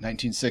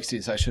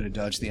 1960s. I should have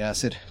dodged the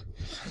acid.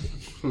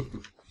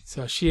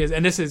 So she is,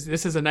 and this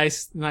is a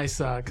nice,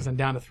 because I'm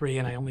down to 3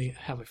 and I only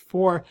have a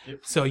 4. Yep.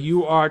 So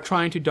you are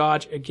trying to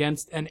dodge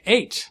against an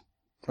 8.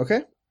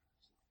 Okay.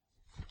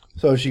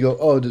 So she go,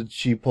 oh, did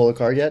she pull a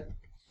card yet?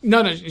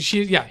 No, here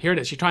it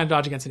is. She's trying to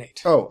dodge against an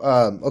 8.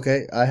 Oh,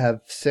 okay. I have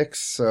 6,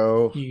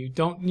 so. You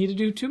don't need to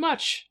do too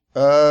much.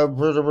 If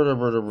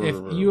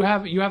If you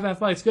have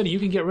athletics good, you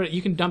can get rid.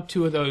 You can dump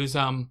 2 of those,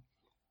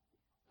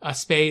 a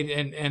spade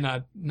and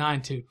a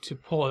 9 to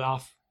pull it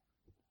off,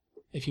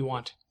 if you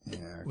want. Yeah,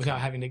 okay.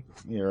 Without having to.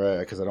 You're right,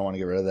 because I don't want to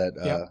get rid of that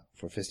Yep.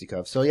 for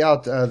fisticuffs. So yeah,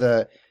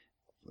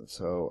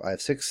 so I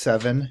have 6,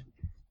 7,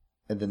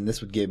 and then this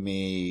would give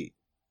me.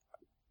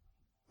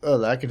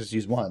 Oh, I could just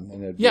use 1.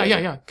 And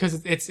Yeah.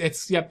 Because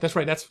it's yep. That's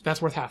right.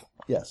 That's worth half.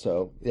 Yeah.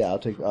 So yeah,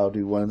 I'll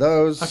do 1 of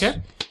those.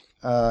 Okay.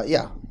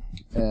 Yeah,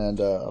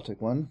 and I'll take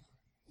 1.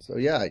 So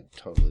yeah, I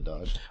totally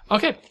dodged.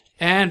 Okay,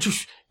 and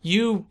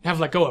you have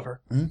let go of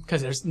her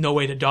because there's no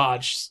way to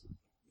dodge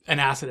an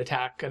acid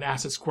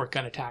squirt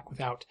gun attack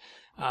without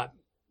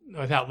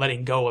without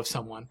letting go of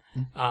someone.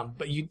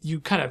 But you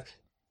kind of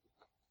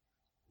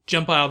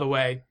jump out of the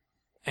way,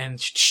 and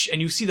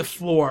you see the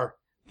floor,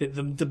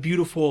 the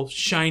beautiful,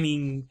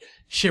 shining,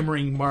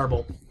 shimmering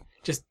marble.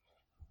 Just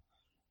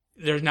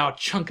there's now a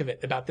chunk of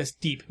it about this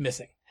deep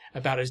missing,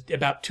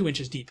 about 2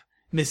 inches deep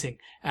missing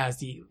as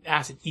the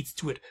acid eats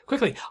to it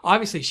quickly.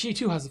 Obviously, she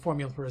too has the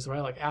formula for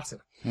Israelic acid.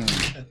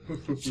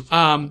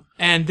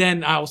 And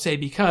then I will say,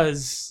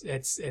 because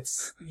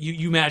it's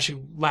you manage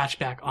to latch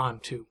back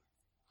onto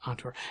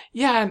her.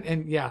 Yeah,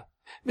 and yeah,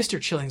 Mr.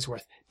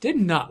 Chillingsworth did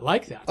not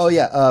like that. Oh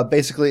yeah,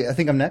 basically, I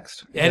think I'm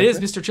next. It is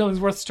Mr.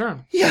 Chillingsworth's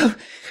turn. Yeah,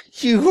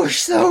 you are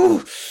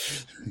so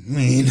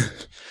mean.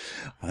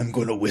 I'm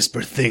going to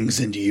whisper things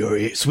into your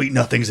ear, sweet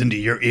nothings into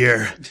your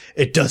ear.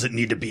 It doesn't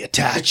need to be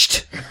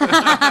attached.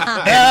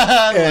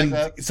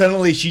 and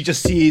suddenly she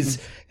just sees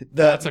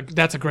That's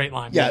a great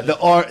line. Yeah,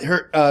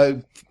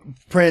 her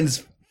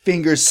Prin's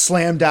fingers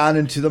slam down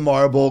into the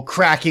marble,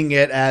 cracking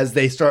it as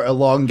they start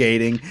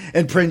elongating,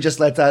 and Prin just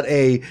lets out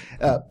a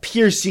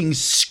piercing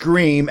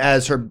scream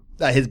as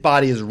his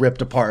body is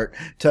ripped apart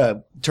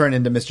to turn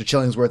into Mr.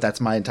 Chillingsworth. That's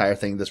my entire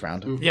thing this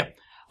round. Yep.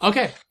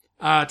 Okay.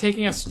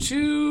 Taking us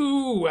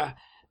to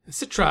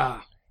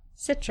Citra.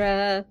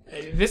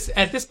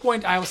 At this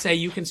point, I will say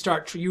you can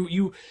start.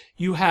 You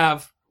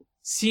have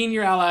seen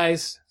your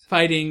allies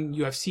fighting.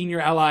 You have seen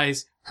your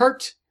allies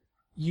hurt.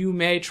 You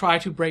may try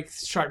to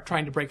start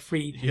trying to break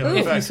free if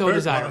you so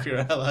desire. One of your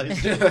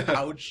allies.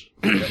 Ouch.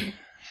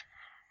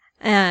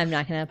 I'm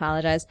not going to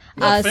apologize.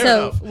 No, fair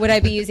enough. Would I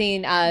be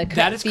using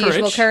that is the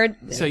usual courage.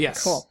 courage? So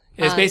yes, Cool.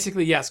 It's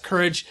basically yes.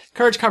 Courage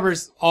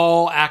covers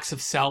all acts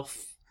of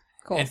self.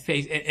 Cool. And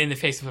in the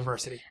face of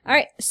adversity. All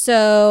right.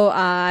 So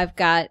I've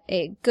got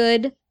a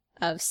good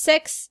of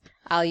 6.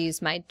 I'll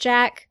use my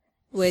jack,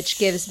 which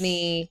gives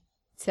me,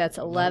 so that's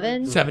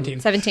 11. 17.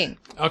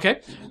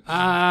 Okay.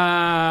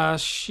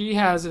 She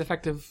has an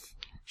effective.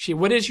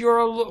 What is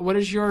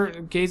your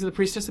Gaze of the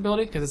Priestess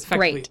ability? Because it's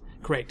effectively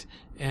great.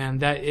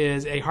 And that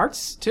is a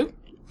hearts too.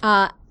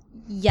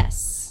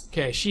 Yes.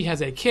 Okay. She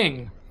has a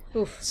king.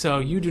 Oof. So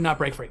you do not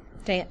break free.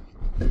 Dang it.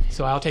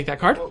 So I'll take that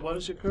card. What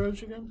is your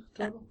courage again?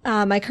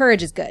 My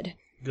courage is good.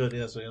 Good,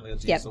 yeah, so you only have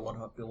to Yep. use the one.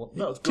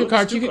 No, it's Two good,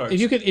 cards. it's two cards.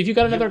 If you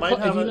got another.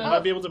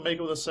 might be able to make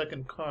it with a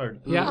second card.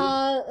 Yeah.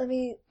 Let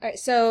me. All right.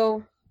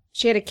 So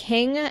she had a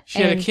king.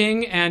 She had a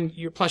king, and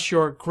plus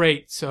your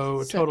great,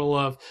 so a total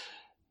of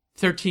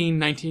 13,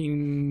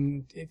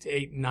 19,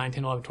 8, 9,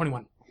 10, 11,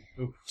 21.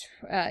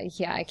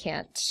 Yeah, I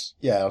can't.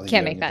 Yeah, I don't think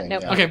Can't you make do that, anything,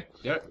 nope. yeah. Okay.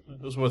 Yeah,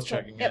 it was worth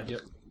checking. Yep. Yeah.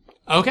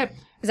 Okay.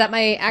 Is that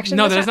my action?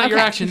 No, this that is time? not your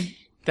Okay. action.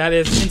 That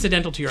is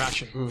incidental to your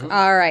action.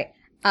 All right.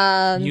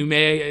 You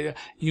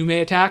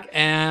may attack,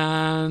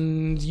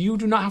 and you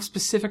do not have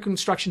specific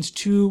instructions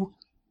to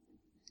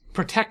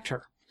protect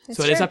her.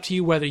 So it is true. up to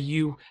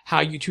you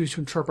how you choose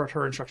to interpret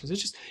her instructions.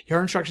 It's just her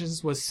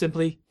instructions was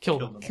simply kill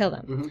them. Kill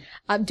them.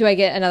 Do I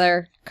get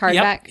another card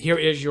Yep. back? Here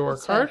is your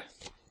card.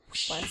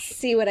 Let's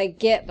see what I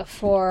get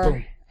before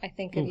Boom. I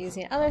think of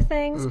using other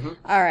things.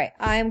 All right.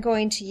 I'm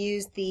going to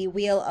use the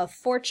Wheel of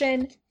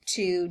Fortune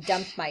to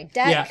dump my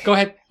deck. Yeah, go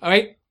ahead. All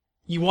right.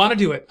 You want to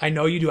do it. I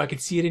know you do. I can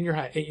see it in your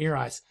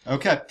eyes.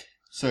 Okay,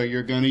 so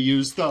you're going to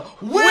use the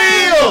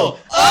Wheel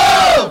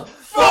of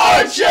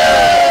Fortune!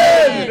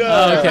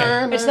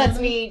 Okay. Which lets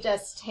me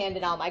just hand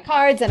in all my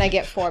cards and I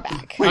get 4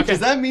 back. Wait, does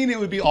that mean it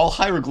would be all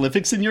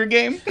hieroglyphics in your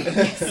game?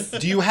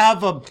 Do you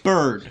have a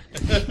bird?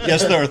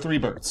 Yes, there are 3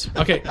 birds.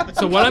 Okay,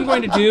 so what I'm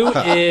going to do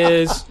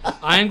is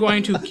I'm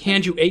going to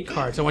hand you 8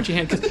 cards. I want you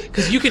to hand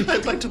because you can.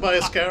 I'd like to buy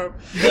a scarab.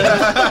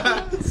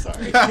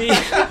 Sorry.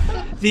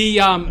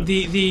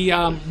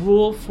 The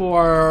rule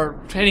for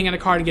handing in a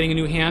card and getting a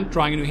new hand,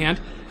 drawing a new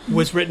hand,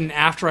 was written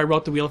after I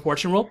wrote the Wheel of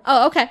Fortune rule.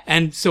 Oh, okay.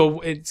 And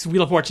so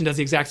Wheel of Fortune does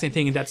the exact same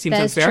thing, and that seems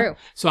That is unfair. true.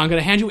 So I'm going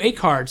to hand you 8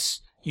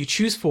 cards. You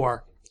choose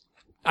 4.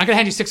 I'm going to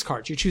hand you 6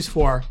 cards. You choose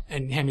 4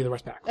 and hand me the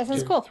rest back. That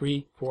sounds 2, cool.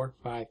 3, 4,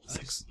 5,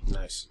 6.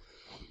 Nice.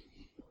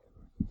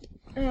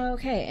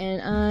 Okay,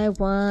 and I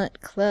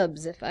want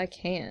clubs if I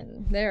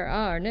can. There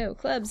are no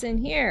clubs in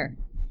here.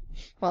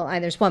 Well,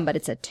 there's one, but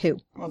it's a 2.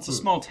 Well, it's a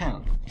small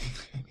town.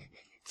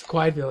 It's a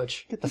quiet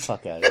village. Get the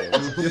fuck out of here.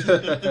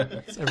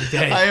 It's every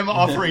day. I am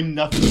offering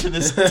nothing to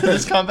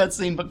this combat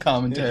scene but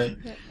commentary.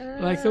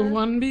 Like the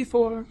one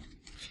before.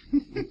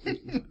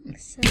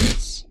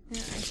 Except,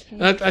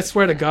 I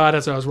swear to God,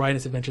 as I was writing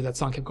this adventure, that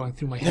song kept going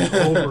through my head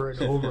over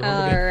and over and over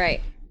all again.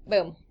 right.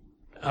 Boom.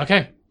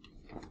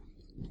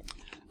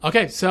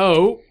 Okay,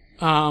 so,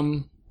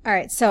 All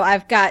right, so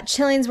I've got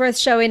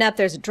Chillingsworth showing up.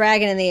 There's a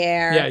dragon in the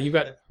air. yeah, you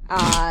got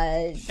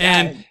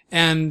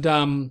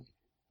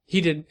he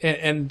did,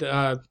 and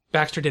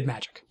Baxter did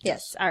magic.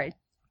 Yes. All right.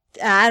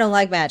 I don't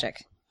like magic.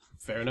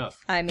 Fair enough.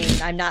 I mean,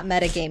 I'm not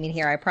metagaming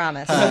here, I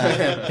promise.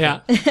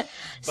 Yeah,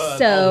 But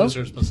So, all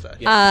losers must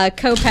die.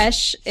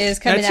 Kopesh is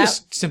coming that's out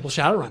just simple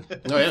Shadowrun.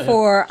 Oh, yeah.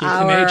 for the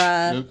our...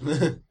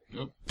 mage.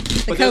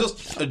 But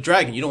there's a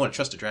dragon. You don't want to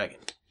trust a dragon.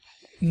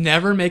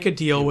 Never make a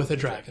deal with a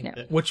dragon,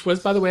 which was,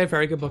 by the way, a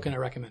very good book, and I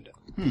recommend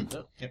it.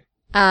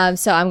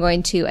 So I'm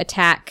going to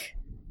attack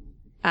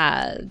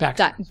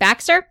Baxter.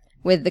 Baxter.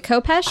 with the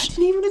Khopesh.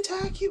 Didn't even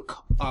attack you.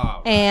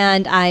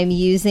 And I'm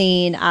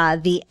using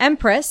the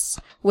Empress,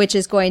 which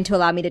is going to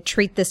allow me to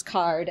treat this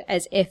card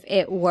as if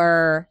it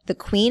were the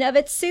queen of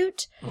its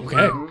suit.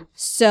 Okay.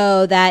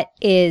 So that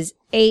is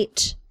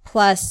 8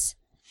 plus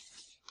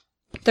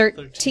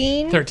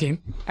 13. 13.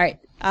 All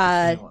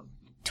right.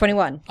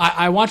 21.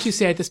 I want to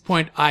say at this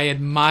point, I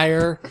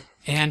admire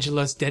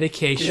Angela's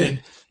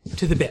dedication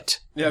to the bit.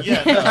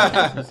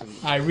 Yeah,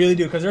 I really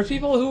do, because there are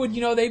people who would,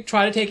 they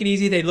try to take it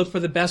easy. They look for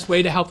the best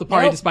way to help the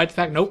party, despite the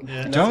fact,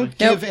 Don't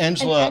give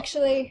Angela.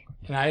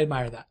 And I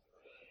admire that.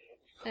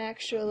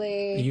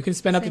 Actually, You can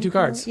spend up to 2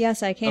 cards.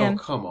 Yes, I can. Oh,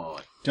 come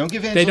on. Don't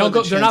give Angela. They don't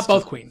go. the They're chance not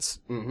both to- queens.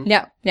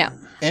 No.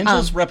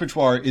 Angela's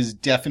repertoire is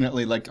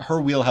definitely like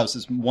her wheelhouse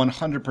is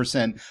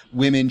 100%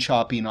 women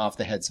chopping off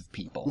the heads of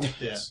people.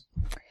 Yes.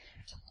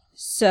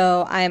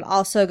 So I'm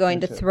also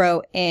going to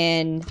throw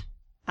in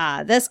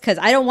this because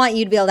I don't want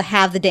you to be able to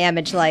have the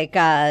damage like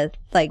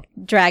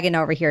Dragon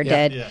over here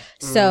did. Yeah.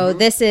 So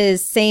this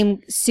is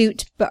same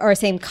suit or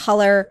same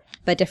color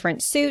but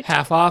different suit.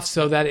 Half off,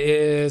 so that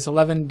is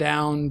 11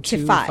 down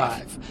to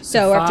 5.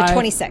 So we're up to 5,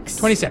 26.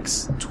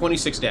 26.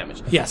 26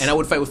 damage. Yes. And I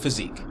would fight with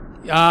physique.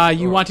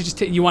 You want to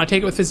just you want to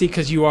take it with physique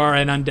because you are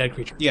an undead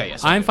creature. Yeah,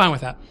 yes. I'm fine with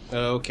that.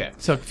 Okay.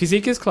 So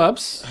physique is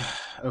clubs.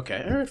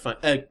 Okay. All right,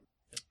 fine.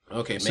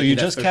 Okay. So you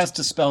just cast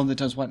a spell that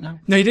does what now?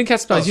 No, he didn't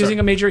cast spell. Oh, He's using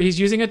a major. He's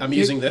using it. I'm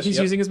using this, He's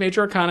yep. using his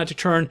major arcana to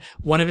turn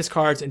one of his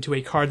cards into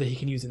a card that he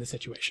can use in the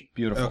situation.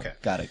 Beautiful. Okay.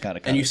 Got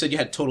it. And you said you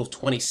had a total of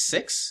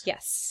 26?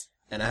 Yes.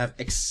 And I have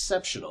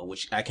exceptional,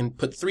 which I can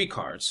put 3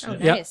 cards. Oh,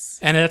 Yep. nice.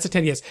 And that's a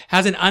 10. Yes,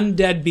 has an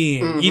undead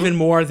being even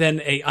more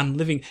than a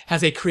unliving.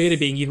 Has a created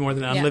being even more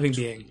than an unliving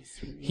being.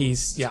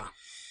 He's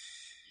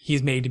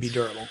made to be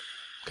durable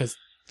because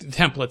the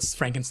template's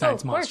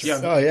Frankenstein's of course. monster. Yeah.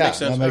 Oh yeah, Makes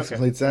sense. that makes Okay.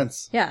 complete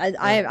sense. Yeah,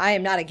 I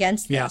am not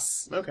against Yeah.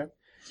 this. Okay.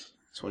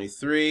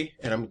 23,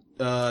 and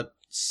I'm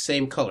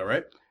same color,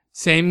 right?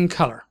 Same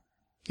color.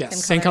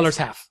 Yes, same color's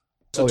half.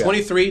 So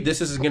 23,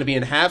 this is going to be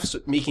in half, so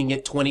making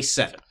it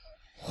 27.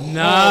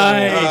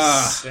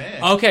 Nice.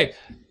 Damn. Okay,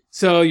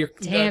 so your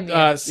Damn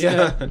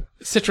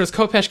Citra's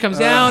Khopesh comes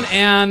down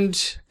and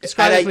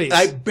describe it, And please.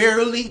 I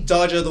barely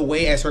dodge out of the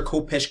way as her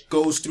Khopesh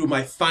goes through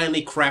my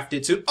finely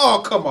crafted suit.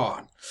 Oh, come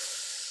on.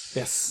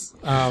 Yes.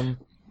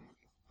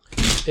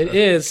 It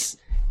is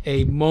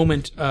a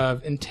moment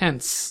of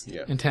intense.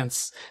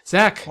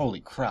 Zach. Holy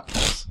crap.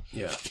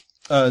 Yeah.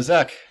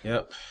 Zach.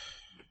 Yep.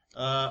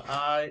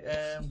 I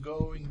am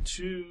going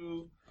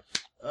to.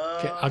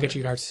 Okay, I'll get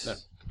you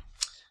cards.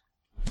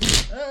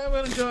 I'm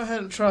going to go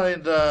ahead and try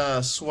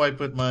and swipe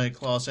with my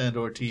claws and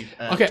or teeth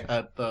at, Okay.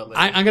 at the lady.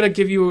 I'm going to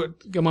give you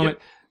a moment.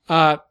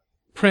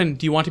 Prin,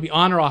 do you want to be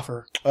on or off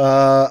her?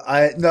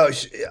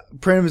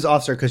 Prim is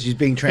off her because she's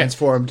being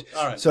transformed.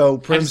 All right. So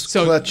Prim's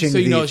clutching so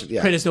you know the.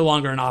 Prin is no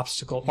longer an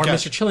obstacle, or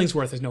Gotcha. Mr.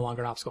 Chillingsworth is no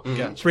longer an obstacle.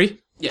 Gotcha. 3,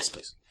 Yes,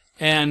 please.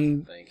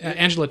 and Thank you.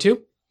 Angela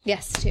 2.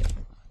 Yes, too.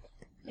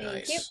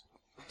 Nice. you.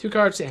 2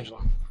 cards to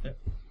Angela. Yep.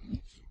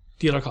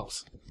 Dealer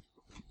calls.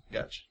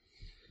 Gotcha.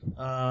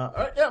 All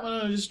right, yeah, I'm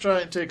gonna just try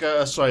and take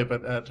a swipe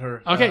at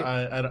her. Okay.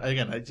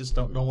 I just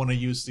don't want to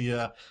use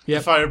the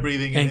Yep. fire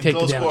breathing And in take the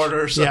close damage.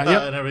 quarters Yeah,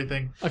 yep. and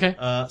everything. Okay.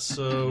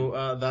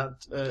 So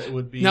that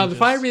would be Now, the just-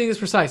 fire breathing is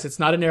precise. It's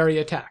not an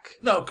area attack.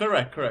 No,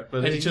 correct. But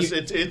And it's just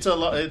you- it's a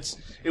lot.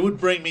 It would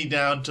bring me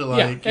down to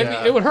like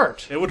it would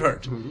hurt. It would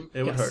hurt.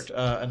 It would Yes. hurt.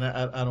 And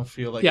I don't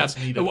feel like Yes.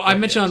 it's needed. Well, I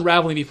mentioned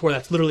unraveling before.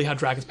 That's literally how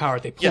dragons power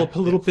it. They pull Yeah. up a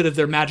little bit of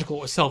their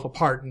magical self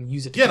apart and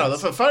use it to Yeah, no,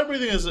 defense. the fire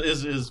breathing is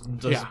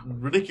does Yeah.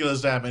 ridiculous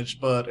damage,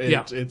 but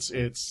Yeah. it's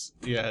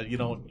you're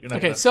not Okay,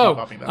 gonna so keep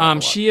popping that a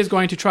lot. she is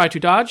going to try to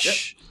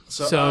dodge.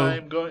 So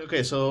I'm going.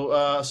 Okay, so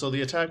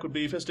the attack would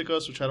be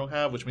Fisticuffs, which I don't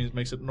have, which means it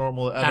makes it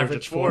normal average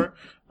at 4.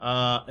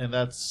 And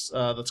that's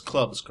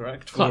clubs,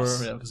 correct?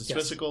 Clubs. Yeah, because it's Yes.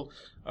 physical.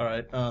 All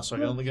right. So I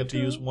can only get to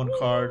use 1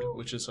 card,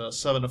 which is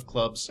 7 of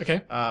clubs.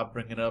 Okay.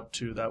 Bring it up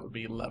to that would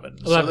be 11.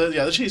 11.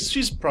 So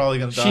she's probably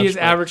gonna dodge. She is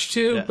but- average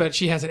 2, yeah. but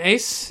she has an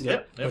ace,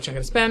 Yep. which I'm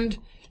going to spend.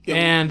 Yeah,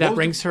 And what that was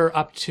brings her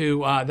up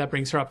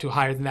to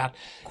higher than that.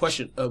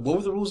 Question: what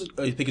were the rules?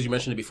 Because you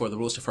mentioned it before, the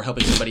rules for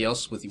helping somebody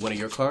else with one of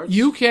your cards.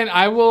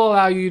 I will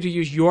allow you to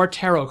use your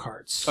tarot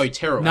cards. Oh, your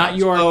tarot Not cards.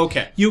 your. Oh,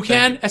 okay. You Thank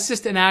can you.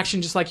 assist an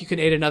action just like you can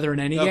aid another in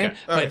any Okay, game, all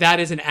but right. that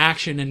is an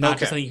action and not Okay.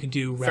 just something you can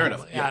do Fair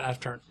randomly enough, yeah. out of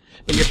turn.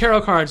 But your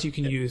tarot cards you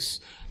can use.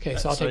 Okay,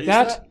 so I'll So I take use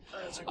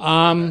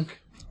that.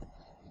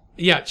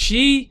 Yeah,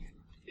 she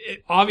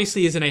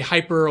obviously is in a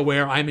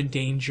hyper-aware, I'm in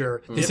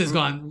danger. This has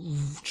gone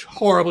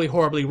horribly,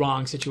 horribly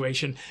wrong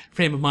situation,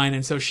 frame of mind.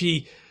 And so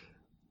she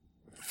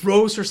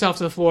throws herself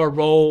to the floor,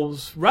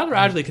 rolls rather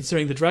agilely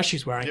considering the dress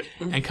she's wearing,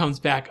 and comes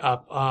back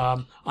up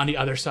on the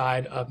other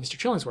side of Mr.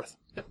 Chillingsworth.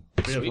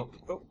 Sweet.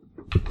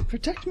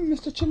 Protect me,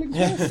 Mr.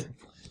 Chillingsworth.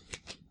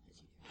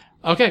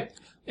 Okay. Would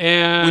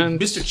And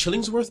Mr.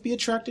 Chillingsworth be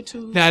attracted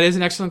to? that is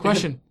an excellent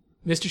question.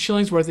 Mr.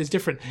 Chillingsworth is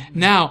different.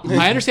 Now,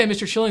 I understand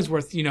Mr.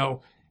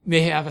 Chillingsworth,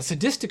 may have a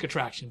sadistic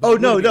attraction. Oh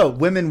no,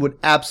 women would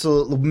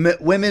absolutely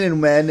women and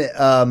men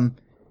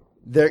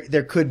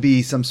there could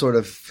be some sort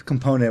of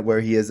component where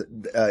he is.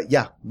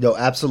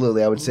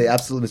 Absolutely. I would say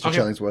absolutely, Mr. Okay.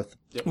 Chillingsworth.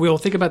 We'll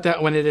think about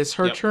that when it is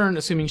her turn,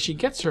 assuming she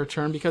gets her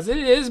turn, because it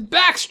is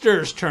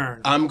Baxter's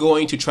turn. I'm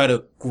going to try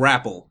to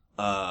grapple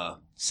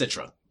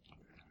Citra.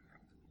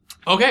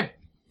 Okay.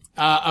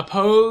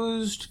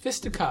 Opposed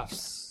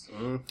fisticuffs.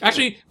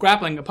 Actually,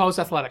 grappling, opposed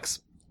athletics.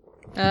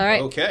 All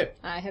right. Okay.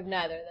 I have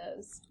neither of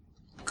those.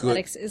 Good.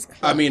 Athletics is close.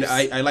 I mean,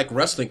 I like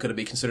wrestling. Could it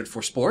be considered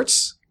for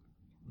sports?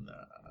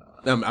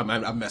 No.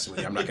 I'm messing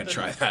with you. I'm not going to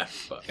try that.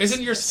 But.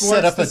 Isn't your Set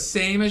sports up the a-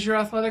 same as your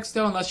athletics,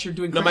 though, unless you're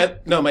doing No,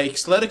 cricket? my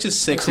athletics is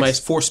 6. My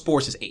for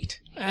sports is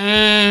 8.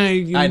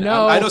 I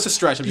know it's a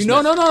stretch. I'm just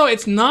No,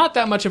 it's not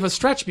that much of a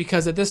stretch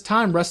because at this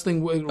time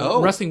wrestling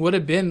would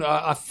have been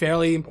a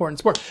fairly important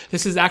sport.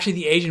 This is actually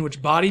the age in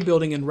which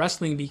bodybuilding and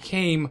wrestling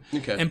became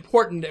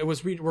important. It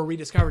was were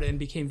rediscovered and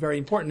became very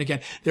important again.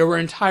 There were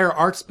entire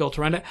arts built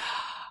around it.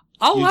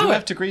 I'll You allow do it.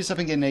 have to grease up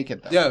and get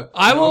naked, though. Yeah,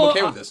 I will. I'm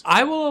okay with this.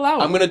 I will allow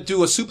it. I'm going to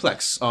do a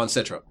suplex on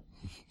Citra.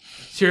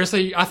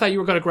 Seriously, I thought you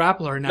were going to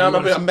grapple her. Now No,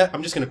 you're gonna-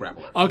 I'm just going to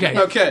grapple her. Okay.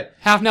 Okay.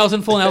 Half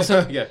Nelson, full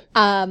Nelson. Yeah.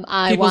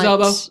 I People's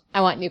elbow?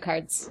 want new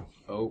cards.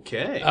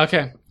 Okay.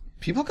 Okay.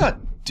 People got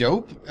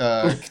dope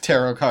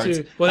tarot cards.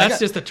 Dude, well, that's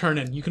just a turn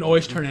in. You can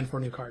always turn in for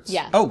new cards.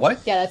 Yeah. Oh,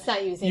 what? Yeah, that's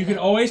not using. You can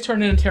always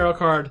turn in a tarot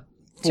card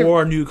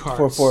for new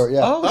cards. For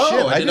yeah. Oh,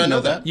 shit. I did not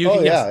know that. You Oh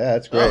can, yeah, yes. yeah,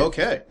 that's great. Oh,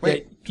 okay.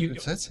 Wait. Yeah, you,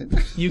 Does that say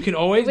you can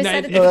always. We No,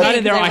 said it's it at the not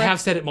in there. beginning, I 'cause I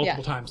have said it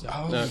multiple yeah. times. Though.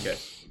 Okay.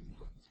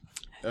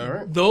 All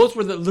right. Those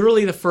were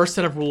literally the first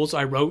set of rules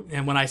I wrote,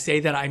 and when I say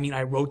that, I mean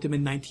I wrote them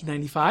in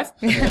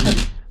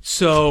 1995.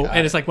 So,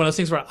 and it's like one of those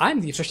things where I'm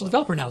the official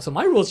developer now, so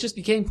my rules just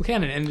became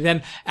canon. And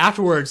then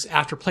afterwards,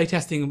 after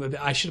playtesting,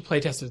 I should have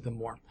playtested them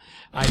more.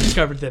 I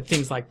discovered that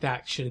things like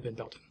that should have been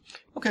built in.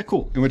 Okay,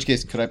 cool. In which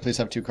case, could I please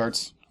have 2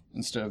 cards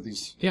instead of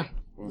these Yeah.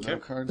 no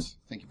cards?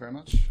 Thank you very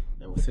much.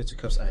 And with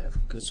fisticuffs, I have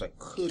good, so I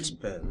could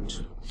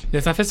spend.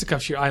 It's not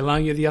fisticuffs here. I allow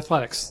you the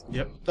athletics.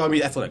 Yep. Oh, I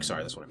mean athletics.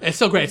 Sorry, that's what I meant. It's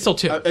still great. It's still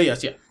 2.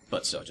 Yes, yeah.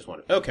 But still, just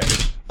wanted. Okay.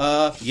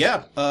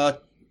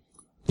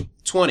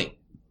 20.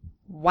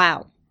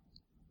 Wow.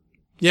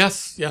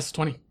 Yes,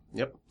 20.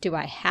 Yep. Do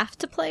I have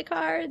to play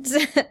cards?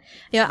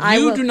 I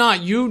You will. do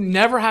not. You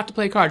never have to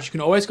play cards. You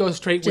can always go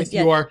straight with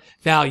yeah. your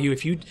value.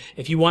 If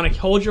you want to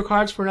hold your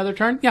cards for another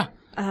turn, yeah.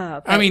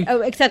 Okay. I mean-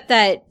 except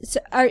that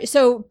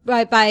so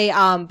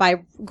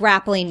by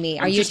grappling me,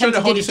 are you just trying to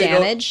attempting to hold do you so you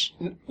don't- damage?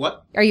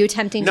 What? Are you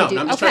attempting No, to do?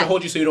 I'm just okay. trying to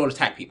hold you so you don't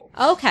attack people.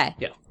 Okay.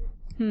 Yeah.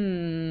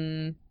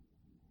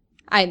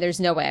 There's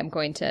no way I'm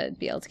going to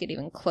be able to get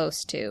even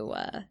close to.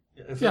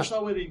 If there's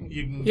no way that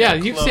you can Yeah,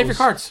 get you can save your close,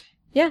 cards.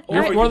 Yeah. Or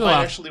all right. you more than might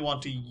allowed. actually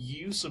want to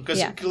use them because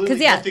Yeah. clearly 'Cause,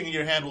 yeah. nothing in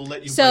your hand will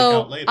let you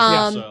So, break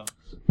out later.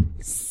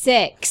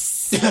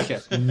 6. Okay.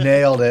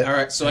 Nailed it. All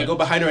right. So I go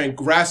behind her and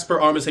grasp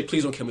her arm and say,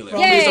 "Please don't kill me later.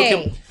 Yay! Please don't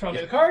kill me." From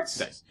the cards.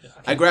 Nice.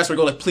 I grasp her and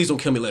go like, "Please don't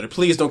kill me later.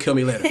 Please don't kill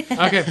me later."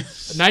 Okay,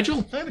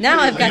 Nigel. Now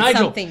I've got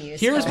Nigel, something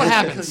useful. here's what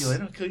I'll kill happens. you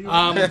later. I'll kill you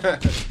later.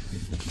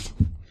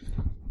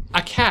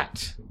 A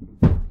cat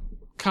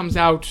comes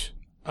out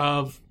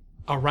of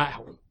a rat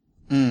hole.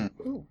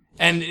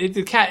 And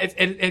the cat,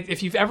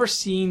 if you've ever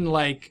seen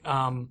like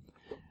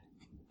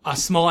a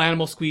small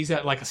animal squeeze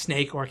out, like a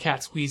snake or a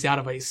cat squeeze out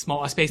of a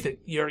space that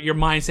your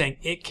mind's saying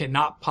it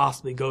cannot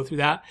possibly go through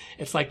that,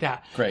 it's like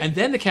that. Great. And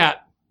then the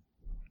cat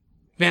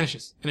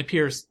vanishes and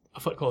appears a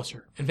foot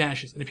closer, and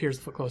vanishes and appears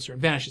a foot closer,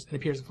 and vanishes and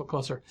appears a foot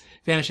closer,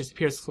 vanishes,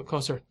 appears a foot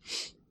closer,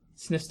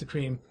 sniffs the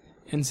cream,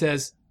 and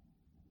says,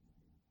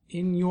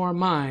 "In your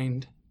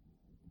mind,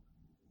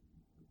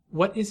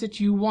 what is it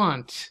you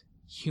want,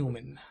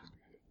 human?"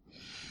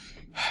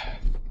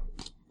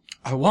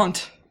 I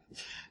want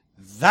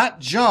that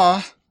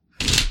jar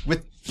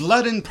with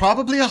blood and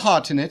probably a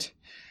heart in it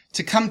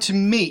to come to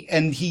me.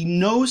 And he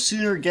no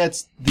sooner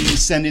gets the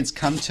sentence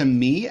 "come to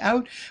me"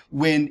 out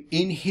when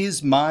in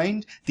his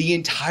mind, the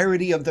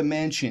entirety of the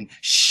mansion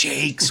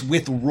shakes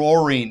with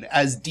roaring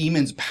as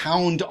demons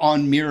pound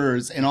on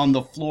mirrors and on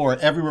the floor.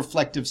 Every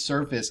reflective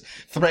surface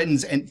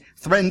threatens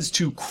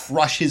to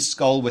crush his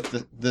skull with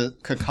the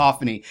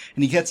cacophony.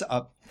 And he gets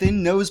a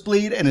thin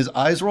nosebleed and his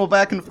eyes roll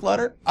back and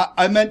flutter.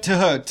 I meant to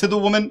her, to the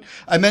woman.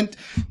 I meant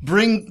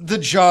bring the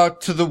jar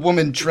to the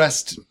woman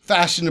dressed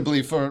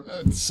fashionably for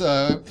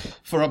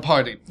a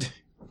party.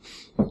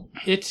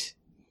 It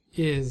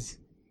is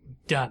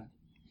done.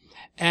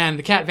 And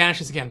the cat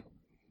vanishes again.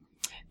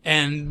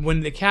 And when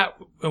the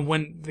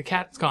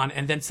cat's gone,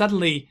 and then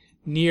suddenly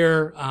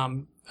near,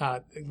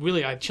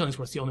 really,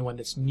 Chillingsworth's the only one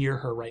that's near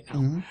her right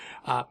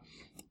now.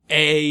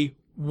 A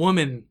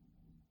woman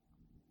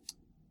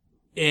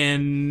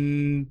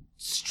in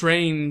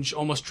strange,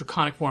 almost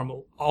draconic form,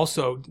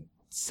 also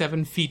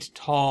 7 feet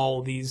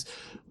tall, these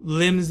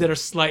limbs that are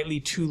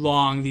slightly too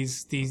long,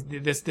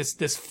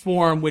 this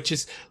form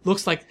which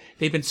looks like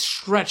they've been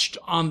stretched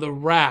on the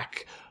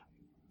rack,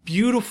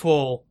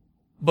 beautiful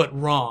but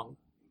wrong,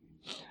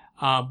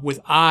 with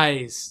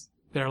eyes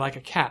that are like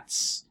a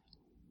cat's.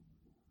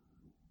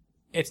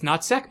 It's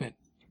not Sekhmet,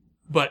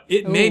 but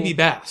it may be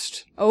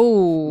best.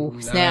 Oh,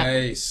 snap.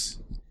 Nice.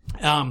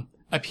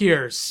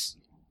 Appears,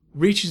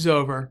 reaches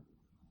over,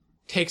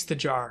 takes the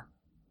jar,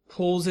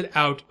 pulls it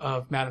out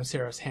of Madame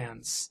Sarah's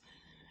hands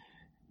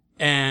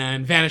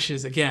and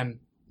vanishes again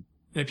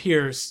and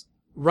appears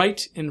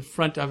right in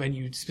front of, and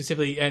you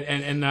specifically,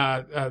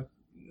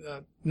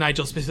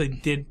 Nigel specifically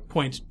did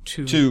point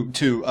to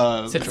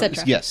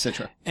Citra. Yes,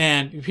 Citra.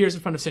 and appears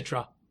in front of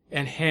Citra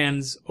and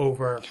hands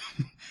over.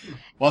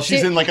 While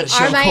she's in like a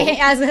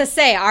I was gonna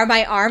say, are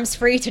my arms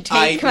free to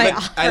take my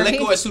arms? I let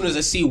go as soon as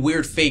I see a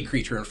weird fey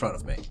creature in front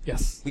of me.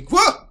 Yes. Like,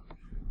 whoa!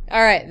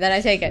 All right, then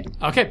I take it.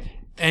 Okay,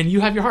 and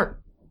you have your heart.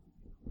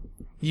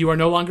 You are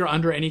no longer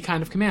under any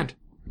kind of command.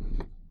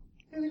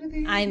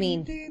 I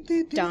mean,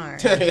 darn.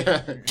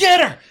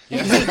 Get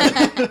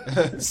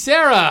her!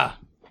 Sarah,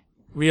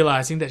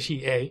 realizing that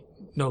she A,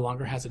 no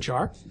longer has a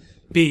jar,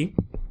 B,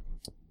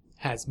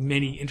 has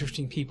many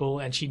interesting people,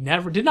 and she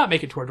did not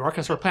make it to her door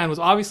because her plan was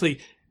obviously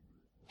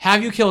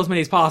have you kill as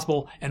many as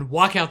possible and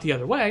walk out the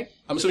other way.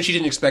 I'm assuming she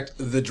didn't expect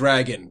the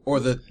dragon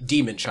or the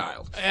demon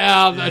child.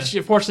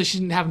 Unfortunately, she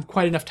didn't have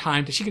quite enough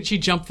time to. She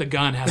jumped the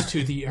gun as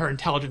to her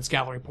intelligence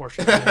gathering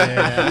portion.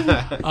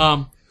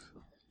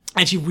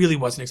 And she really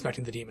wasn't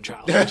expecting the demon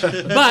child.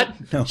 But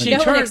No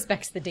one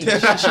expects the demon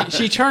child.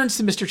 She turns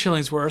to Mr.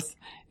 Chillingsworth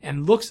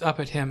and looks up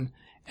at him,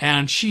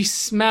 and she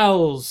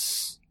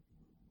smells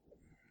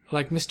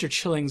like Mr.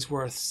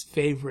 Chillingsworth's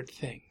favorite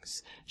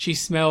things. She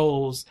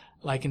smells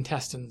like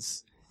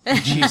intestines.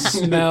 And she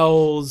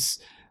smells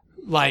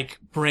like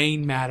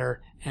brain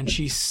matter. And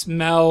she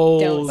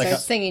smells... Don't start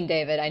singing,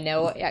 David. I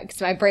know,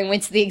 because my brain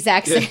went to the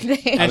exact same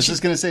thing. I was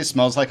just going to say,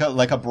 smells like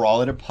a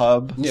brawl at a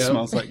pub. Yeah.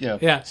 Smells like,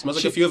 Yeah. Smells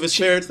like a few of his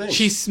favorite things.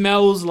 She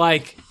smells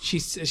like... She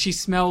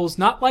smells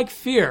not like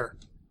fear,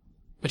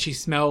 but she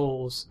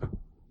smells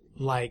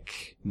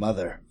like...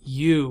 Mother.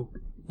 You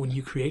when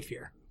you create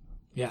fear.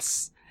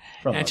 Yes.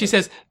 From and mother. she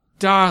says,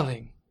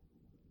 darling,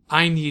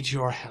 I need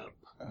your help.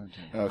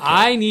 Okay.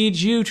 I need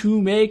you to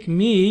make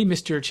me,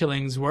 Mr.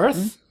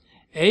 Chillingsworth,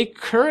 a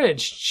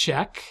courage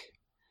check.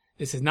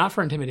 This is not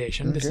for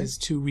intimidation. This is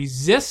to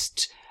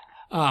resist,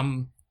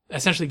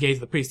 essentially gaze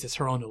the priestess,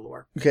 her own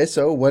allure. Okay,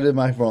 so what am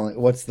I rolling?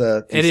 What's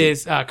the... It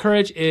is,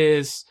 courage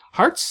is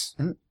hearts.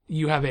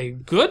 You have a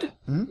good,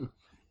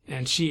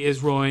 and she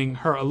is rolling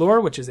her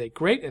allure, which is a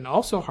great, and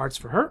also hearts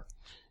for her.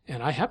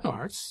 And I have no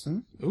hearts.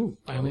 Ooh,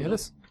 I only have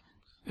this.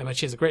 But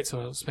she has a great,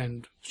 so I'll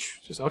spend...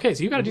 Okay,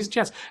 so you've got a decent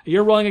chance.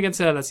 You're rolling against,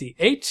 let's see,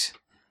 8,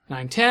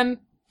 9, 10,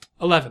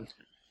 11.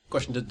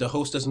 Question, the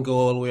host doesn't go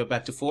all the way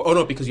back to 4? Oh,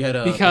 no, because you had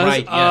a... Because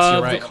right. Yes, of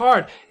you're right. the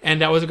card. And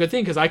that was a good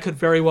thing, because I could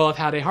very well have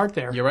had a heart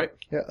there. You're right.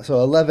 Yeah,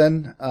 so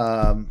 11.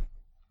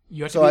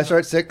 You have to So I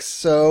start 6,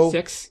 so...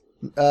 6.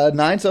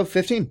 9, so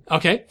 15.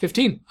 Okay,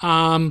 15.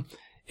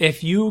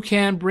 If you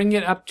can bring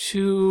it up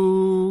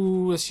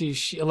to... Let's see,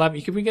 11.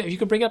 If you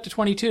can bring it up to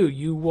 22,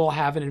 you will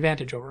have an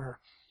advantage over her.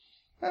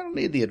 I don't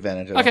need the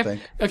advantage, I don't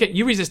think. Okay,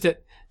 you resist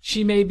it.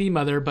 She may be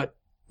mother, but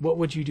what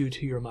would you do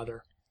to your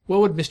mother? What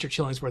would Mr.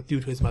 Chillingsworth do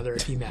to his mother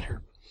if he met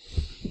her?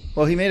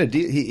 Well, he made a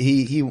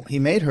deal. He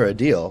made her a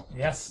deal.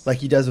 Yes. Like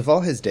he does with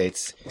all his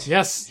dates.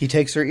 Yes. He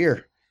takes her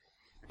ear.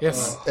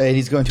 Yes. And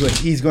he's going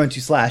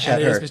to slash And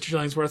at it her. is Mr.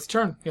 Chillingsworth's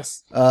turn.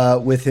 Yes.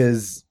 With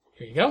his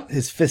Here you go.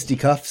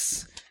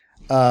 fisticuffs.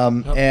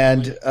 So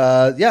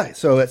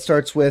it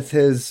starts with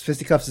his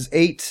fisticuffs is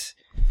 8.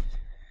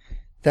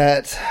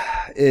 That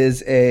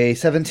is a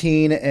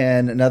 17,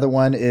 and another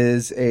one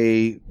is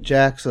a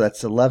jack, so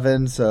that's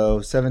 11,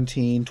 so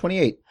 17,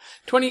 28.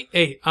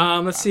 28.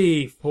 Let's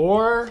see.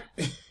 4,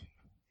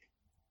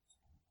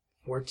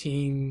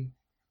 14,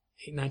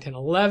 8, 9, 10,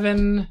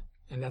 11,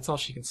 and that's all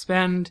she can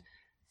spend.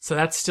 So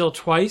that's still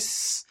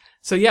twice.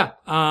 So yeah,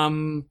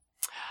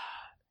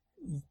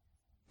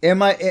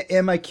 Am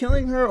I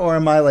killing her, or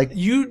am I like...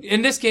 you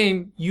in this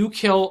game, you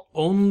kill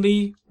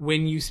only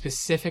when you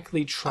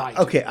specifically try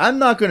to. Okay, I'm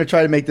not going to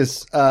try to make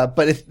this,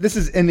 but if this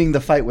is ending the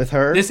fight with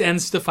her... This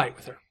ends the fight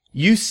with her.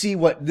 You see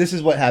this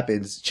is what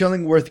happens.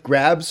 Chillingworth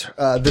grabs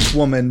this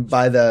woman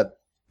by the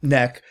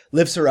neck,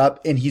 lifts her up,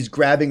 and he's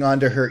grabbing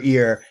onto her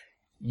ear.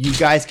 You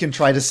guys can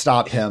try to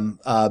stop him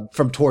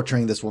from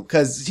torturing this woman,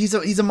 because he's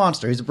a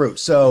monster. He's a brute.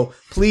 So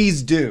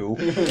please do.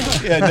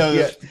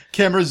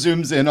 Camera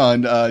zooms in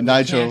on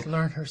Nigel. Can't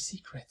learn her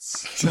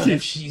secrets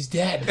if she's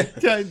dead.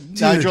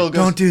 Nigel goes,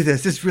 don't do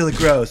this. It's really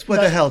gross.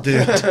 What the hell,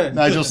 dude?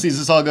 Nigel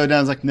sees us all go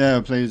down. He's like,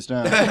 no, please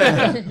don't.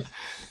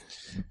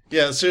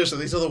 Yeah, seriously,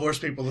 these are the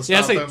worst people to stop Yeah,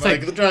 it's like- them. it's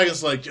like- the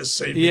dragon's like, just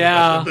save me.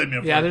 Yeah, Leave me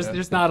up yeah. right now.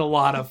 There's not a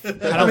lot of. I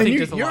don't I mean, think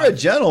there's a you're lot. a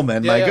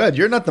gentleman. My yeah. God,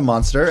 you're not the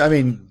monster. I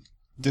mean,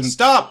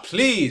 Stop,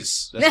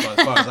 please. That's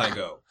as far as I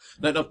go.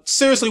 No,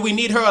 seriously, we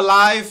need her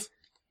alive.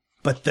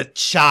 but the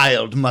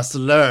child must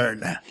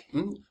learn.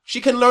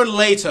 She can learn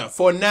later.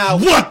 For now...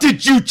 What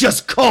did you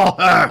just call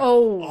her?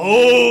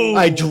 Oh.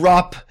 I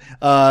drop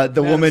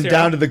the woman Sarah.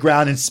 down to the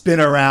ground and spin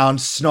around,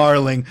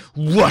 snarling,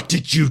 "What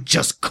did you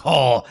just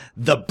call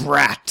the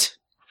brat?"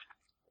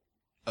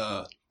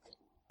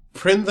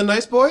 Prin the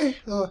nice boy?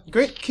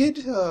 Great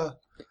kid?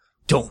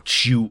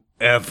 Don't you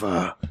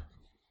ever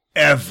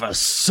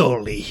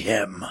sully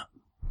him.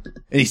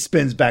 And he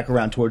spins back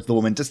around towards the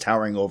woman, just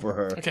towering over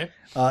her. Okay.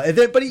 And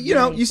then, but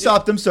you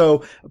stopped him,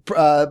 so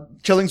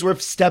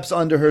Chillingsworth steps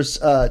under her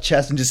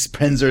chest and just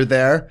pins her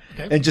there,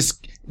 and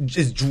just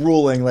is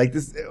drooling like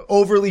this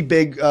overly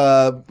big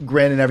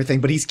grin and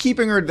everything. But he's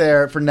keeping her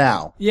there for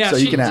now. Yeah, so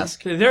you can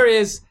ask. There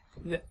is.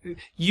 Mr.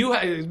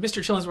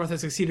 Chillingsworth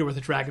has succeeded where the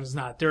dragon is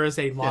not. There is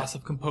a loss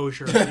of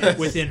composure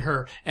within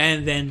her,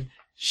 and then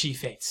she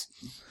faints.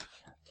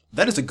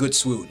 That is a good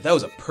swoon. That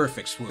was a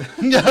perfect swoon.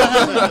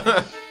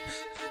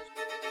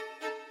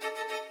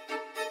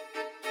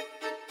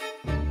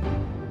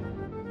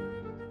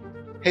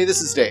 Hey,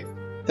 this is Dave.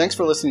 Thanks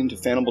for listening to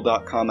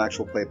Fanable.com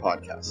Actual Play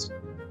Podcast.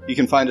 You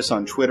can find us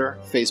on Twitter,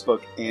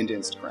 Facebook, and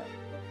Instagram.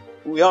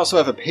 We also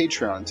have a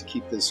Patreon to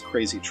keep this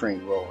crazy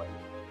train rolling.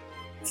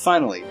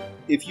 Finally,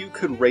 if you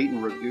could rate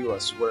and review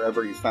us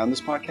wherever you found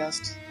this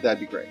podcast,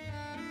 that'd be great.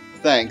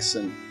 Thanks,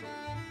 and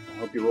I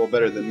hope you roll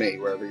better than me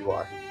wherever you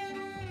are.